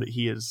scene that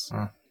he is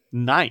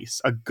nice,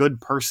 a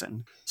good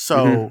person.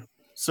 So,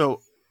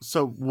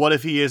 So what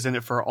if he is in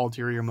it for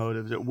ulterior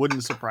motives? It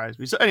wouldn't surprise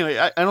me. So anyway,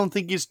 I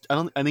think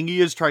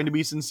he is trying to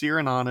be sincere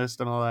and honest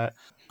and all that,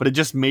 but it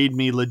just made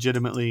me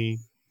legitimately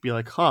be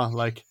like,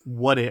 like,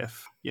 what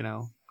if,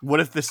 what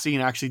if this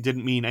scene actually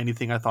didn't mean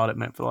anything I thought it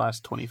meant for the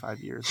last 25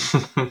 years?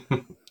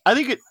 I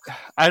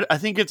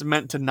think it's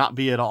meant to not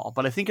be at all,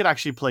 but I think it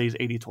actually plays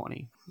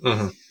 80-20.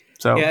 Mm-hmm.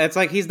 So yeah, it's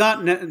like he's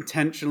not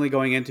intentionally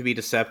going in to be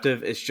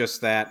deceptive. It's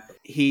just that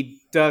he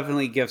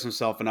definitely gives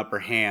himself an upper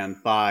hand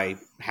by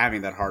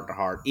having that heart to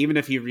heart, even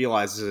if he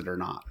realizes it or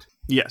not.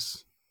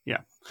 Yes.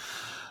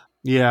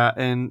 Yeah.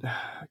 And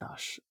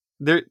gosh,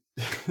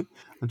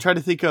 I'm trying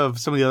to think of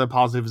some of the other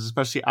positives,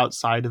 especially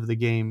outside of the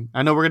game.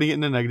 I know we're going to get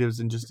into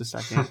negatives in just a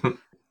second.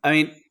 I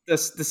mean,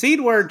 the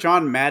scene where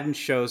John Madden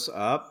shows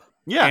up,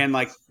 Yeah. and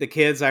like the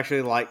kids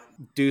actually like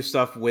do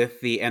stuff with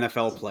the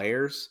NFL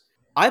players,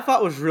 I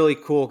thought was really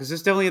cool because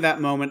it's definitely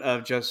that moment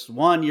of just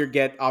one,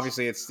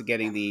 obviously it's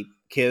getting the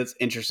kids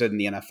interested in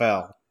the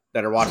NFL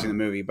that are watching the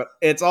movie, but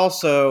it's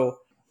also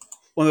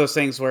one of those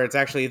things where it's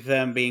actually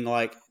them being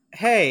like,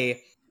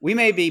 hey, we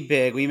may be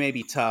big, we may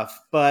be tough,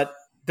 but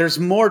there's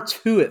more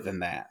to it than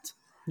that.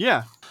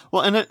 Yeah.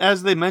 Well, and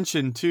as they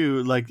mentioned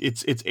too, like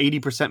it's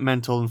 80%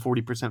 mental and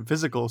 40%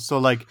 physical. So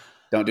like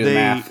don't do the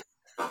math.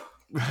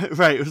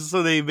 Right.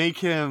 So they make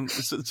him.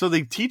 So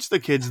they teach the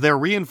kids. They're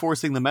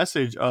reinforcing the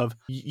message of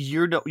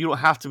you don't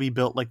have to be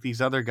built like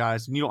these other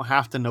guys, and you don't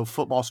have to know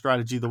football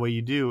strategy the way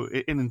you do.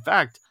 And in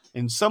fact,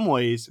 in some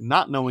ways,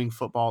 not knowing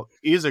football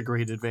is a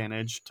great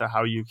advantage to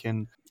how you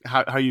can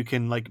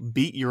like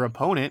beat your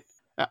opponent.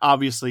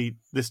 Obviously,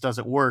 this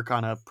doesn't work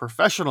on a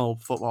professional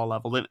football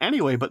level in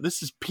any way, but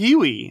this is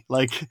Pee-wee.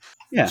 Like,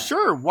 yeah,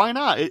 sure, why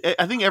not?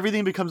 I think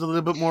everything becomes a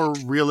little bit more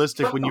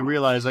realistic when you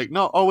realize, like,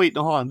 no, hold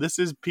on, this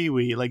is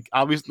Pee-wee. Like,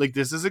 obviously, like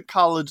this isn't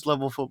college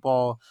level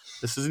football.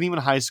 This isn't even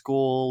high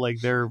school.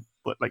 Like, they're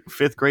like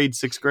 5th grade,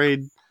 6th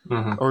grade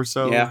or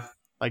so. Yeah.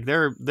 Like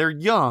they're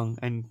young,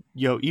 and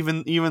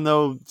even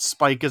though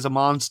Spike is a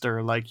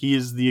monster, like he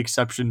is the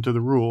exception to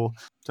the rule.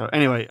 So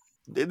anyway.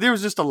 There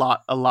was just a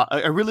lot.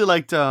 I really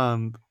liked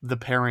the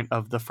parent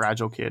of the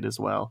fragile kid as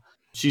well.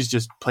 She's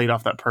just played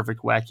off that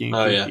perfect wacky.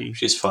 Oh yeah,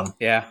 she's fun.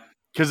 Yeah,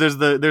 because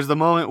there's the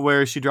moment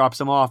where she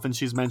drops him off and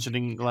she's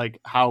mentioning like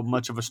how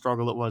much of a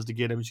struggle it was to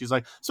get him. And she's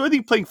like, so I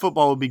think playing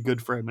football would be good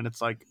for him. And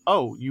it's like,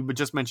 oh, you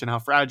just mentioned how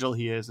fragile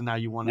he is, and now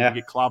you want him to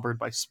get clobbered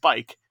by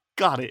Spike.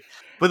 Got it.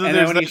 But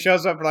then, when he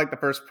shows up for like the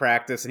first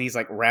practice and he's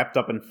like wrapped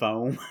up in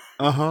foam.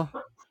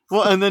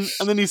 Well, and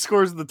then he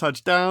scores the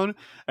touchdown,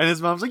 and his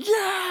mom's like,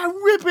 "Yeah,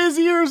 rip his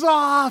ears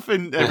off!"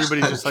 And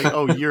everybody's just like,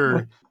 "Oh,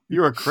 you're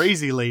a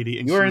crazy lady,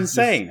 and you're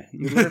insane.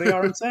 You literally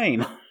are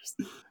insane."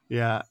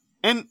 Yeah,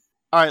 and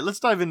all right, let's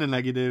dive into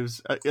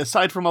negatives.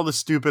 Aside from all the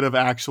stupid of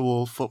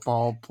actual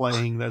football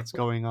playing that's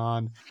going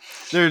on,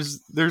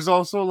 there's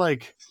also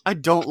like I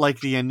don't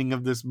like the ending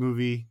of this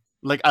movie.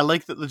 Like I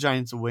like that the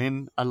Giants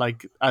win. I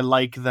like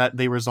that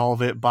they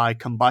resolve it by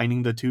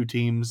combining the two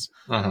teams.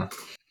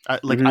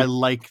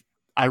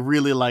 I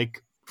really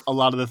like a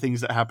lot of the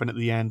things that happen at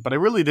the end, but I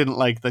really didn't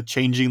like the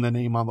changing the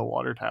name on the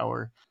water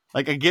tower.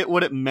 Like, I get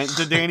what it meant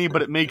to Danny,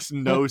 but it makes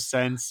no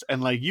sense.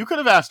 And, like, you could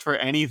have asked for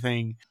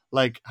anything.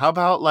 Like, how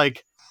about,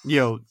 like,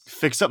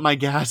 fix up my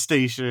gas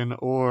station,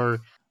 or,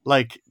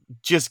 like,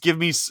 just give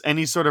me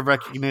any sort of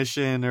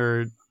recognition,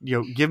 or,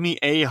 give me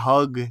a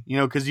hug,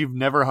 because you've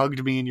never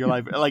hugged me in your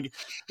life. Like,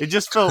 it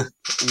just felt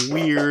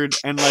weird.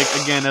 And, like,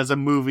 again, as a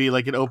movie,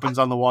 like, it opens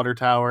on the water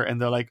tower,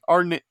 and they're like,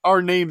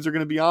 our names are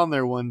going to be on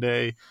there one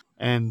day.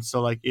 And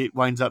so, like, it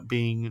winds up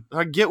being,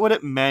 I get what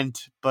it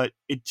meant, but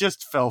it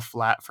just fell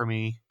flat for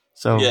me.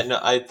 So yeah, no,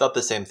 I thought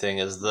the same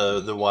thing as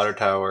the water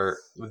tower,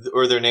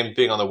 or their names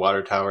being on the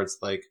water tower. It's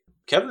like,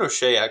 Kevin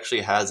O'Shea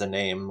actually has a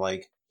name.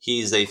 Like,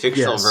 he's a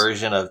fictional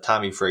version of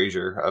Tommy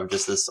Frazier, of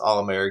just this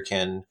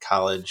all-American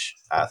college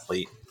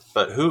athlete.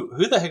 But who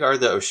the heck are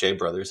the O'Shea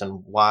brothers,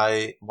 and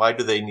why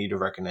do they need a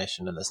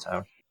recognition in this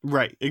town?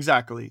 Right,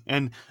 exactly.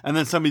 And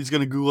then somebody's going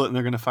to Google it, and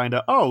they're going to find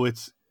out, oh,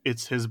 it's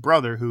his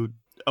brother who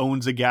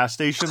owns a gas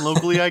station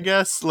locally, I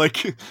guess.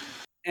 Like,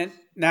 and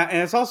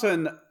it's also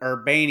in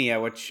Urbania,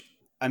 which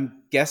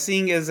I'm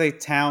guessing is a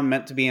town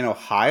meant to be in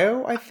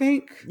Ohio, I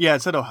think. Yeah,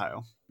 it's in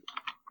Ohio.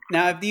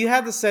 Now, if you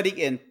have the setting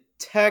in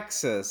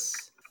Texas,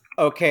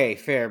 okay,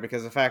 fair,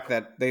 because the fact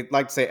that they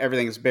like to say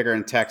everything is bigger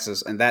in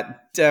Texas, and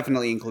that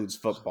definitely includes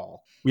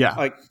football. Yeah.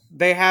 Like,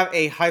 they have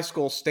a high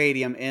school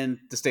stadium in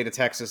the state of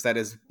Texas that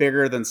is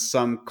bigger than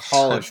some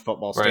college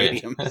football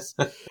stadiums.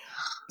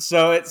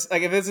 So it's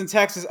like, if it's in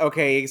Texas,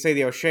 okay, you can say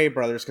the O'Shea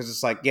brothers, because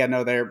it's like, yeah,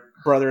 no, they're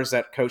brothers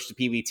that coached the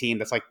Pee-wee team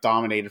that's like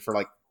dominated for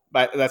like,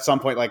 at some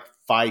point, like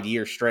 5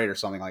 years straight or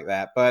something like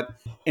that. But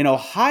in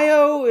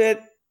Ohio,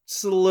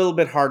 it's a little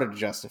bit harder to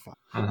justify.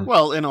 Mm-hmm.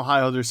 Well, in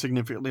Ohio, there's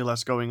significantly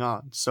less going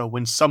on. So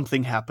when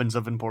something happens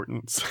of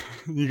importance,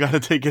 you got to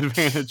take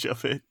advantage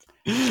of it.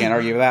 Can't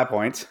argue with that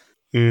point.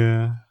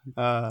 Yeah.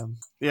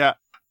 Yeah.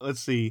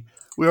 Let's see.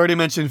 We already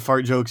mentioned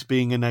fart jokes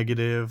being a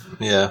negative.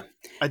 Yeah.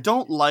 I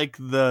don't like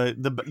the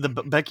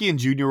Becky and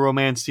Junior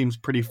romance seems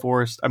pretty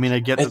forced. I mean, I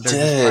get that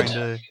they're just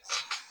trying to...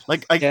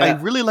 Like, I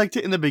really liked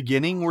it in the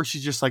beginning where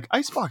she's just like,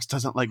 Icebox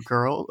doesn't like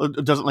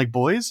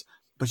boys,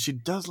 but she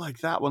does like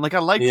that one. Like, I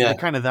liked the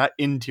kind of that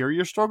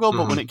interior struggle,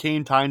 but when it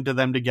came time to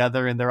them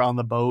together and they're on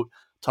the boat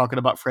talking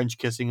about French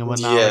kissing and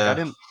whatnot,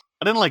 like,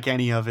 I didn't like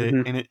any of it.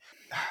 And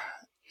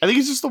I think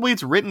it's just the way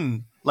it's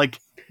written. Like,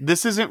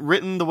 this isn't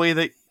written the way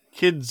that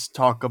kids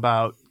talk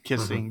about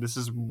kissing. This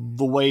is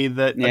the way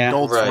that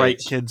adults write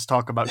kids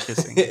talk about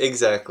kissing.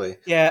 Exactly.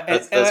 Yeah,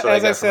 that's what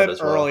as I said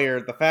as well. earlier,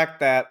 the fact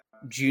that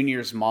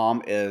Junior's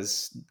mom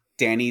is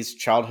Danny's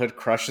childhood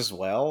crush as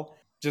well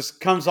just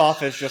comes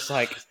off as just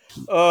like,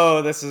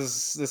 oh, this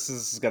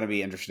is going to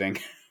be interesting.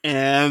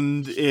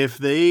 And if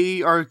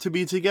they are to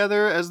be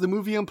together, as the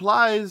movie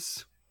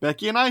implies,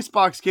 Becky and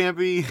Icebox can't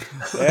be.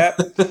 Yep.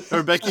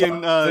 Or Becky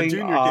and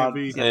Junior can't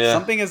be. Yeah.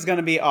 Something is going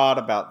to be odd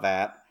about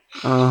that.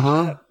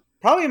 Uh-huh.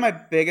 Probably my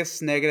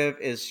biggest negative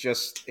is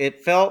just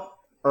it felt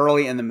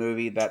early in the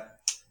movie that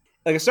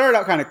like it started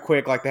out kind of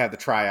quick, like they have the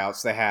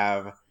tryouts. They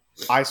have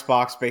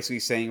Icebox basically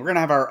saying we're going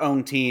to have our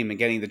own team and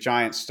getting the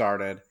Giants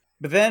started.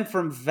 But then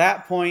from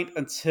that point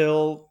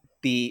until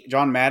the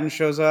John Madden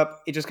shows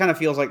up, it just kind of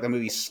feels like the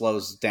movie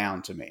slows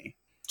down to me.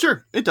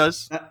 Sure, it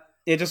does.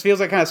 It just feels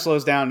like it kind of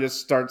slows down and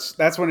just starts.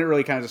 That's when it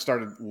really kind of just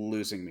started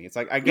losing me. It's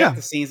like I get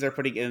the scenes they're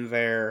putting in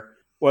there,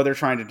 what they're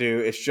trying to do.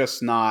 It's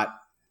just not.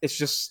 It's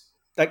just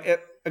like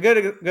a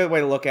good way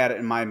to look at it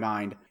in my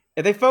mind.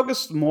 If they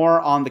focused more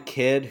on the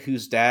kid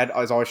whose dad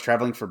is always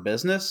traveling for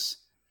business,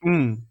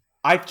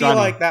 I feel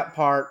like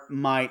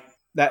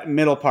that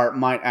middle part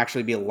might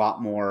actually be a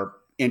lot more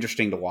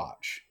interesting to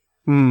watch.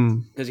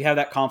 Because you have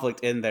that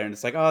conflict in there, and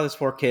it's like, oh, this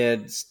poor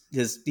kid,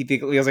 he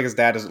feels like his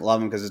dad doesn't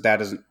love him because his dad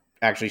doesn't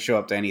actually show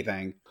up to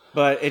anything.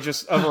 But it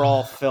just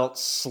overall felt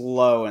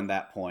slow in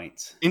that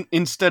point.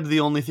 Instead,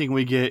 the only thing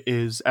we get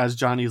is as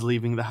Johnny's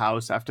leaving the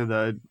house after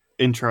the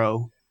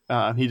intro,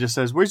 he just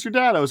says, "Where's your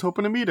dad? I was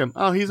hoping to meet him.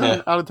 Oh, he's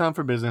out of town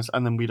for business."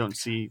 And then we don't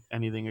see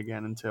anything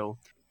again until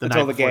the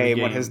game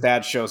when his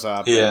dad shows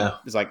up. Yeah,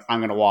 he's like, "I'm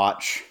gonna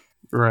watch."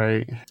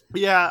 Right.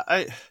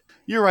 Yeah.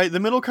 You're right. The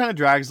middle kind of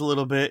drags a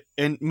little bit,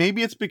 and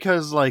maybe it's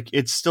because like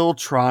it's still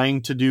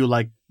trying to do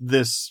like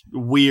this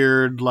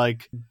weird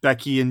like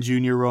Becky and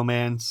Junior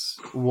romance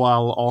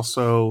while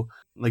also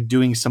like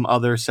doing some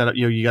other setup.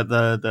 You know, you got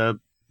the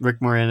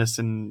Rick Moranis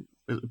and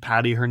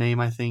Patty, her name,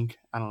 I think.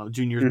 I don't know,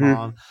 Junior's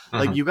mom.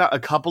 Like you got a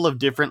couple of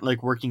different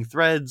like working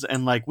threads,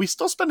 and like we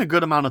still spend a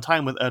good amount of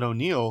time with Ed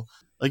O'Neill.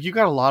 Like you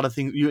got a lot of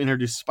things. You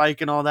introduce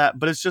Spike and all that,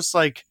 but it's just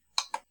like.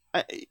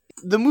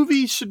 The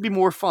movie should be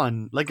more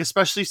fun, like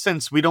especially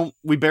since we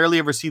barely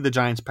ever see the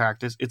Giants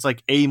practice. It's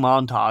like a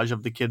montage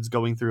of the kids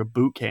going through a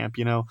boot camp,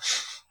 you know.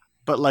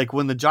 But like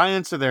when the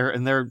Giants are there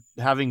and they're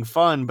having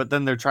fun, but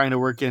then they're trying to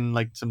work in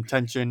like some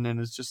tension, and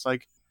it's just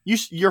like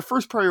your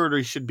first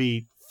priority should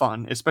be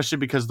fun, especially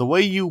because the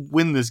way you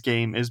win this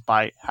game is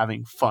by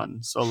having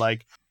fun. So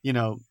like, you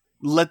know,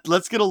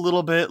 let's get a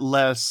little bit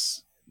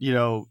less, you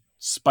know,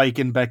 Spike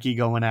and Becky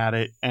going at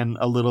it, and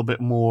a little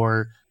bit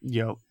more,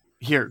 you know.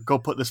 Here, go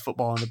put this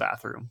football in the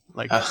bathroom.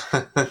 Like,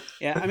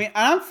 yeah, I mean,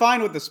 I'm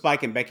fine with the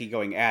Spike and Becky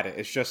going at it.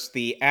 It's just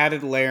the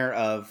added layer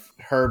of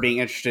her being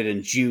interested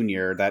in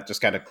Junior that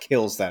just kind of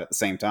kills that at the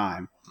same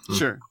time.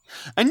 Sure.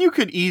 And you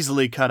could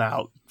easily cut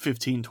out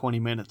 15, 20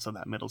 minutes of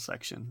that middle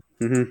section.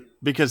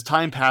 Because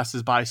time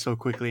passes by so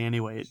quickly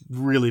anyway, it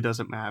really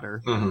doesn't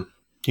matter. You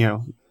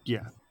know,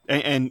 yeah.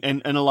 And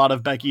a lot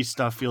of Becky's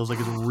stuff feels like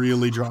it's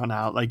really drawn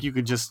out. Like you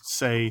could just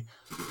say,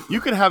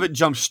 you could have it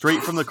jump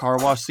straight from the car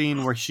wash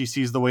scene where she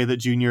sees the way that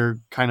Junior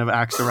kind of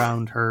acts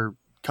around her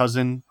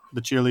cousin,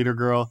 the cheerleader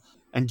girl,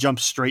 and jump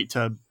straight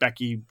to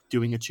Becky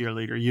doing a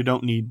cheerleader. You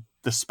don't need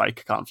the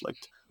Spike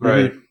conflict.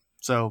 Right.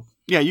 So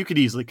yeah, you could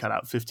easily cut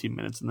out 15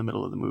 minutes in the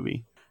middle of the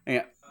movie.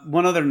 Yeah.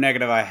 One other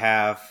negative I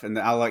have, and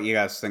I'll let you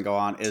guys then go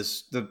on,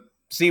 is the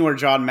scene where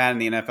John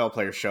Madden and the NFL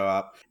players show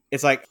up.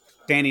 It's like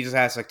Danny just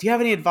asks, like, "Do you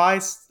have any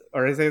advice?"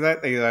 Or is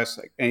that?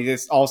 And he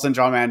just all of a sudden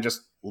John Madden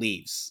just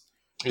leaves.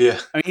 Yeah.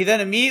 I mean, he then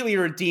immediately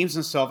redeems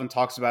himself and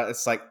talks about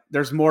it's like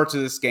there's more to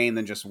this game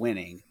than just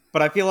winning.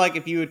 But I feel like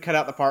if you would cut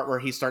out the part where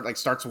he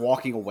starts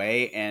walking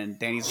away and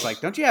Danny's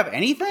like, "Don't you have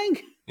anything?"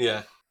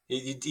 Yeah.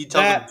 He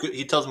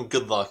tells him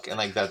good luck, and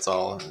like that's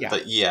all. Yeah.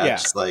 But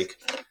just like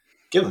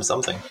give him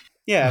something.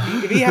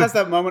 Yeah. If he has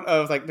that moment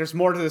of like there's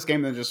more to this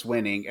game than just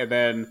winning, and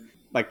then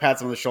like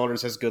pats him on the shoulder and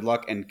says good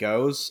luck and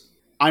goes,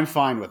 I'm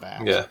fine with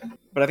that. Yeah.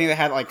 But I think they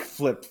had like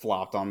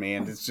flip-flopped on me,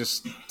 and it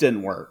just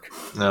didn't work.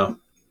 No.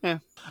 Yeah.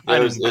 It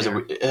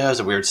was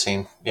a weird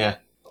scene. Yeah.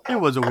 It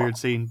was a weird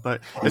scene,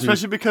 but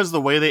especially because the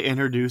way they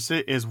introduce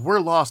it is we're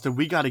lost and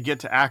we got to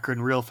get to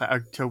Akron real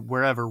fast, to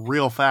wherever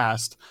real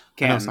fast.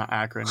 Canton. No, it's not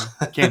Akron.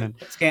 Canton.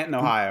 It's Canton,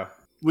 Ohio.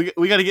 We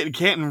got to get to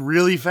Canton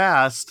really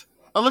fast.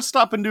 Let's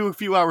stop and do a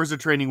few hours of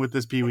training with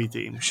this Pee Wee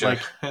team. Sure.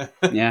 Like,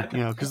 yeah. You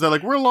know, because they're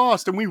like, we're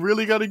lost and we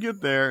really got to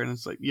get there. And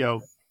it's like,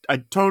 I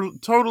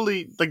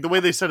totally like the way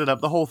they set it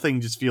up. The whole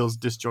thing just feels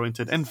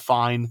disjointed and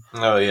fine.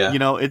 Oh yeah. You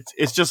know,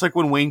 it's just like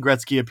when Wayne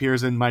Gretzky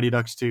appears in Mighty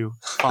Ducks 2.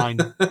 Fine.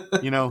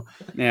 You know.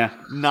 Yeah.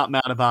 Not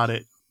mad about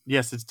it.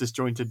 Yes, it's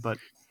disjointed, but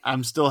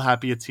I'm still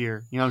happy it's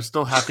here. You know, I'm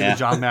still happy that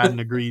John Madden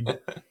agreed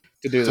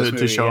to do this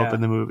to show up in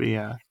the movie.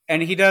 Yeah.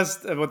 And he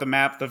does with the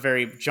map the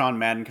very John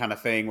Madden kind of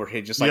thing where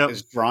he just like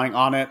is drawing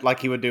on it like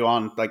he would do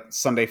on like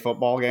Sunday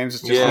football games.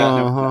 It's just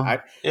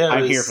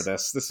I'm here for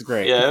this. This is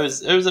great. Yeah,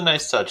 it was a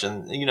nice touch,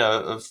 and you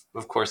know,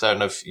 of course, I don't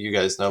know if you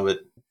guys know, but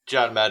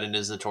John Madden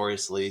is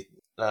notoriously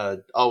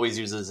always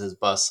uses his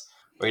bus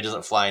or he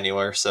doesn't fly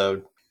anywhere.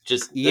 So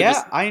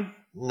I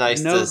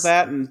nice know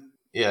that, and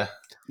yeah,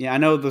 I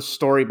know the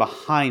story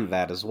behind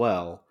that as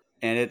well.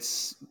 And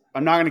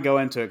I'm not going to go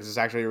into it because it's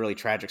actually a really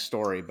tragic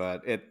story,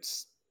 but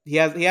he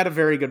had a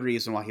very good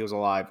reason why he was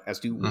alive as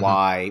to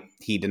why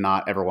he did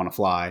not ever want to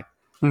fly.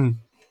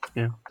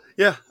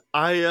 Yeah.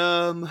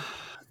 I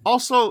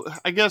Also,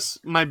 I guess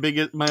my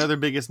other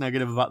biggest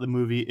negative about the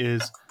movie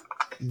is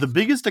the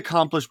biggest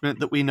accomplishment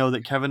that we know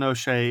that Kevin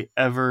O'Shea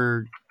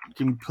ever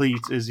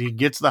completes is he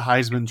gets the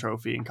Heisman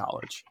Trophy in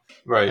college.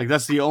 Right. Like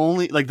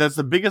that's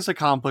the biggest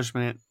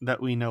accomplishment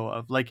that we know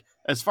of. Like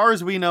as far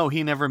as we know,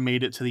 he never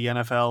made it to the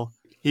NFL.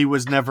 He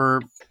was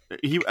never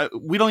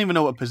we don't even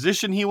know what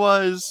position he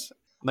was.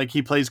 Like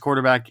he plays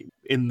quarterback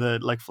in the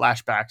like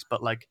flashbacks,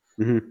 but like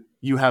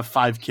you have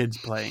 5 kids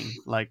playing.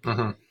 Like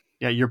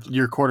yeah,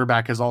 your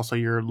quarterback is also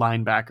your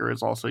linebacker,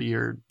 is also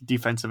your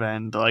defensive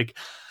end. Like,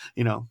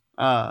 you know,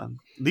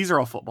 these are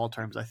all football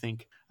terms, I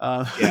think.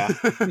 Yeah,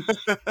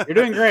 you're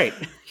doing great.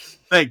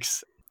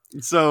 Thanks.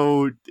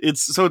 So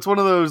it's one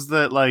of those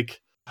that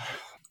like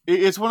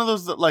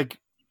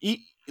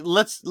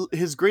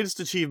his greatest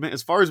achievement,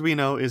 as far as we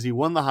know, is he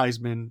won the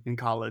Heisman in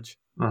college,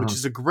 which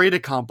is a great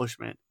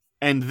accomplishment.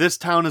 And this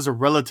town is a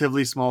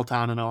relatively small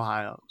town in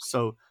Ohio,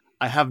 so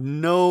I have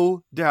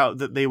no doubt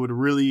that they would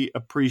really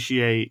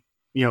appreciate,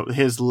 you know,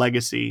 his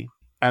legacy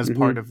as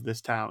part of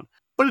this town.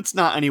 But it's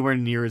not anywhere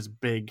near as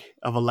big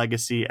of a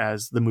legacy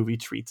as the movie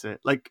treats it.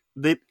 Like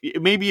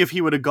maybe if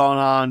he would have gone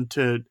on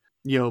to,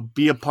 you know,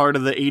 be a part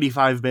of the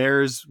 '85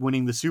 Bears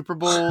winning the Super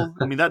Bowl,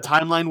 I mean that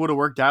timeline would have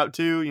worked out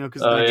too, you know,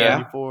 because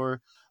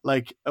 1994,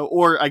 like,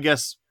 or I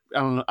guess I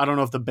don't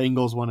know if the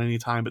Bengals won any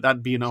time, but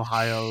that'd be an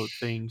Ohio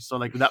thing. So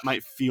like that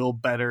might feel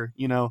better,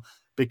 you know,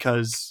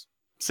 because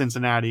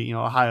Cincinnati, you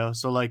know, Ohio.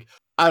 So like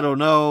I don't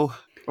know.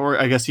 Or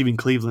I guess even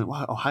Cleveland.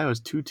 Wow, Ohio has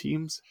 2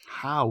 teams?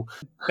 How?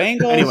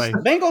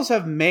 Bengals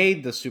have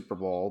made the Super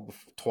Bowl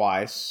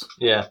twice.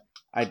 Yeah.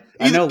 I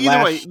know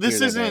either way, this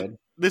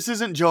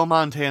isn't Joe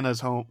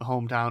Montana's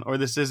hometown, or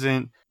this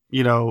isn't,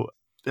 you know,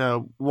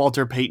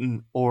 Walter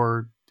Payton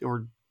or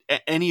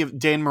any of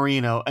Dan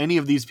Marino, any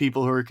of these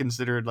people who are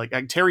considered like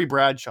Terry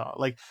Bradshaw.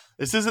 Like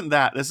this isn't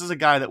that. This is a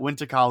guy that went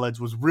to college,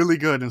 was really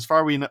good, and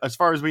as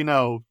far as we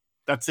know,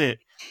 that's it.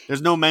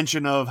 There's no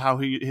mention of how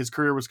his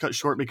career was cut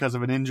short because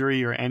of an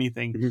injury or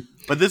anything.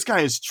 But this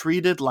guy is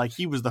treated like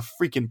he was the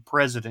freaking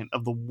president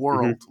of the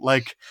world.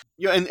 Like,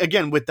 you know, and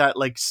again with that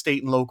like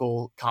state and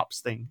local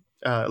cops thing,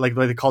 like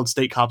they called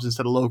state cops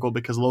instead of local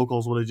because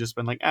locals would have just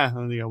been like,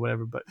 you know,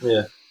 whatever. But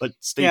but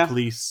state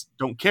police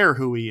don't care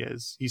who he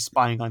is. He's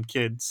spying on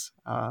kids.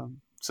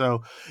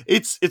 So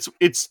it's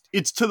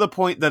to the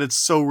point that it's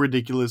so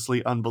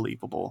ridiculously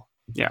unbelievable.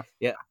 Yeah.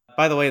 Yeah.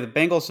 By the way, the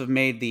Bengals have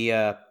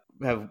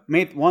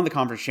won the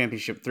conference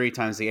championship 3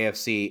 times, the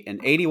AFC in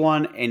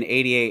 81 and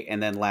 88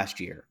 and then last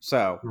year.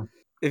 So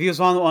if he was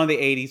on one of the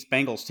 80s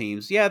Bengals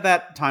teams, yeah,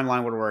 that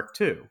timeline would work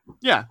too.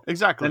 Yeah,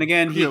 exactly. Then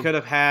again, he could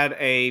have had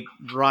a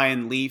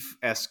Ryan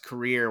Leaf-esque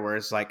career where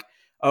it's like,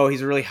 oh,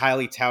 he's a really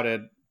highly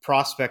touted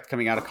prospect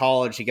coming out of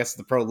college. He gets to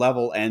the pro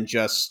level and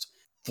just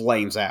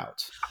flames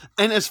out.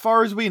 And as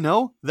far as we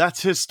know,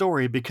 that's his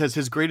story because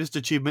his greatest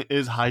achievement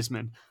is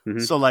Heisman.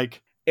 So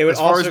like, it would as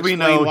far also as we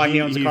know, why he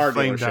owns a car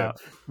flamed dealership.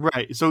 out.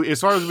 Right. So as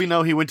far as we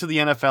know, he went to the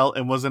NFL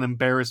and was an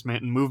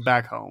embarrassment and moved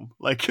back home.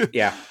 Like,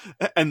 yeah.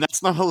 And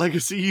that's not a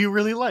legacy you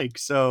really like.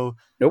 So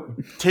nope.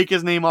 Take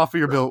his name off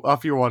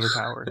of your water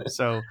tower.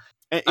 So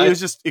it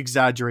was just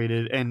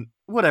exaggerated and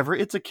whatever.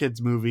 It's a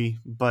kid's movie,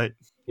 but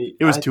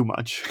it was too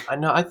much. I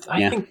know. I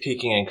think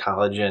peaking in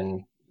college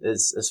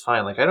is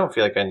fine. Like, I don't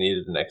feel like I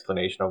needed an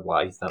explanation of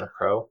why he's not a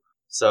pro.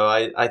 So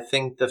I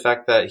think the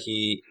fact that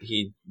he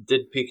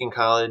did peak in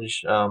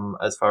college,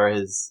 as far as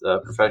his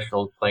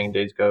professional playing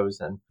days goes,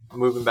 and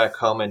moving back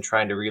home and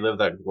trying to relive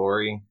that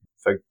glory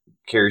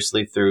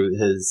vicariously through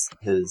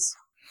his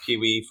Pee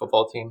Wee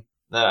football team,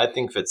 I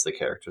think fits the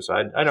character. So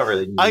I don't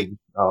really need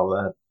all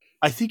of that.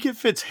 I think it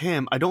fits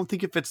him. I don't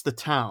think it fits the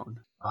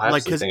town. I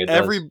think it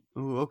does.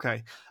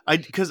 Okay.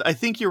 Because I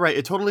think you're right.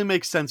 It totally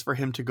makes sense for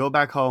him to go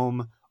back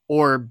home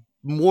or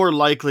more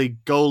likely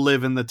go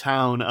live in the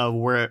town of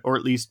where, or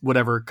at least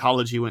whatever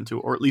college he went to,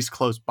 or at least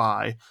close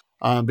by,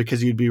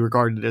 because you'd be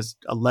regarded as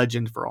a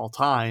legend for all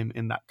time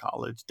in that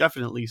college.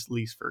 Definitely at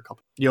least for a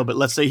couple. You know, but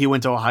let's say he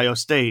went to Ohio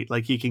State,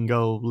 like he can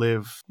go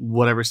live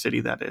whatever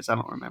city that is. I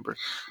don't remember.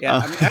 Yeah,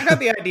 I mean, I got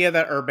the idea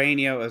that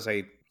Urbania is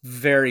a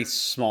very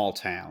small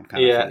town.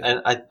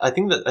 And I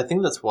think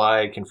that's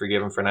why I can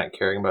forgive him for not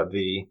caring about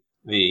the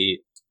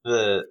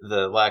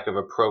lack of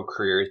a pro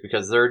career, is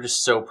because they're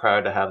just so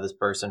proud to have this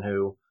person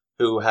who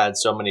had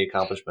so many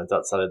accomplishments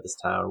outside of this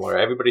town where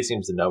everybody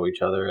seems to know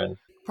each other. And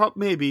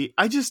maybe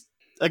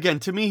again,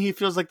 to me, he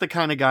feels like the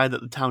kind of guy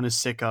that the town is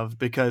sick of,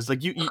 because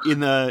like you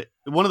in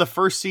one of the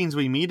first scenes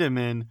we meet him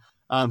in,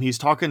 he's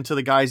talking to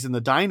the guys in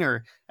the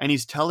diner and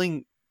he's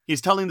telling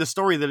the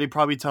story that he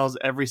probably tells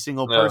every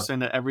single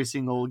person at every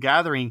single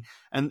gathering.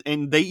 And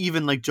they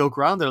even like joke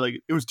around. They're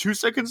like, it was 2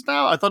 seconds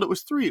now. I thought it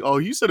was 3. Oh,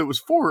 you said it was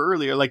 4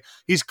 earlier. Like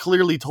he's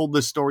clearly told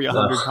this story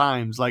 100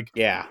 times. Like,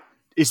 yeah.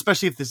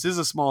 Especially if this is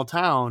a small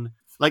town,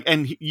 like,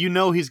 and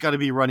he's got to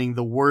be running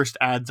the worst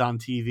ads on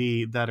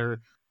TV that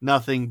are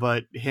nothing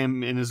but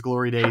him in his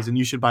glory days. And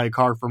you should buy a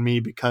car for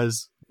me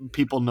because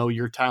people know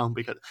your town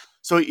because.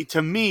 So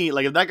to me,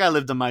 like if that guy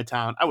lived in my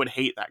town, I would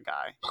hate that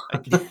guy.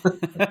 Like,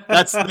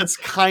 that's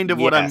kind of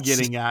what I'm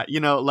getting at. You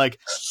know, like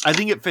I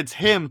think it fits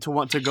him to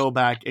want to go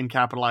back and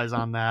capitalize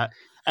on that.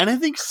 And I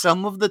think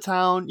some of the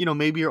town, you know,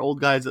 maybe your old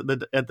guys at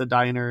the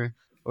diner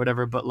or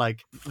whatever, but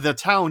like the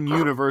town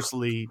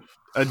universally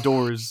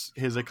adores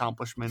his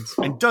accomplishments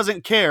and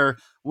doesn't care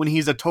when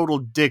he's a total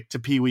dick to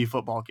Pee-wee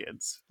football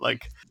kids.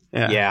 Like,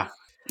 yeah.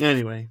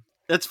 Anyway,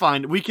 that's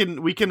fine. We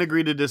can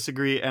agree to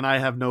disagree, and I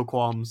have no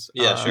qualms.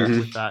 Sure.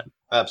 With that.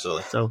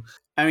 Absolutely. So,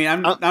 I mean,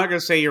 I'm not going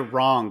to say you're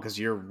wrong because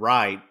you're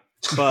right,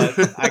 but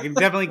I can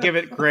definitely give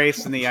it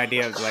grace in the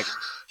idea of like,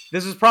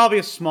 this is probably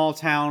a small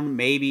town,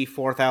 maybe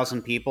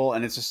 4,000 people,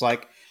 and it's just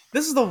like,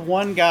 this is the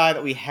one guy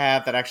that we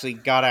have that actually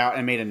got out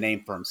and made a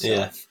name for himself.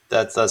 Yeah,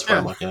 that's what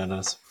I'm looking at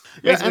as.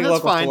 Yeah, basically and that's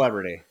local fine.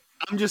 Celebrity.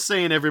 I'm just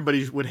saying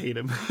everybody would hate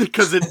him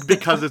because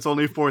it's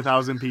only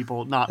 4,000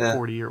 people, not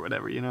 40 or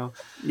whatever, you know?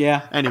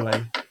 Yeah.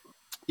 Anyway.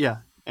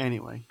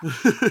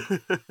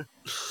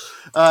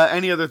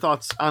 Any other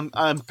thoughts?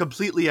 I'm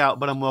completely out,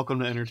 but I'm welcome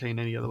to entertain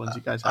any other ones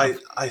you guys have.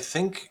 I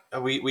think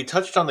we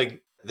touched on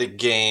the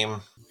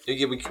game.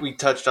 We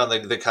touched on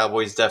the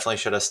Cowboys definitely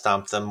should have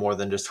stomped them more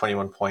than just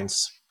 21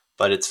 points,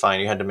 but it's fine.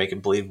 You had to make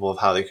it believable of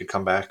how they could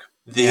come back.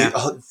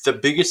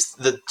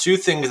 The two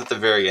things at the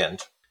very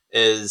end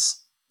is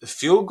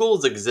field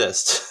goals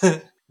exist.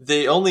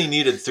 They only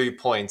needed 3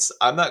 points.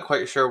 I'm not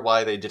quite sure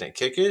why they didn't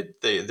kick it.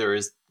 They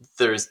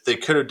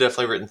could have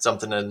definitely written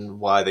something in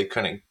why they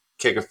couldn't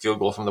kick a field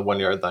goal from the 1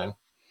 yard line.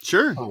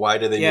 Sure. Why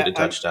did they need a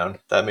touchdown?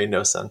 That made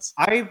no sense.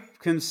 I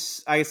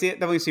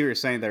definitely see what you're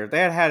saying there. They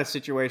had a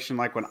situation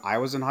like when I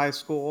was in high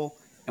school,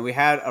 and we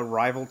had a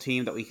rival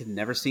team that we could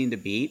never seem to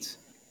beat.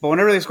 But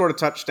whenever they scored a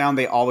touchdown,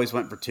 they always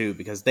went for 2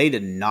 because they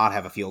did not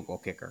have a field goal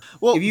kicker.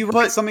 Well, if you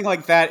put something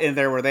like that in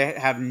there where they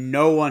have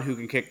no one who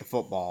can kick the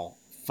football,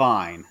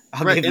 fine.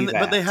 I'll give you that.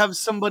 But they have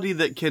somebody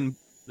that can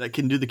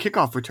do the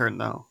kickoff return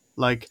though.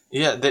 Like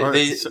they've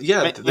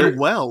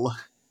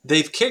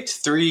kicked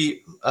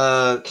 3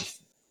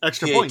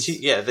 extra points.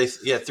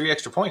 3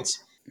 extra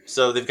points.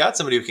 So they've got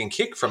somebody who can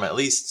kick from at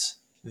least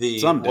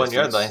the 1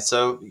 yard line.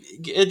 So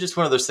it's just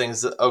one of those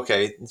things that,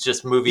 okay, it's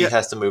just movie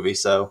has to movie.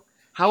 So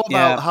how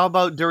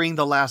about during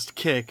the last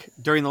kick,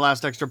 during the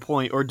last extra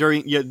point, or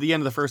during the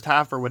end of the first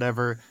half or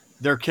whatever,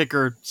 their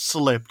kicker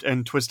slipped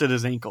and twisted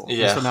his ankle.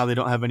 Yeah. So now they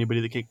don't have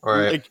anybody to kick.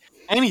 Right. Like,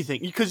 anything,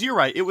 because you're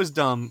right, it was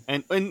dumb,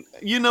 and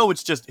you know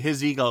it's just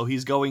his ego.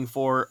 He's going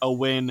for a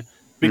win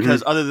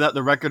because other than that,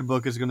 the record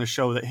book is going to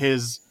show that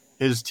his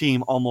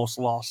team almost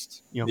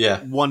lost.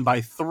 Won by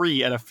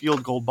 3 at a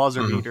field goal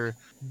buzzer beater.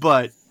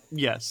 But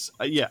yes,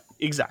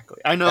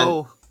 exactly. I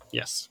know.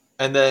 Yes.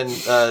 And then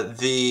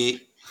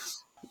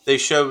they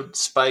showed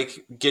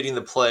Spike getting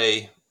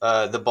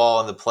the ball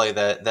on the play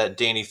that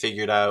Danny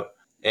figured out,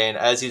 and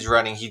as he's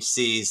running, he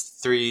sees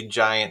 3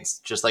 giants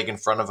just like in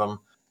front of him.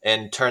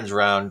 And turns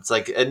around. It's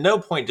like at no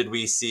point did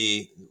we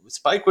see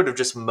Spike would have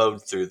just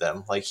mowed through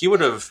them. Like he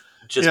would have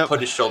just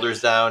put his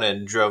shoulders down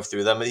and drove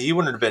through them. He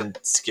wouldn't have been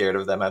scared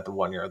of them at the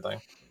 1 yard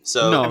line.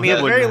 So I mean, at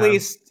the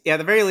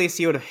very least,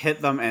 he would have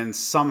hit them, and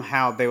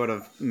somehow they would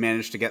have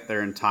managed to get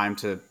there in time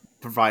to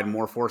provide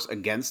more force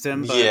against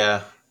him. But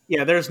yeah.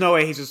 There's no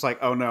way he's just like,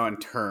 oh no,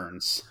 and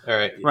turns. All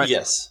right.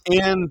 Yes.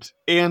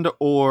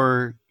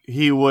 Or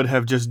he would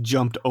have just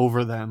jumped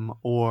over them,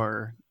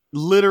 or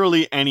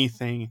literally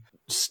anything.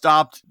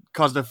 Stopped,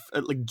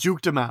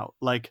 juked him out.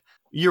 Like,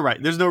 you're right,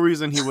 there's no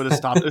reason he would have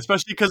stopped,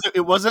 especially because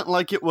it wasn't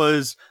like it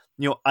was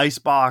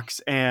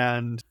Icebox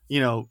and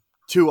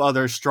 2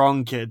 other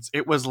strong kids.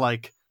 It was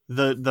like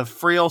the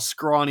frail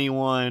scrawny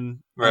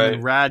one, right,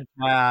 and Rad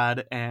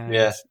Dad,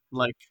 and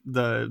like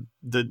the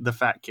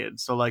fat kid.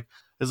 So like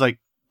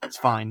it's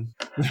fine.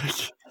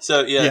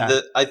 So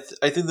I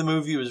think the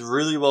movie was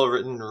really well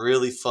written,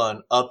 really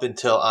fun up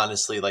until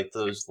honestly like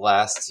those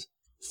last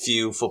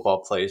few football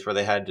plays where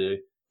they had to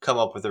come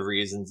up with the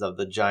reasons of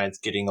the Giants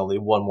getting only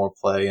 1 more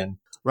play, and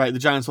right, the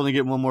Giants only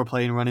get 1 more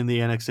play and running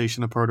the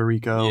annexation of Puerto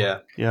Rico.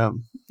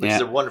 Which is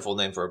a wonderful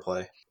name for a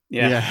play.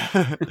 Yeah,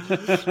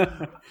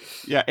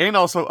 and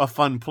also a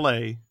fun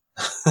play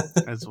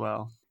as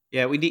well.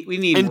 Yeah, we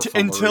need more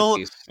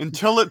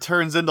until it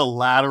turns into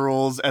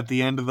laterals at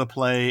the end of the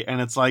play, and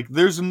it's like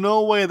there's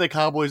no way the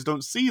Cowboys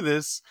don't see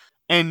this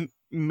and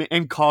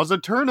cause a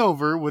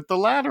turnover with the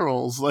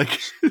laterals. Like,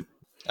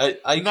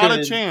 not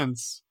a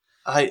chance.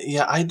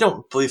 I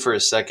don't believe for a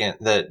second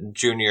that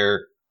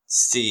Junior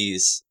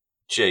sees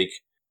Jake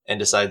and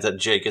decides that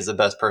Jake is the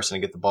best person to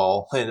get the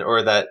ball,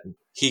 or that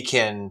he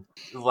can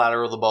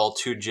lateral the ball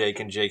to Jake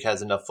and Jake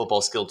has enough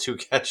football skill to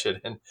catch it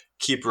and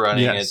keep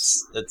running.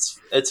 Yes.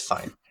 It's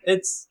fine.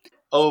 It's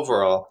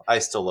overall, I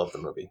still love the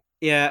movie.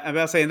 Yeah, I'm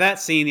about to say in that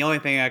scene, the only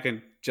thing I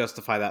can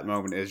justify that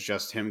moment is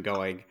just him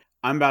going,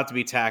 "I'm about to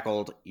be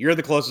tackled. You're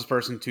the closest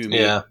person to me.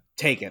 Yeah.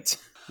 Take it,"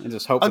 and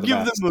just hope. I'll for the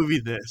give best. the movie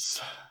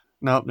this.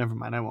 Nope, never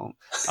mind. I won't.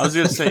 I was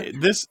going to say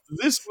this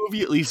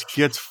movie at least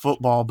gets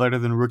football better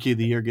than Rookie of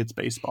the Year gets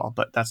baseball,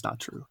 but that's not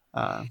true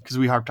because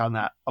we harped on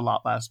that a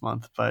lot last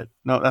month. But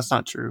no, that's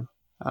not true.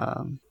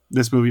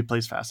 this movie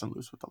plays fast and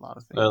loose with a lot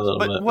of things.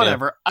 But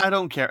whatever, I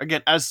don't care.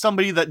 Again, as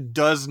somebody that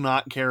does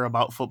not care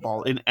about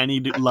football in any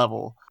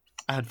level,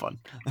 I had fun.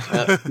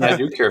 I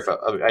do care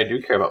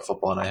about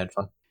football, and I had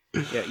fun.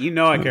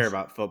 Yeah, I care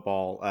about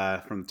football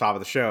from the top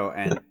of the show,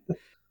 and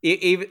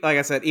even like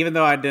I said, even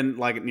though I didn't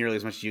like it nearly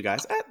as much as you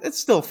guys, it's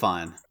still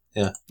fun.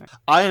 Yeah,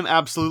 I am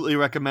absolutely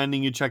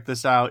recommending you check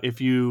this out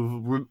if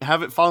you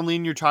have it fondly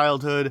in your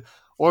childhood,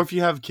 or if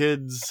you have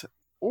kids,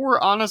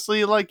 or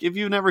honestly, like if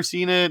you've never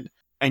seen it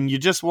and you're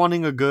just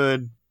wanting a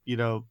good,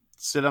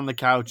 sit on the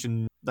couch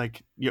and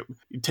like you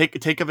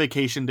take a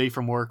vacation day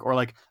from work, or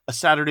like a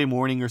Saturday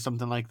morning or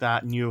something like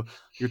that, and you're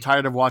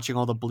tired of watching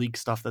all the bleak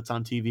stuff that's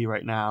on TV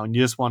right now, and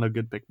you just want a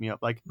good pick me up.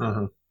 Like,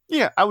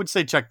 yeah, I would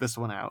say check this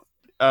one out.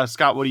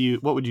 Scott,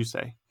 what would you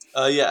say?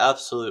 Yeah,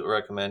 absolute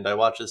recommend. I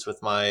watched this with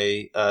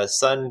my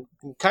son,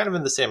 kind of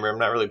in the same room,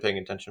 not really paying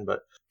attention, but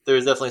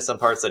there's definitely some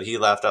parts that he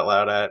laughed out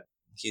loud at.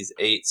 He's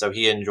 8, so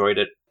he enjoyed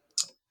it.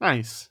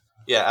 Nice.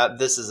 Yeah,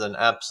 this is an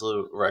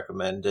absolute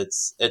recommend.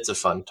 It's a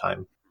fun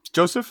time.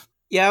 Joseph?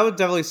 Yeah, I would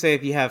definitely say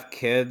if you have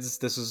kids,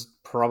 this is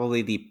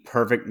probably the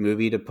perfect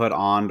movie to put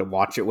on to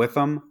watch it with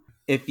them.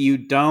 If you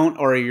don't,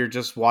 or you're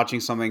just watching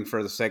something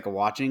for the sake of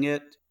watching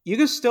it, you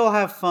can still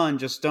have fun.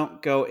 Just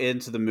don't go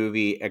into the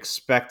movie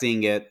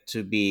expecting it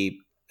to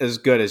be as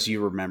good as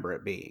you remember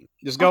it being.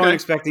 Just go in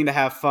expecting to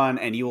have fun,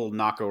 and you will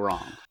not go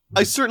wrong.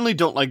 I certainly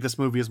don't like this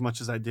movie as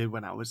much as I did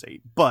when I was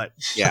 8, but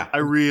yeah, I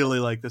really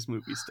like this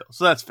movie still.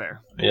 So that's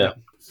fair. Yeah.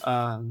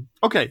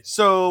 Okay,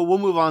 so we'll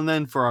move on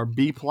then for our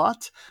B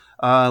plot.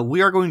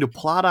 We are going to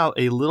plot out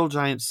a Little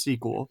Giants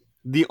sequel.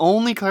 The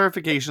only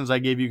clarifications I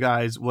gave you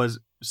guys was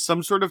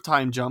some sort of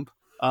time jump.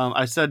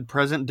 I said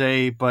present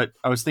day, but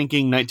I was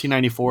thinking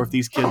 1994. If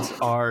these kids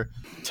are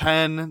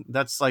 10,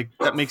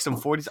 that makes them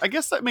 40s. I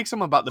guess that makes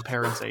them about the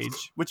parents'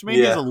 age, which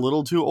maybe is a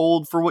little too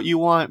old for what you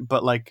want,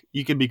 but like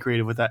you can be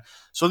creative with that.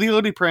 So the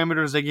only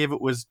parameters I gave it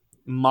was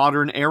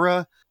modern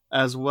era,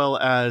 as well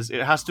as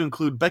it has to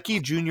include Becky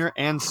Jr.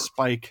 and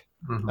Spike.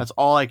 Mm-hmm. That's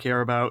all I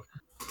care about.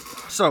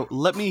 So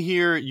let me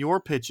hear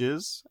your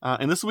pitches,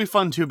 and this will be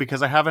fun too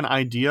because I have an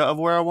idea of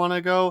where I want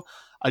to go.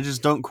 I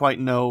just don't quite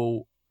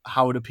know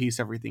how to piece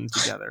everything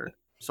together.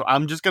 So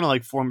I'm just going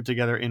to form it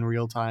together in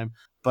real time.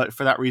 But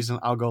for that reason,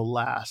 I'll go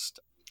last.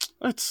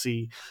 Let's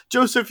see.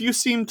 Joseph, you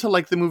seem to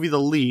like the movie the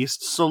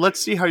least. So let's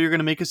see how you're going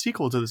to make a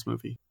sequel to this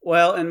movie.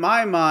 Well, in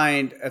my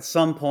mind, at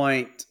some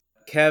point,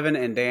 Kevin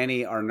and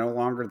Danny are no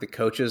longer the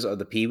coaches of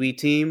the Pee Wee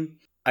team.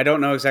 I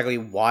don't know exactly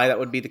why that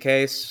would be the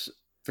case.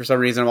 For some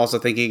reason, I'm also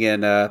thinking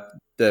in the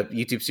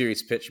YouTube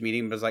series pitch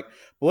meeting, but it's like,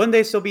 wouldn't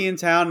they still be in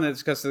town? And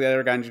it's because the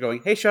other guy just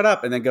going, hey, shut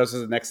up, and then goes to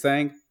the next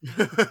thing.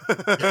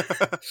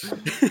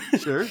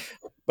 Sure.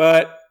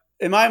 But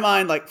in my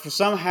mind, for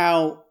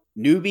somehow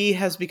Newbie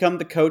has become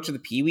the coach of the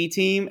Pee Wee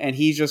team, and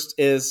he just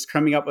is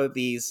coming up with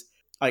these,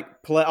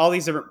 all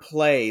these different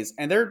plays.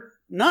 And they're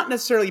not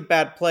necessarily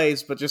bad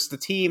plays, but just the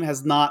team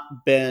has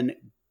not been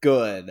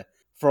good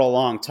for a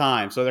long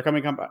time. So they're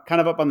coming kind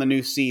of up on the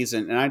new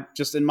season. And I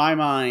just, in my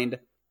mind,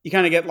 you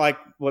kind of get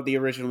what the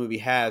original movie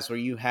has, where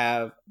you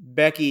have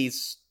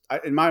Becky's,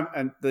 at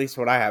least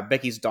what I have,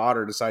 Becky's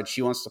daughter decides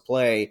she wants to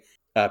play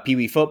Pee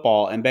Wee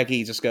football, and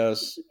Becky just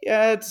goes,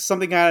 yeah, it's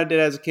something I did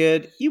as a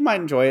kid. You might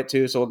enjoy it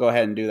too, so we'll go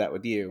ahead and do that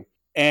with you.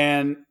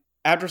 And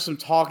after some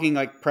talking,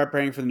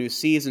 preparing for the new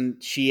season,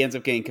 she ends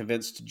up getting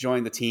convinced to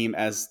join the team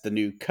as the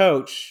new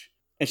coach,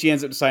 and she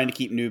ends up deciding to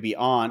keep Newbie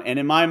on. And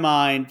in my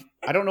mind,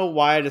 I don't know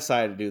why I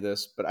decided to do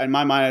this, but in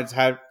my mind,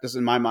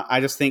 I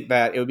just think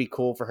that it would be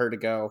cool for her to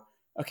go,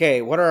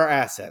 okay, what are our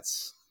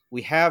assets?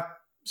 We have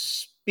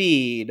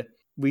speed.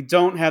 We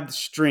don't have the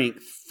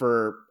strength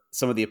for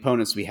some of the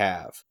opponents we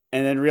have.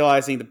 And then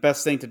realizing the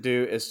best thing to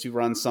do is to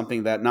run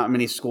something that not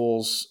many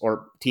schools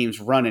or teams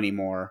run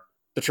anymore,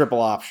 the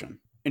triple option.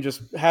 And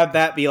just have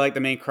that be the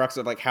main crux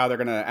of how they're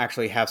going to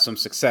actually have some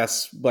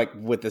success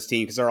with this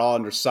team, because they're all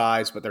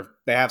undersized, but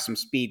they have some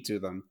speed to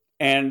them.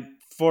 And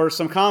for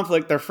some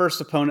conflict, their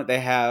first opponent they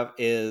have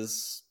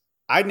is,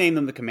 I'd name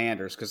them the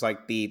Commanders, because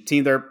the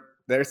team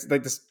there's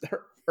this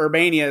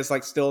Urbania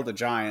is still the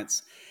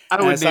Giants. I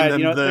would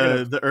name them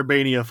the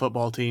Urbania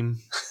football team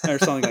or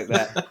something like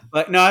that.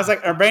 But no, I was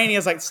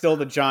Urbania is still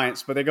the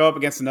Giants, but they go up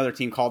against another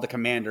team called the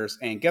Commanders,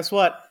 and guess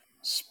what?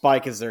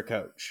 Spike is their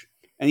coach,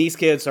 and these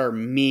kids are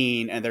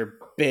mean and they're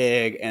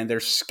big and they're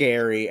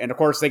scary, and of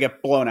course they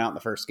get blown out in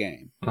the first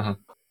game. Uh-huh.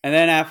 And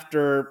then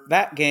after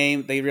that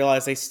game, they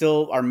realize they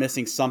still are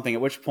missing something.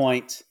 At which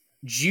point,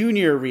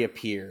 Junior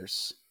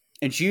reappears,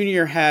 and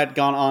Junior had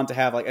gone on to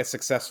have a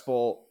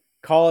successful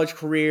college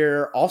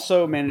career,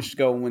 also managed to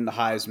go and win the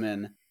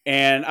Heisman.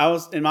 And I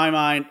was, in my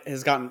mind,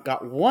 has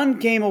got one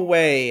game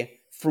away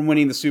from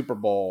winning the Super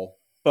Bowl,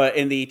 but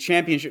in the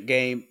championship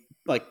game,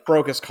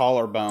 broke his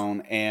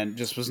collarbone and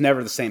just was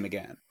never the same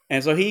again.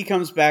 And so he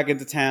comes back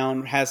into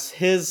town, has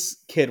his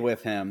kid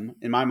with him,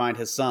 in my mind,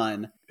 his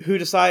son, who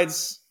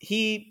decides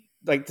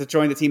to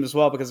join the team as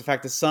well, because in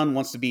fact his son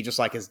wants to be just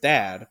like his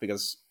dad,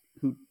 because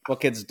what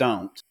kids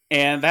don't.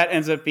 And that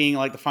ends up being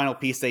the final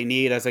piece they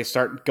need as they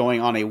start going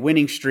on a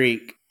winning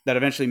streak that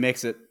eventually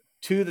makes it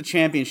to the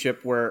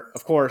championship where,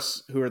 of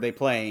course, who are they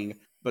playing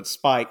but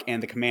Spike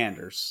and the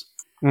Commanders.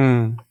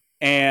 And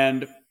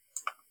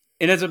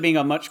it ends up being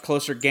a much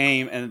closer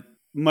game, and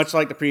much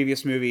like the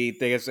previous movie,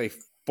 there's a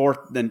fourth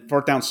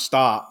down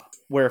stop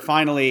where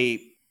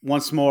finally,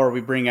 once more,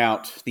 we bring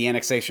out the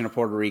annexation of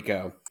Puerto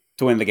Rico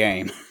to win the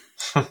game.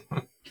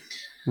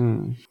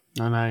 Oh,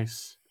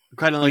 nice.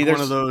 Kind of like one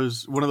of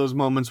those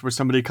moments where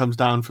somebody comes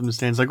down from the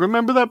stands, like,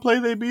 remember that play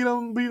they beat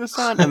us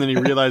on, and then he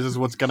realizes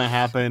what's going to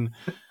happen,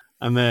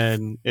 and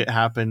then it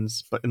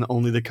happens, but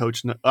only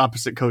the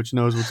opposite coach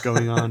knows what's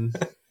going on.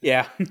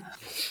 Yeah,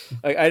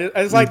 I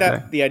just like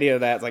that. The idea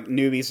of that, like,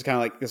 newbies kind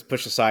of like just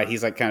pushed aside.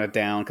 He's like kind of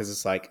down because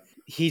it's like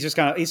he's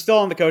still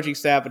on the coaching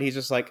staff, but he's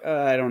just like,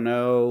 I don't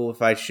know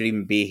if I should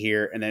even be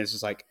here. And then it's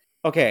just like,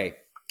 okay,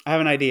 I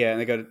have an idea,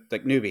 and they go to,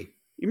 like, newbie.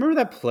 You remember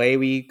that play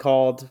we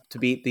called to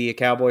beat the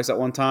Cowboys at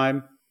one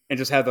time, and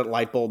just have that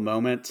light bulb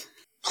moment,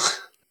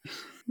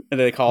 and then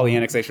they call the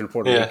annexation of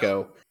Puerto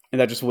Rico,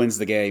 and that just wins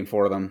the game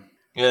for them.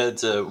 Yeah,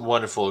 it's a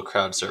wonderful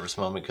crowd service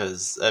moment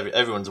because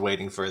everyone's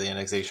waiting for the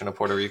annexation of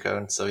Puerto Rico,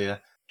 and so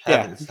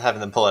having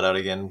them pull it out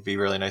again would be a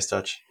really nice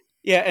touch.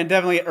 Yeah, and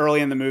definitely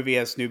early in the movie,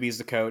 as Snoopy's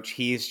the coach,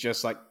 he's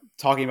just like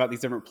talking about these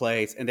different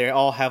plays, and they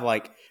all have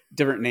like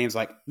different names.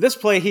 Like, this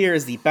play here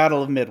is the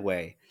Battle of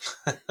Midway.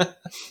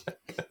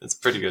 It's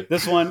pretty good.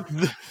 This one,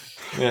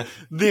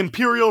 the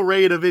Imperial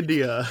Raid of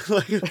India.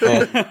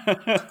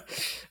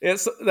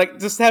 It's like,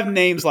 just have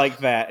names like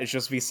that. It's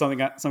just be some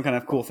kind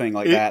of cool thing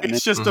like that.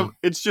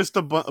 It's just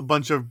a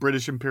bunch of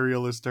British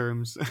imperialist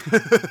terms.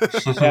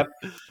 Yep.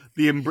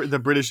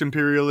 The British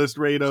imperialist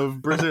raid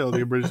of Brazil.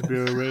 The British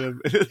imperial raid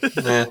of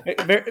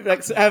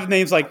like, have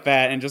names like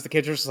that, and just the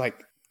kids are just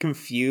like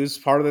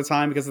confused part of the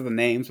time because of the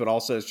names, but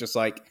also it's just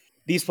like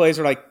these plays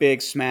are like big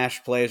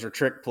smash plays or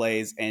trick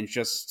plays, and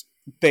just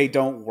they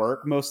don't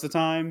work most of the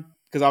time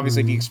because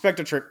obviously if you expect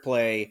a trick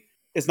play,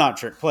 it's not a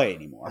trick play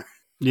anymore.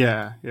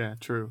 Yeah,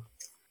 true.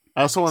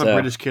 I also want a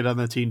British kid on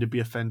the team to be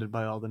offended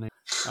by all the names.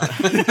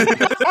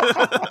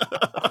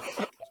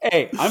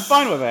 Hey, I'm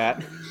fine with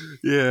that.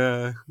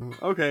 Yeah.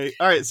 Okay.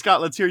 All right,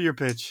 Scott, let's hear your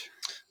pitch.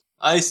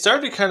 I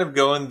started kind of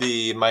going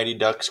the Mighty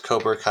Ducks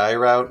Cobra Kai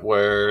route,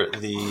 where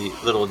the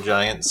Little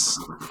Giants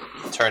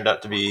turned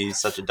out to be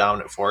such a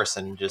dominant force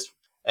and just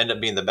end up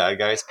being the bad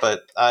guys.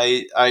 But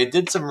I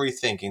did some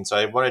rethinking, so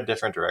I went a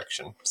different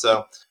direction.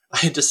 So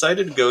I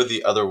decided to go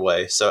the other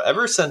way. So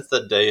ever since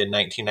that day in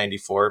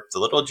 1994, the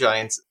Little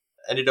Giants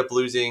ended up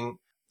losing.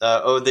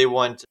 They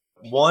won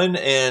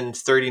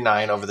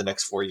 1-39 over the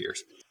next 4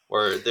 years,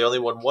 where they only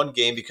won one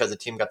game because the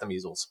team got the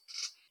measles.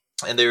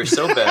 And they were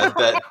so bad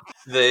that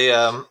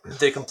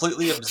they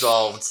completely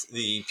absolved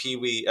the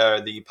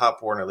the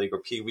Pop Warner League, or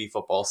Pee Wee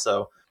football.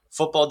 So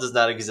football does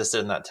not exist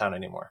in that town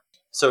anymore.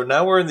 So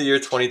now we're in the year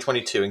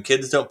 2022, and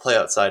kids don't play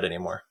outside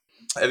anymore.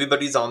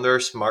 Everybody's on their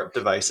smart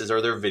devices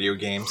or their video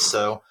games.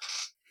 So,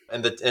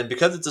 and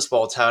because it's a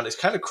small town, it's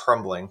kind of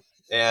crumbling.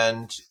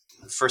 And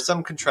for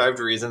some contrived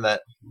reason,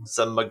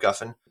 some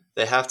MacGuffin,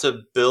 they have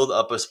to build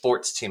up a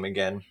sports team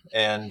again.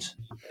 And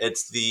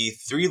it's the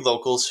three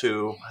locals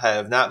who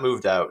have not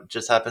moved out. It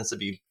just happens to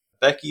be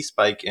Becky,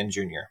 Spike, and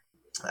Junior.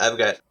 I've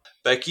got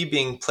Becky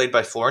being played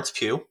by Florence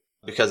Pugh,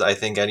 because I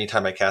think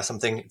anytime I cast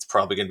something, it's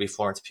probably going to be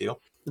Florence Pugh.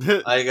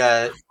 I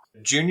got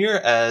Junior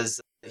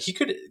as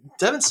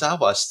Devon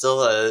Sawa is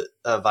still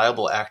a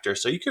viable actor,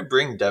 so you could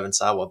bring Devon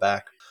Sawa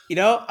back. You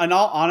know, in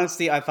all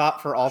honesty, I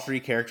thought for all three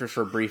characters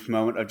for a brief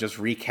moment of just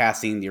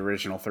recasting the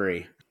original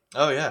three.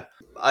 Oh, yeah.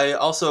 I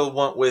also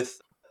went with,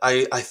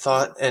 I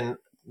thought, and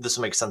this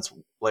will make sense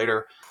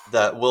later,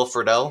 that Will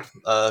Friedle,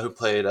 who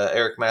played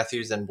Eric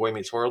Matthews in Boy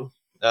Meets World,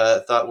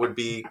 thought would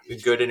be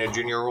good in a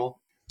junior role.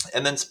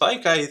 And then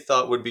Spike, I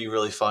thought would be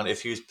really fun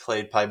if he was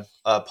played by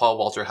Paul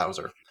Walter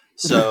Hauser.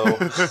 So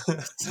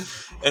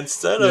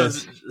instead of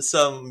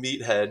some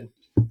meathead,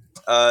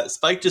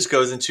 Spike just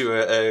goes into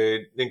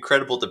an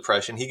incredible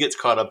depression. He gets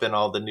caught up in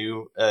all the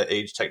new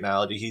age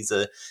technology. He's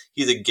a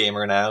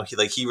gamer now.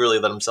 He really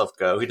let himself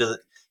go.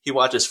 He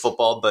watches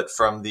football, but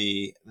from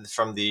the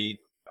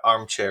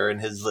armchair in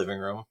his living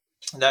room.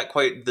 Not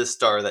quite the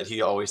star that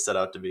he always set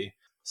out to be.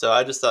 So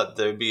I just thought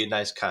there would be a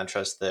nice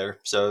contrast there.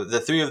 So the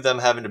three of them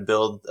having to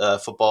build a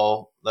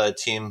football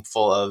team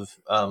full of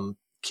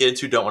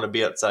kids who don't want to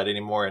be outside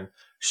anymore, and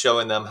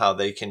showing them how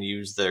they can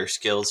use their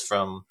skills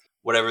from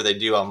whatever they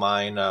do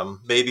online.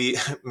 Maybe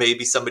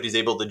somebody's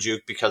able to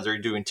juke because they're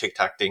doing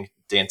TikTok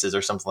dances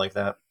or something like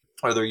that,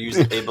 or they're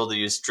able to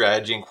use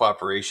strategy and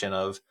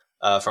cooperation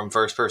from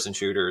first-person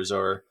shooters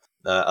or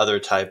other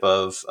type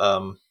of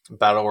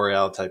battle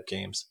royale type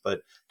games.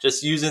 But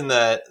just using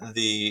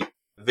the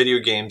video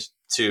games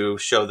to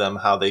show them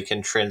how they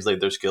can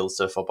translate their skills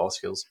to football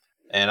skills.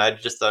 And I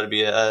just thought it'd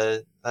be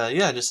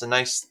just a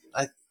nice.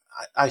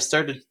 I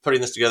started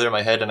putting this together in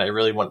my head, and I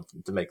really want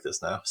to make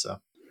this now.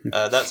 So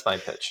that's my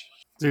pitch.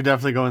 So you're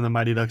definitely going the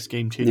Mighty Ducks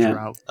game changer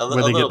route,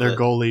 where they get their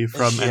goalie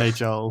from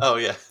NHL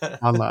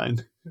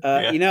online.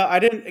 You know, I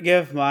didn't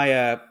give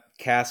my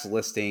cast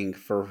listing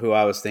for who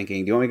I was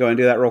thinking. Do you want me to go and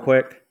do that real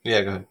quick?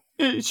 Yeah, go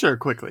ahead. Sure,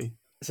 quickly.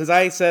 since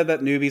I said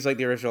that Newbie's like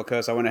the original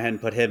Coast, I went ahead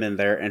and put him in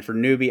there. And for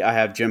Newbie, I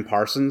have Jim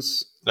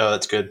Parsons. No,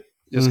 that's good.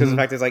 Just because the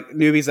fact is, like,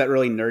 Newbie's that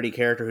really nerdy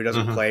character who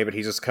doesn't play, but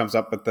he just comes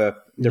up with the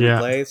different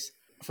plays.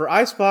 For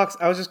Icebox,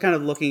 I was just kind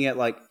of looking at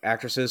like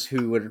actresses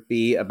who would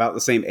be about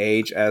the same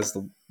age as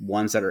the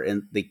ones that are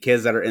in the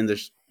kids that are in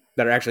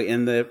that are actually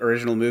in the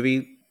original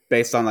movie,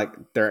 based on like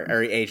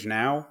their age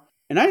now.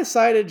 And I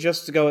decided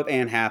just to go with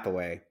Anne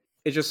Hathaway.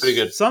 It's just pretty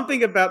good.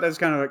 Something about that's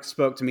kind of like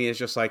spoke to me is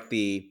just like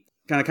the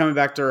kind of coming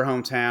back to her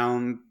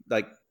hometown,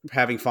 like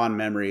having fond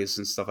memories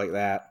and stuff like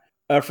that.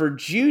 For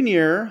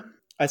Junior,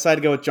 I decided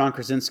to go with John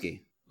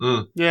Krasinski.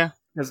 Yeah,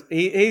 because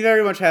he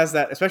very much has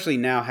that, especially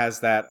now, has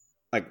that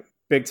like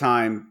big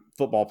time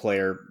football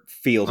player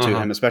feel to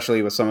him,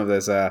 especially with some of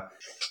his I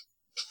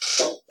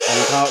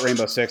don't call it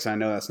Rainbow Six. I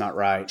know that's not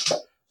right.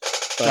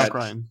 Jack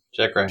Ryan.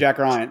 Yeah.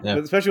 Yeah.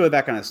 But especially with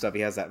that kind of stuff, he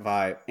has that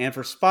vibe. And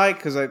for Spike,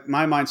 because in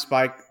my mind,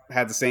 Spike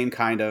had the same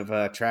kind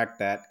of track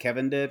that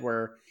Kevin did,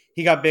 where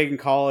he got big in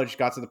college,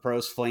 got to the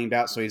pros, flamed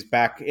out, so he's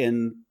back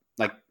in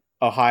like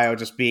Ohio,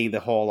 just being the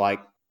whole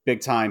like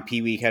big time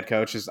Pee Wee head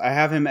coach. I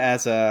have him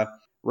as a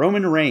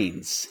Roman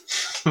Reigns.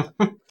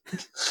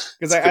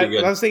 Because I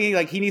was thinking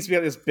like he needs to be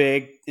like this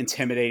big,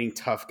 intimidating,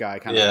 tough guy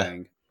kind of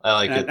thing. I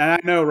like it. And I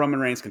know Roman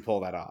Reigns can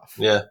pull that off.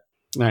 Yeah.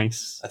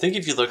 Nice. I think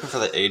if you're looking for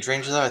the age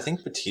range, though, I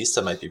think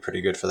Batista might be pretty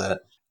good for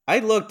that.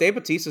 Dave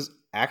Bautista's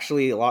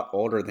actually a lot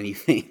older than you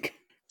think.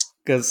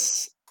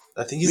 Because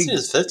I think he's in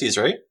his 50s,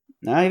 right?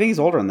 No, I think he's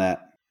older than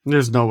that.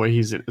 There's no way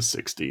he's in his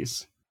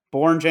 60s.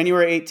 Born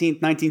January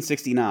 18th,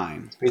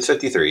 1969. He's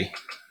 53.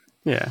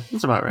 Yeah,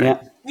 that's about right.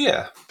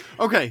 Yeah.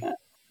 Okay,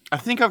 I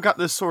think I've got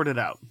this sorted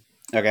out.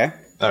 Okay.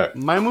 All right.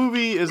 My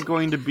movie is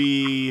going to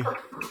be...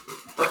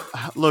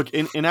 Look,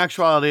 in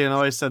actuality, I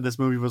know I said this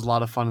movie was a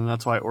lot of fun, and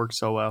that's why it worked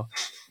so well.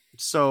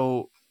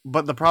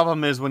 But the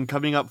problem is when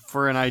coming up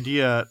for an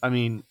idea, I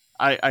mean,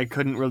 I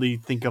couldn't really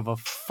think of a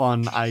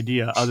fun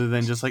idea other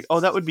than just like, oh,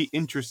 that would be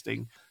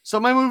interesting. So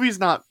my movie's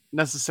not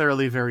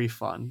necessarily very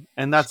fun,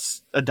 and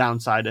that's a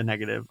downside, a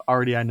negative.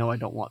 Already, I know I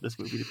don't want this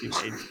movie to be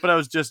made.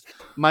 But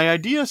my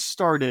idea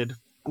started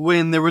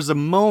when there was a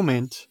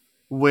moment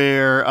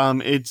where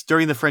it's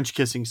during the French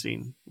kissing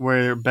scene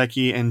where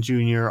Becky and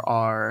Junior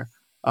are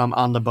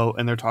on the boat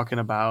and they're talking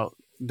about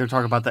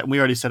that. And we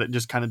already said it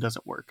just kind of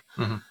doesn't work.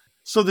 Mm-hmm.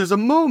 So there's a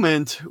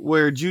moment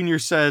where Junior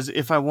says,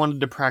 if I wanted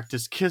to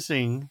practice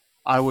kissing,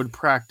 I would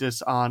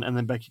practice on, and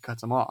then Becky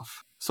cuts him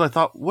off. So I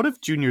thought, what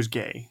if Junior's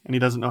gay and he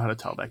doesn't know how to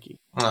tell Becky?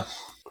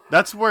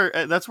 That's where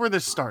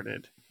this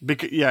started.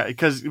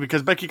 Because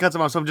Becky cuts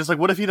him off. So I'm just like,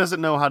 what if he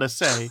doesn't know how to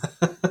say?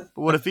 But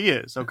what if he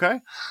is? Okay.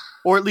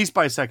 Or at least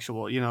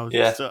bisexual,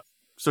 Yeah.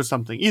 So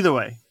something. Either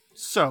way.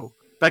 So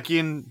Becky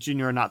and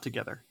Junior are not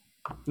together.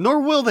 Nor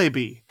will they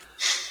be.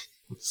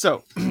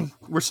 So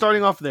we're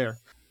starting off there.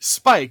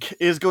 Spike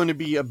is going to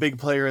be a big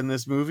player in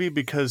this movie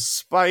because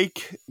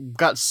Spike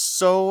got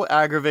so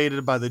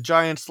aggravated by the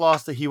Giants'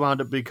 loss that he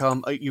wound up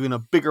become even a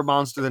bigger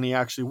monster than he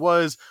actually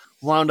was.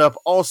 Wound up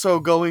also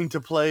going to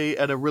play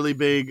at a really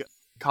big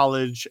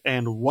college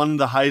and won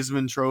the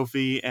Heisman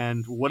Trophy,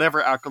 and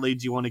whatever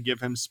accolades you want to give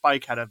him,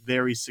 Spike had a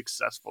very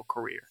successful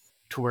career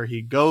to where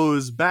he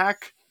goes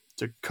back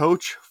to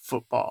coach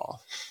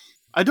football.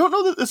 I don't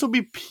know that this will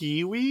be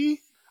Pee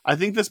Wee. I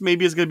think this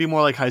maybe is going to be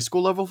more like high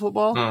school level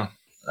football.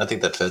 I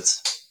think that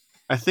fits.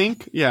 I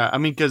think, yeah. I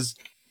mean, because,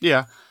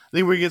 yeah, I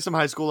think we get some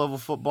high school level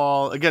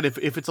football. Again, if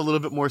it's a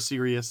little bit more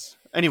serious.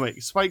 Anyway,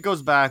 Spike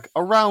goes back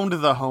around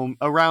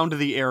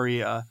the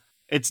area.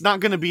 It's not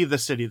going to be the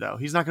city, though.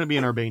 He's not going to be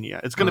in Urbania.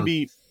 It's going to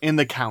be in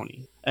the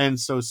county. And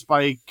so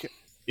Spike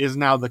is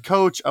now the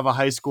coach of a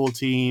high school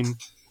team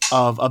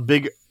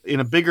in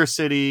a bigger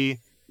city,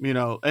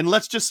 and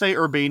let's just say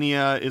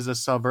Urbania is a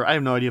suburb. I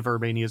have no idea if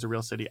Urbania is a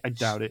real city. I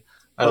doubt it.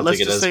 But let's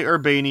just say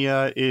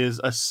Urbania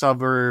is a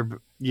suburb,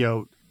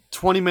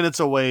 20 minutes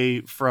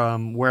away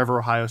from wherever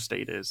Ohio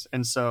State is.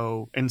 And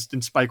so, and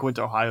Spike went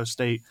to Ohio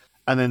State.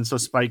 And then, so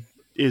Spike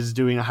is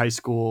doing a high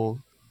school,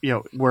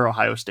 where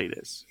Ohio State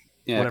is.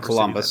 Yeah,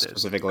 Columbus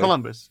specifically.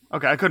 Columbus.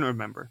 Okay, I couldn't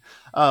remember.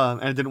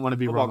 And I didn't want to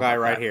be football wrong. Guy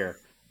right here.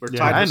 We're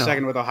tied for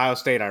second with Ohio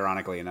State,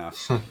 ironically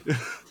enough.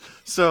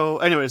 So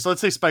anyway, let's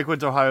say Spike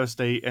went to Ohio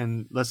State,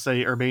 and let's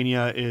say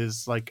Urbania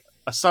is like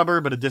a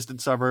suburb, but a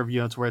distant suburb,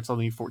 to where it's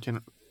only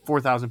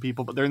 4,000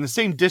 people, but they're in the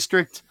same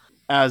district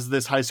as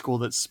this high school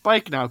that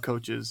Spike now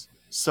coaches.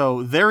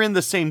 So they're in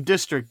the same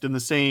district and the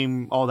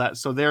same, all that.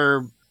 So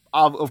they're,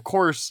 of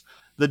course,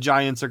 the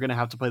Giants are going to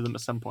have to play them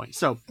at some point.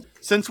 So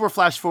since we're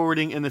flash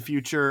forwarding in the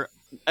future,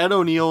 Ed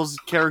O'Neill's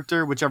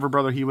character, whichever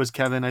brother he was,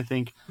 Kevin, I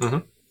think,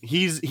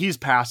 he's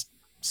passed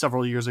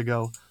several years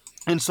ago.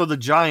 And so the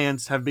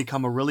Giants have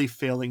become a really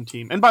failing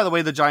team. And by the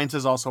way, the Giants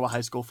is also a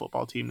high school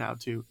football team now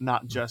too.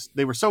 Not just,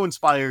 they were so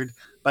inspired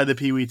by the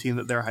Pee Wee team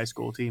that they're a high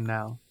school team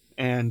now.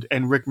 And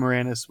Rick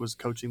Moranis was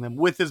coaching them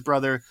with his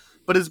brother,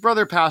 but his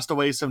brother passed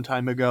away some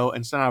time ago.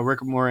 And so now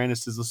Rick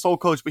Moranis is the sole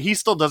coach, but he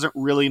still doesn't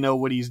really know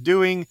what he's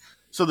doing.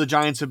 So the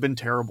Giants have been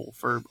terrible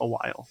for a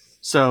while.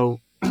 So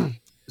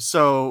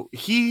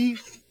he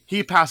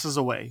passes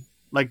away.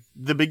 Like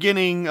the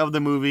beginning of the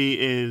movie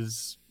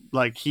is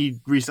like he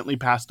recently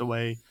passed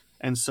away,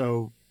 and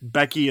so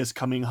Becky is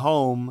coming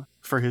home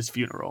for his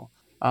funeral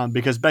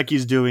because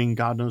Becky's doing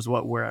God knows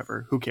what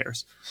wherever. Who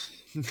cares?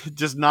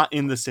 Just not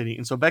in the city.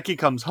 And so Becky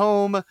comes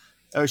home.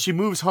 She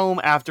moves home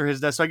after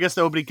his death. So I guess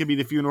the opening could be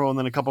the funeral, and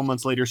then a couple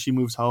months later she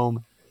moves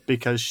home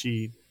because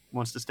she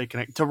wants to stay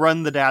connected to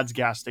run the dad's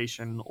gas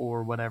station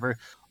or whatever.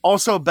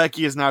 Also,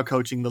 Becky is now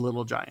coaching the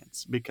Little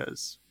Giants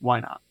because why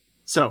not?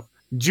 So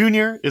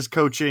Junior is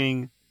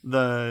coaching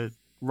the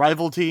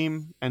rival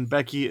team, and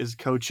Becky is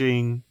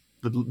coaching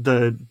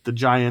the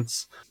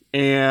Giants,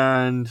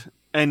 and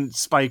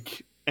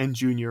Spike and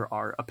Junior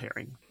are a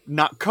pairing.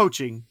 Not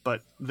coaching,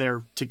 but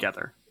they're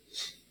together.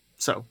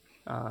 So,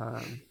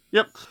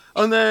 yep.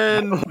 And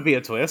then That would be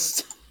a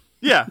twist.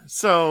 yeah,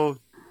 so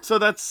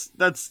that's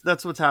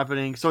what's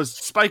happening. So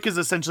Spike is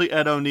essentially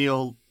Ed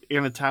O'Neill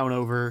in a town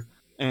over,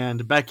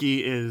 and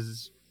Becky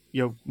is,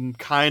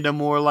 kind of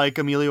more like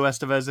Emilio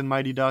Estevez in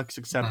Mighty Ducks,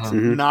 except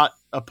not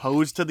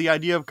opposed to the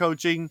idea of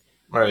coaching.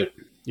 Right.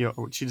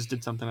 She just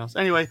did something else.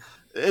 Anyway,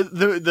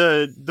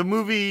 the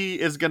movie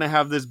is going to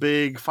have this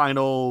big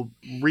final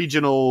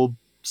regional,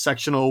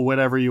 sectional,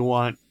 whatever you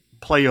want,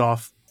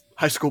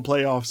 high school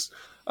playoffs.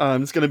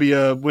 It's going to be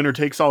a winner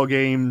takes all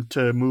game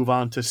to move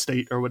on to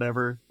state or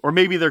whatever. Or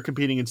maybe they're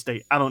competing in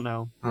state. I don't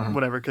know.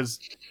 Whatever, because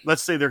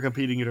let's say they're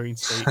competing during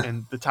state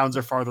and the towns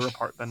are farther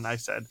apart than I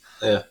said.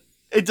 Yeah.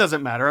 It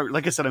doesn't matter.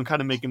 Like I said, I'm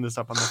kind of making this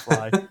up on the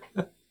fly.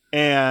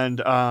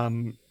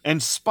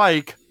 And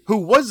Spike, who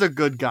was a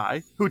good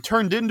guy, who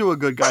turned into a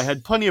good guy,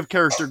 had plenty of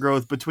character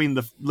growth between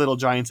the Little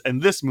Giants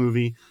and this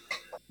movie,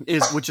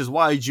 which is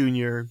why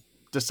Junior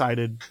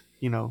decided,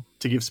 to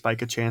give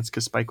Spike a chance,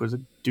 because Spike was a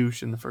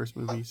douche in the first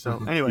movie.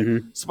 So anyway,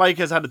 Spike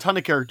has had a ton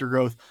of character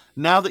growth.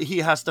 Now that he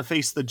has to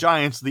face the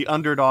Giants, the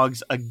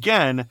underdogs,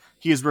 again,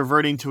 he is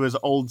reverting to his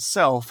old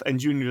self, and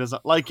Junior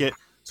doesn't like it.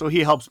 So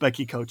he helps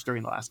Becky coach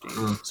during the last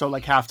game. So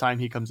like halftime,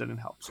 he comes in and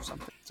helps or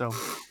something. So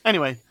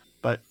anyway,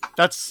 but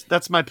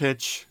that's my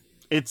pitch.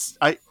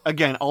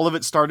 Again, all of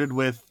it started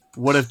with,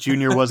 what if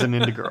Junior wasn't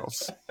into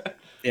girls?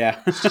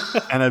 Yeah.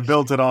 And I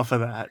built it off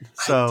of that.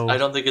 So I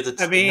don't think it's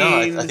I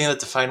think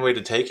that's a fine way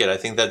to take it. I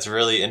think that's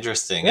really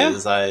interesting. Yeah.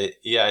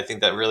 I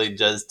think that really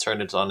does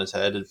turn it on its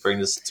head. It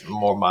brings us to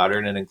more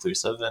modern and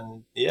inclusive,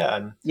 and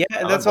and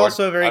that's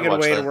also a very good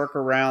way to work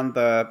around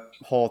the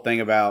whole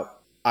thing about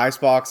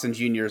Icebox and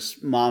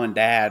Junior's mom and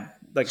dad.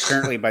 Like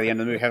currently by the end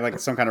of the movie have like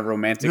some kind of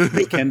romantic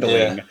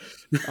rekindling.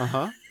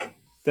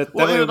 That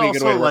would be a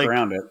good way to work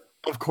around it.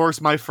 Of course,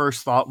 my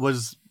first thought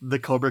was the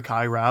Cobra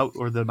Kai route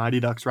or the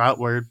Mighty Ducks route,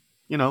 where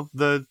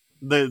the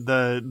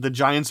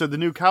Giants are the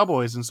new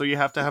Cowboys, and so you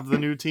have to have the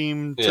new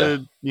team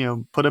to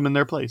put them in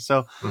their place.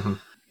 So,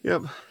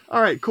 yep.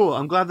 All right, cool.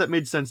 I'm glad that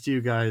made sense to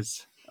you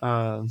guys.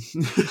 I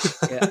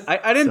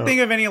didn't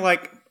think of any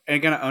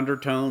kind of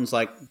undertones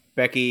like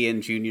Becky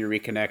and Junior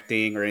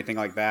reconnecting or anything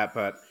like that,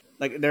 but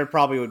like there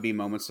probably would be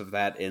moments of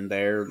that in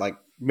there. Like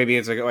maybe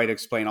it's a good way to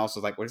explain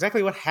also like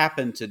exactly what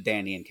happened to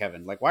Danny and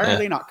Kevin. Like why are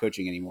they not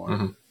coaching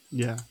anymore?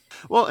 Yeah.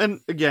 Well, and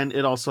again,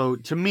 it also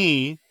to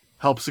me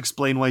helps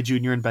explain why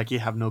Junior and Becky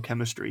have no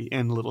chemistry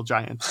in Little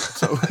Giants.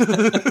 So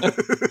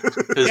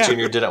because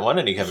Junior didn't want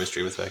any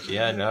chemistry with Becky.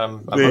 Yeah, no,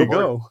 I'm there you aboard.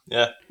 go.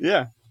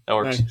 Yeah, that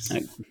works.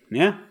 Nice.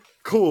 Yeah.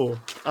 Cool.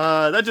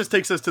 That just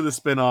takes us to the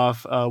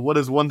spin-off. What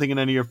is one thing in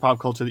any of your pop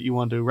culture that you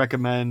want to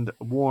recommend,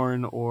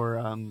 warn,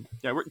 or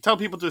tell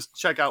people to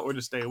check out or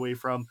to stay away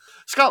from?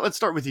 Scott, let's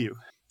start with you.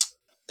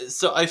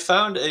 So I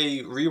found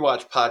a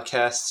rewatch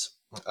podcast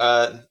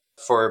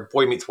for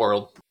Boy Meets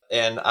World,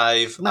 and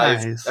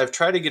I've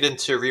tried to get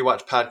into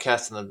rewatch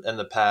podcasts in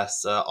the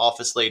past.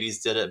 Office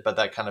Ladies did it, but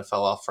that kind of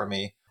fell off for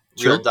me.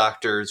 Sure. Real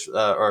Doctors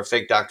or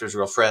Fake Doctors,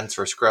 Real Friends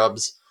for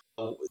Scrubs.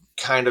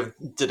 Kind of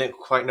didn't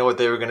quite know what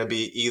they were going to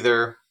be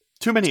either.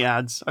 Too many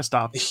ads. I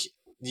stopped.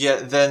 Yeah,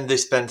 then they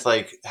spent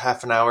like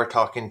half an hour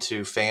talking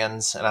to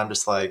fans, and I'm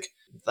just like,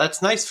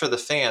 that's nice for the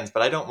fans,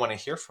 but I don't want to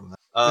hear from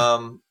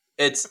them.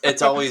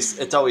 It's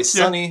always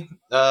sunny.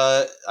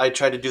 I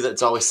tried to do that.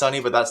 It's Always Sunny,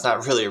 but that's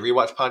not really a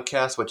rewatch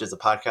podcast, which is a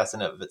podcast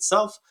in and of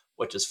itself,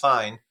 which is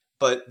fine.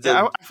 But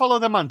I follow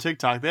them on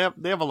TikTok. They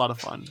have a lot of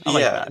fun. I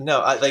like that.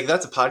 No,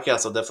 that's a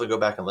podcast I'll definitely go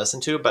back and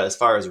listen to. But as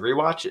far as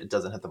rewatch, it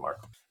doesn't hit the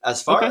mark.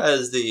 As far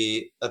as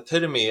the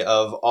epitome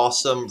of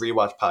awesome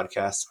rewatch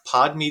podcasts,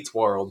 Pod Meets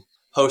World,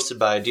 hosted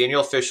by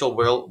Daniel Fishel,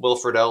 Will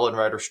Friedle, and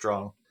Ryder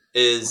Strong,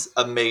 is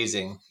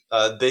amazing.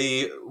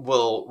 They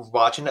will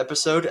watch an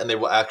episode and they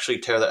will actually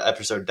tear that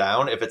episode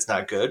down if it's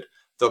not good.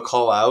 They'll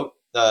call out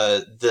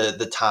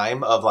the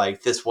time of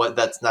like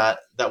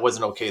that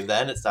wasn't okay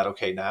then, it's not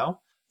okay now.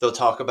 They'll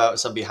talk about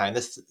some behind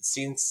the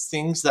scenes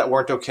things that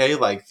weren't okay,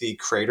 like the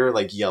creator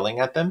like yelling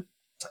at them,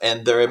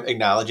 and they're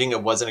acknowledging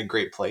it wasn't a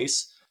great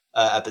place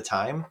at the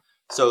time.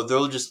 So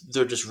they're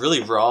just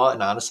really raw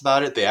and honest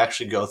about it. They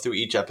actually go through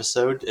each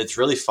episode. It's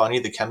really funny.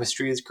 The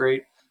chemistry is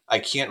great. I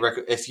can't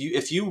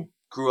if you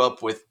grew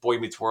up with Boy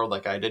Meets World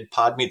like I did,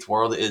 Pod Meets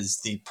World is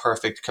the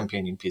perfect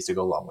companion piece to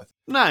go along with.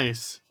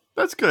 Nice.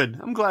 That's good.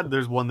 I'm glad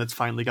there's one that's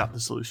finally got the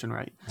solution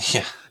right.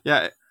 Yeah.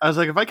 Yeah. I was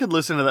like, if I could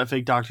listen to that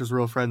Fake Doctors,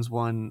 Real Friends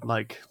one,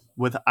 like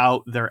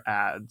without their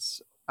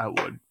ads, I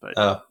would.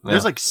 But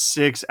there's like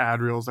 6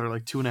 ad reels that are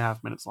like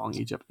 2.5 minutes long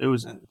each. It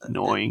was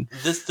annoying.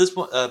 This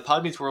one,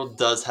 Pod Meets World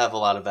does have a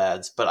lot of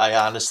ads, but I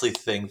honestly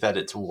think that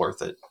it's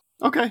worth it.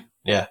 Okay.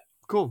 Yeah.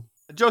 Cool.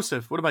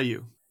 Joseph, what about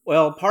you?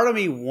 Well, part of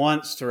me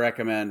wants to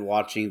recommend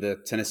watching the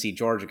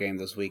Tennessee-Georgia game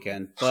this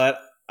weekend, but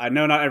I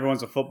know not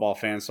everyone's a football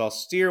fan, so I'll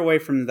steer away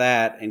from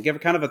that and give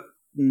it kind of a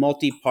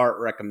multi-part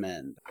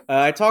recommend.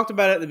 I talked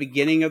about it at the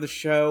beginning of the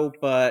show,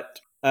 but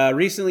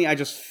recently I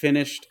just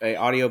finished an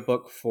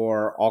audiobook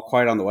for All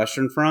Quiet on the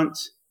Western Front.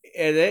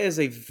 It is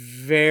a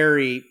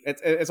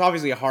it's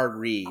obviously a hard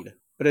read,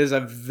 but it is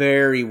a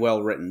very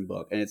well-written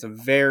book, and it's a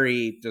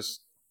very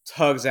just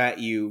tugs at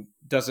you,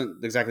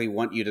 doesn't exactly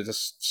want you to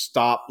just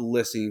stop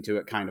listening to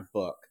it kind of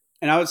book.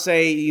 And I would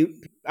say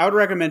I would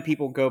recommend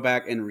people go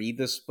back and read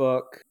this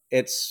book.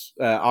 It's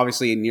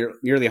obviously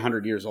nearly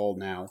 100 years old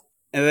now.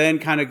 And then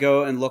kind of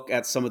go and look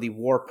at some of the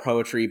war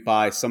poetry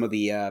by some of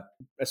the,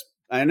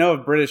 I know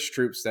of British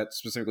troops that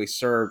specifically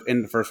served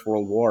in the First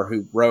World War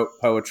who wrote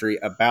poetry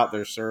about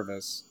their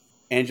service.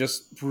 And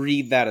just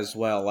read that as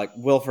well. Like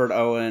Wilfred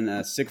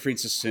Owen, Siegfried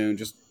Sassoon,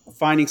 just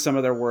finding some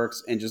of their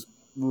works and just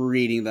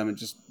reading them and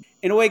just,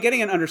 in a way,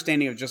 getting an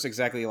understanding of just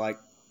exactly like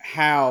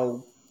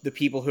how the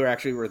people who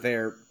actually were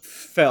there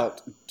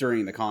felt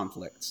during the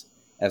conflicts.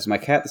 As my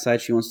cat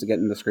decides she wants to get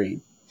in the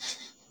screen.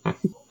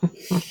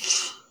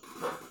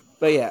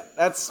 But yeah,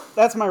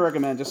 that's my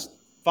recommend. Just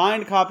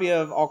find a copy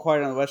of All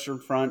Quiet on the Western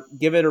Front,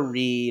 give it a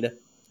read,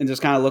 and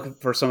just kind of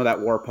look for some of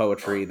that war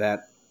poetry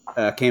that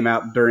came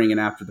out during and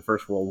after the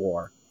First World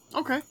War.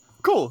 Okay,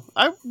 cool.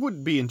 I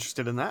would be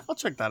interested in that. I'll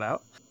check that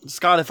out.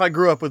 Scott, if I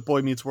grew up with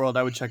Boy Meets World,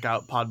 I would check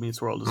out Pod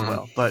Meets World as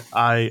well. But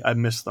I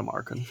missed the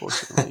mark,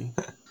 unfortunately.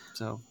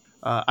 So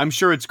I'm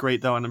sure it's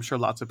great, though, and I'm sure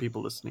lots of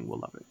people listening will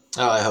love it.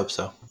 Oh, I hope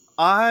so.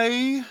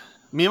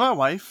 Me and my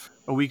wife,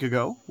 a week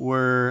ago,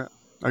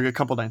 a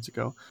couple nights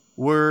ago,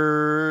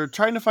 were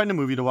trying to find a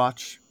movie to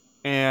watch.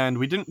 And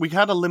we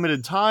had a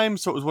limited time,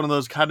 so it was one of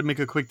those had to make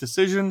a quick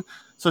decision.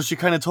 So she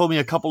kind of told me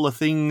a couple of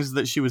things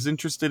that she was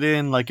interested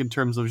in, like in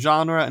terms of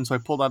genre. And so I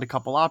pulled out a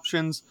couple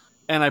options.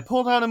 And I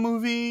pulled out a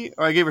movie,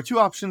 or I gave her 2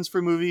 options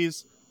for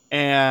movies.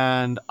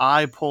 And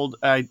I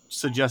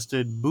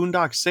suggested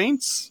Boondock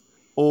Saints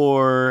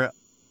or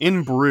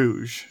In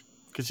Bruges.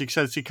 Because she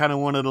said she kind of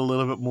wanted a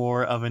little bit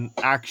more of an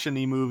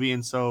action-y movie,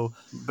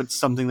 but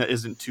something that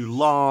isn't too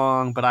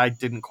long. But I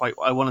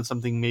wanted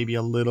something maybe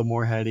a little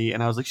more heady.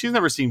 And I was like, she's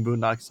never seen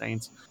Boondock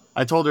Saints.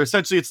 I told her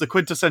essentially it's the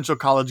quintessential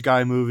college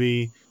guy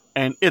movie,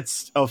 and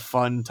it's a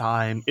fun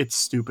time. It's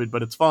stupid,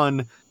 but it's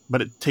fun,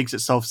 but it takes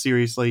itself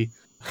seriously.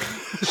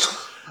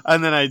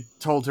 And then I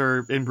told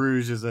her In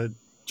Bruges is a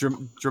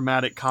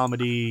dramatic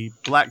comedy,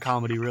 black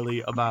comedy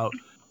really, about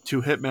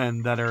 2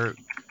 hitmen that are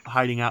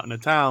hiding out in a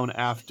town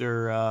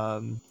after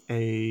a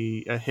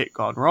hit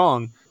gone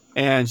wrong.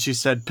 And she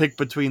said, pick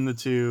between the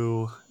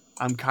 2.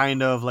 I'm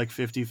kind of like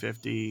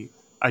 50-50.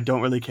 I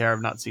don't really care.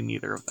 I've not seen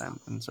either of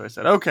them. And so I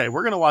said, okay,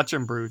 we're going to watch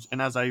In Bruges.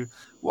 And as I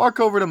walk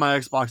over to my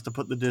Xbox to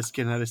put the disc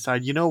in, I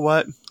decide, you know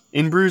what?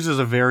 In Bruges is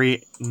a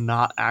very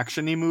not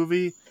action-y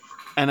movie.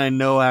 And I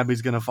know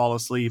Abby's going to fall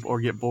asleep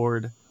or get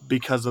bored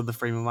because of the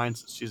frame of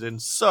mind she's in.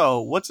 So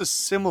what's a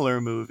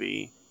similar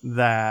movie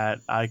that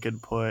I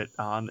could put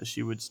on that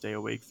she would stay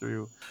awake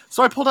through?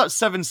 So I pulled out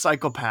 7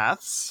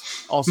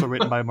 Psychopaths, also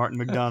written by Martin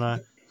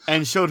McDonagh,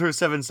 and showed her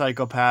 7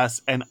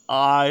 Psychopaths, and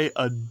I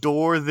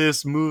adore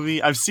this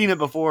movie. I've seen it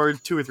before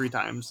 2 or 3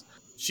 times.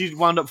 She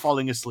wound up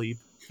falling asleep,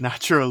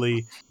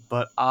 naturally,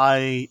 but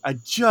I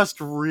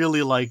just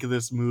really like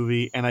this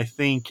movie, and I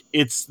think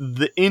it's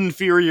the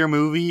inferior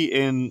movie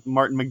in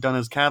Martin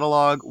McDonagh's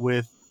catalog,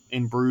 with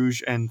In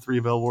Bruges and 3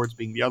 Billboards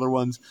being the other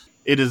ones.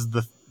 It is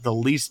the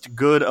least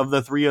good of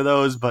the 3 of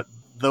those, but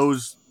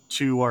those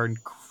 2 are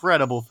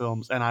incredible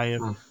films, and I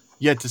have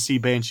yet to see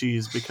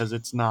Banshees because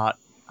it's not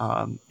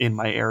in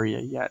my area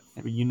yet.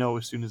 I mean,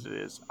 as soon as it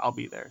is, I'll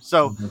be there.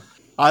 So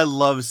I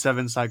love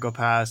 7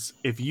 Psychopaths.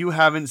 If you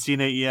haven't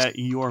seen it yet,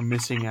 you are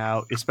missing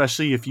out,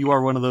 especially if you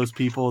are one of those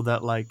people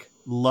that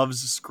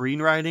loves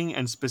screenwriting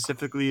and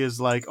specifically is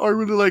like, oh, I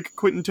really like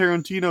Quentin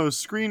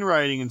Tarantino's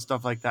screenwriting and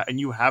stuff like that, and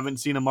you haven't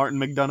seen a Martin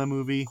McDonagh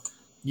movie.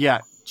 Yeah,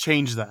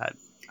 change that.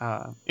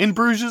 In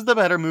Bruges is the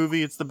better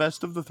movie. It's the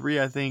best of the 3,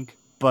 I think.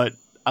 But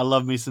I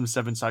love me some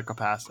 7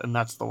 Psychopaths, and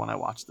that's the one I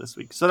watched this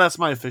week. So that's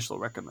my official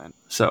recommend.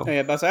 So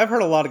yeah, but I've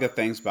heard a lot of good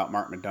things about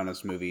Martin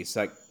McDonagh's movies.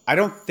 Like, I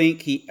don't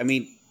think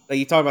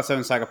you talk about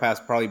 7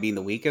 Psychopaths probably being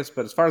the weakest,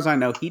 but as far as I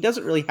know, he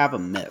doesn't really have a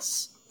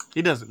miss.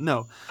 He doesn't,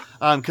 no.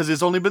 Because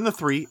it's only been the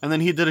 3, and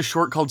then he did a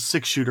short called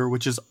 6 Shooter,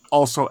 which is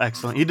also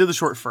excellent. He did the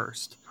short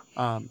first,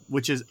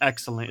 which is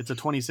excellent. It's a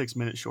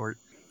 26-minute short.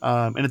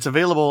 And it's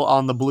available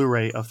on the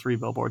Blu-ray of 3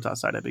 Billboards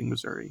Outside Ebbing,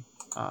 Missouri,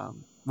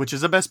 which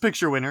is a Best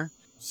Picture winner.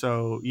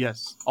 So,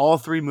 yes, all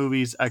 3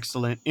 movies,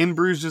 excellent. In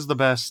Bruges is the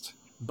best,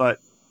 but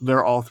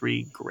they're all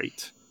 3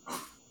 great.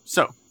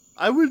 So,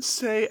 I would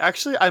say,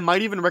 actually, I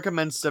might even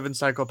recommend 7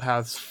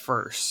 Psychopaths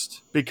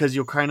first, because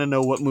you'll kind of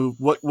know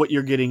what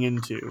you're getting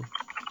into,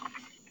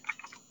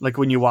 like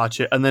when you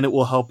watch it, and then it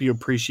will help you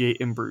appreciate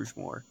In Bruges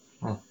more.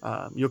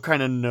 you'll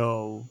kind of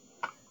know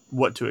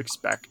what to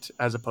expect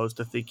as opposed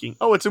to thinking,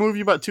 oh, it's a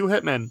movie about two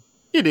hitmen.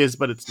 It is,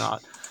 but it's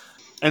not.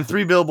 And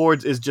Three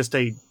Billboards is just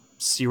a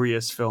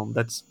serious film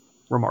that's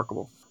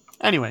remarkable.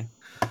 Anyway,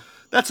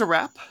 that's a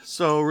wrap.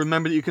 So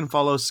remember that you can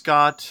follow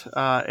Scott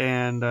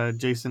and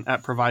Jason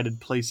at provided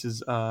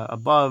places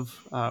above.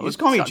 You just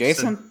call me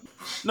Jason?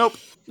 Nope.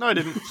 No, I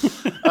didn't.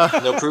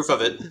 No proof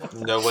of it.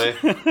 No way.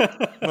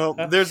 Well,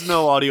 there's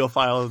no audio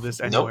file of this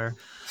anywhere.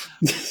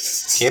 Nope.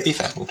 Can't be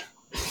found.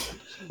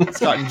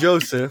 Scott and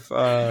Joseph,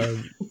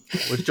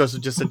 which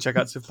Joseph just said check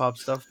out Sif Pop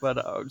stuff,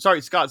 but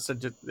sorry, Scott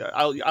said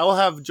I'll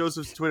have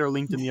Joseph's Twitter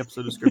linked in the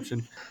episode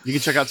description. You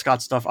can check out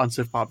Scott's stuff on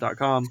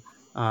sifpop.com.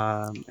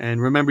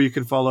 And remember, you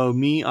can follow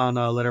me on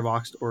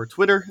Letterboxd or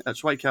Twitter at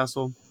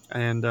Schweitcastle.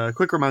 And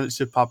quick reminder that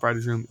Sif Pop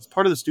Writers Room is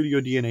part of the Studio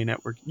DNA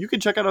network. You can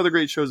check out other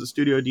great shows at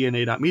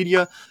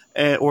studiodna.media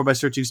or by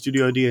searching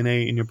Studio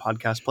DNA in your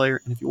podcast player.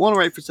 And if you want to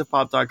write for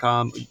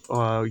sifpop.com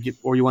or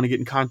you want to get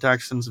in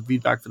contact, send some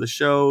feedback for the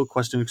show,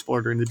 question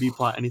explored during the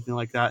B-plot, anything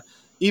like that,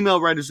 email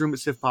writersroom at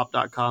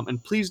sifpop.com.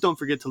 And please don't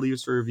forget to leave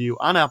us a review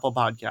on Apple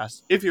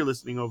Podcasts if you're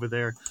listening over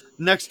there.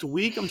 Next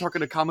week, I'm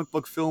talking a comic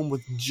book film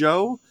with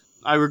Joe.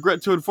 I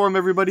regret to inform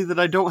everybody that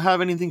I don't have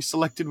anything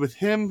selected with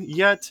him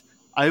yet.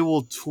 I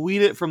will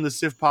tweet it from the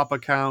Sif Pop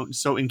account.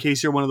 So in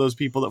case you're one of those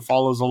people that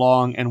follows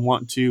along and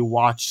want to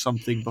watch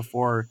something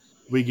before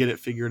we get it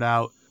figured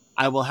out,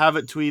 I will have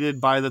it tweeted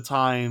by the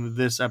time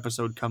this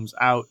episode comes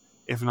out,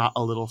 if not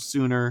a little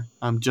sooner,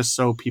 just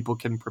so people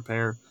can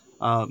prepare,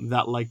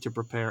 that like to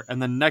prepare.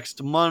 And then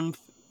next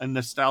month in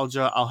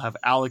Nostalgia, I'll have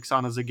Alex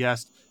on as a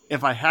guest.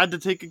 If I had to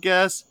take a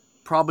guess,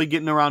 probably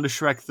getting around to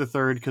Shrek the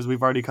Third, because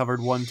we've already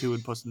covered 1, 2,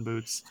 and Puss in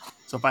Boots.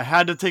 So if I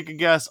had to take a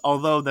guess,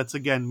 although that's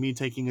again me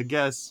taking a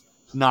guess,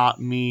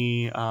 not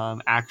me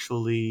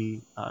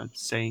actually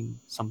saying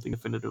something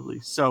definitively.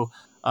 So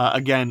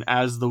again,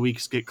 as the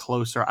weeks get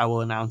closer, I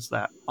will announce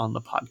that on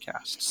the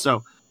podcast.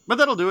 So, but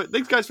that'll do it.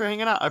 Thanks guys for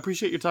hanging out. I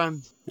appreciate your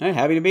time. Hey,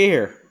 happy to be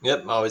here.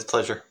 Yep, always a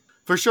pleasure.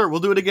 For sure. We'll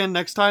do it again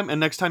next time.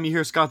 And next time you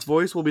hear Scott's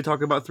voice, we'll be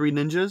talking about Three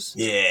Ninjas.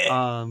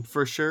 Yeah.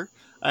 For sure.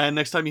 And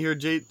next time you hear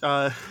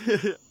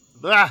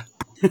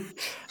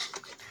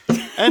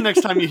and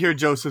next time you hear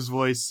Joseph's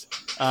voice,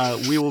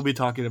 we will be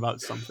talking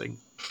about something.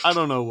 I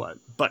don't know what,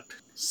 but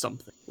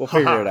something. We'll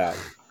figure it out.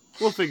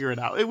 We'll figure it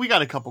out. We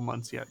got a couple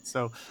months yet.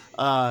 So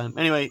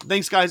anyway,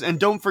 thanks guys. And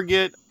don't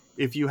forget,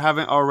 if you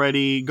haven't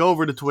already, go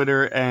over to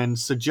Twitter and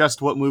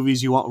suggest what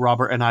movies you want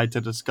Robert and I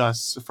to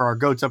discuss for our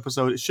GOATS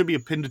episode. It should be a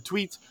pinned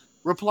tweet.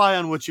 Reply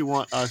on what you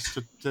want us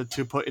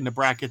to put in the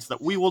brackets that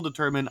we will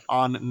determine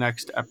on the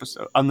next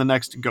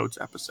GOATS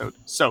episode.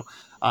 So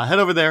head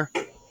over there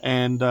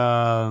and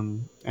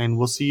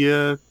we'll see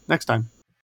you next time.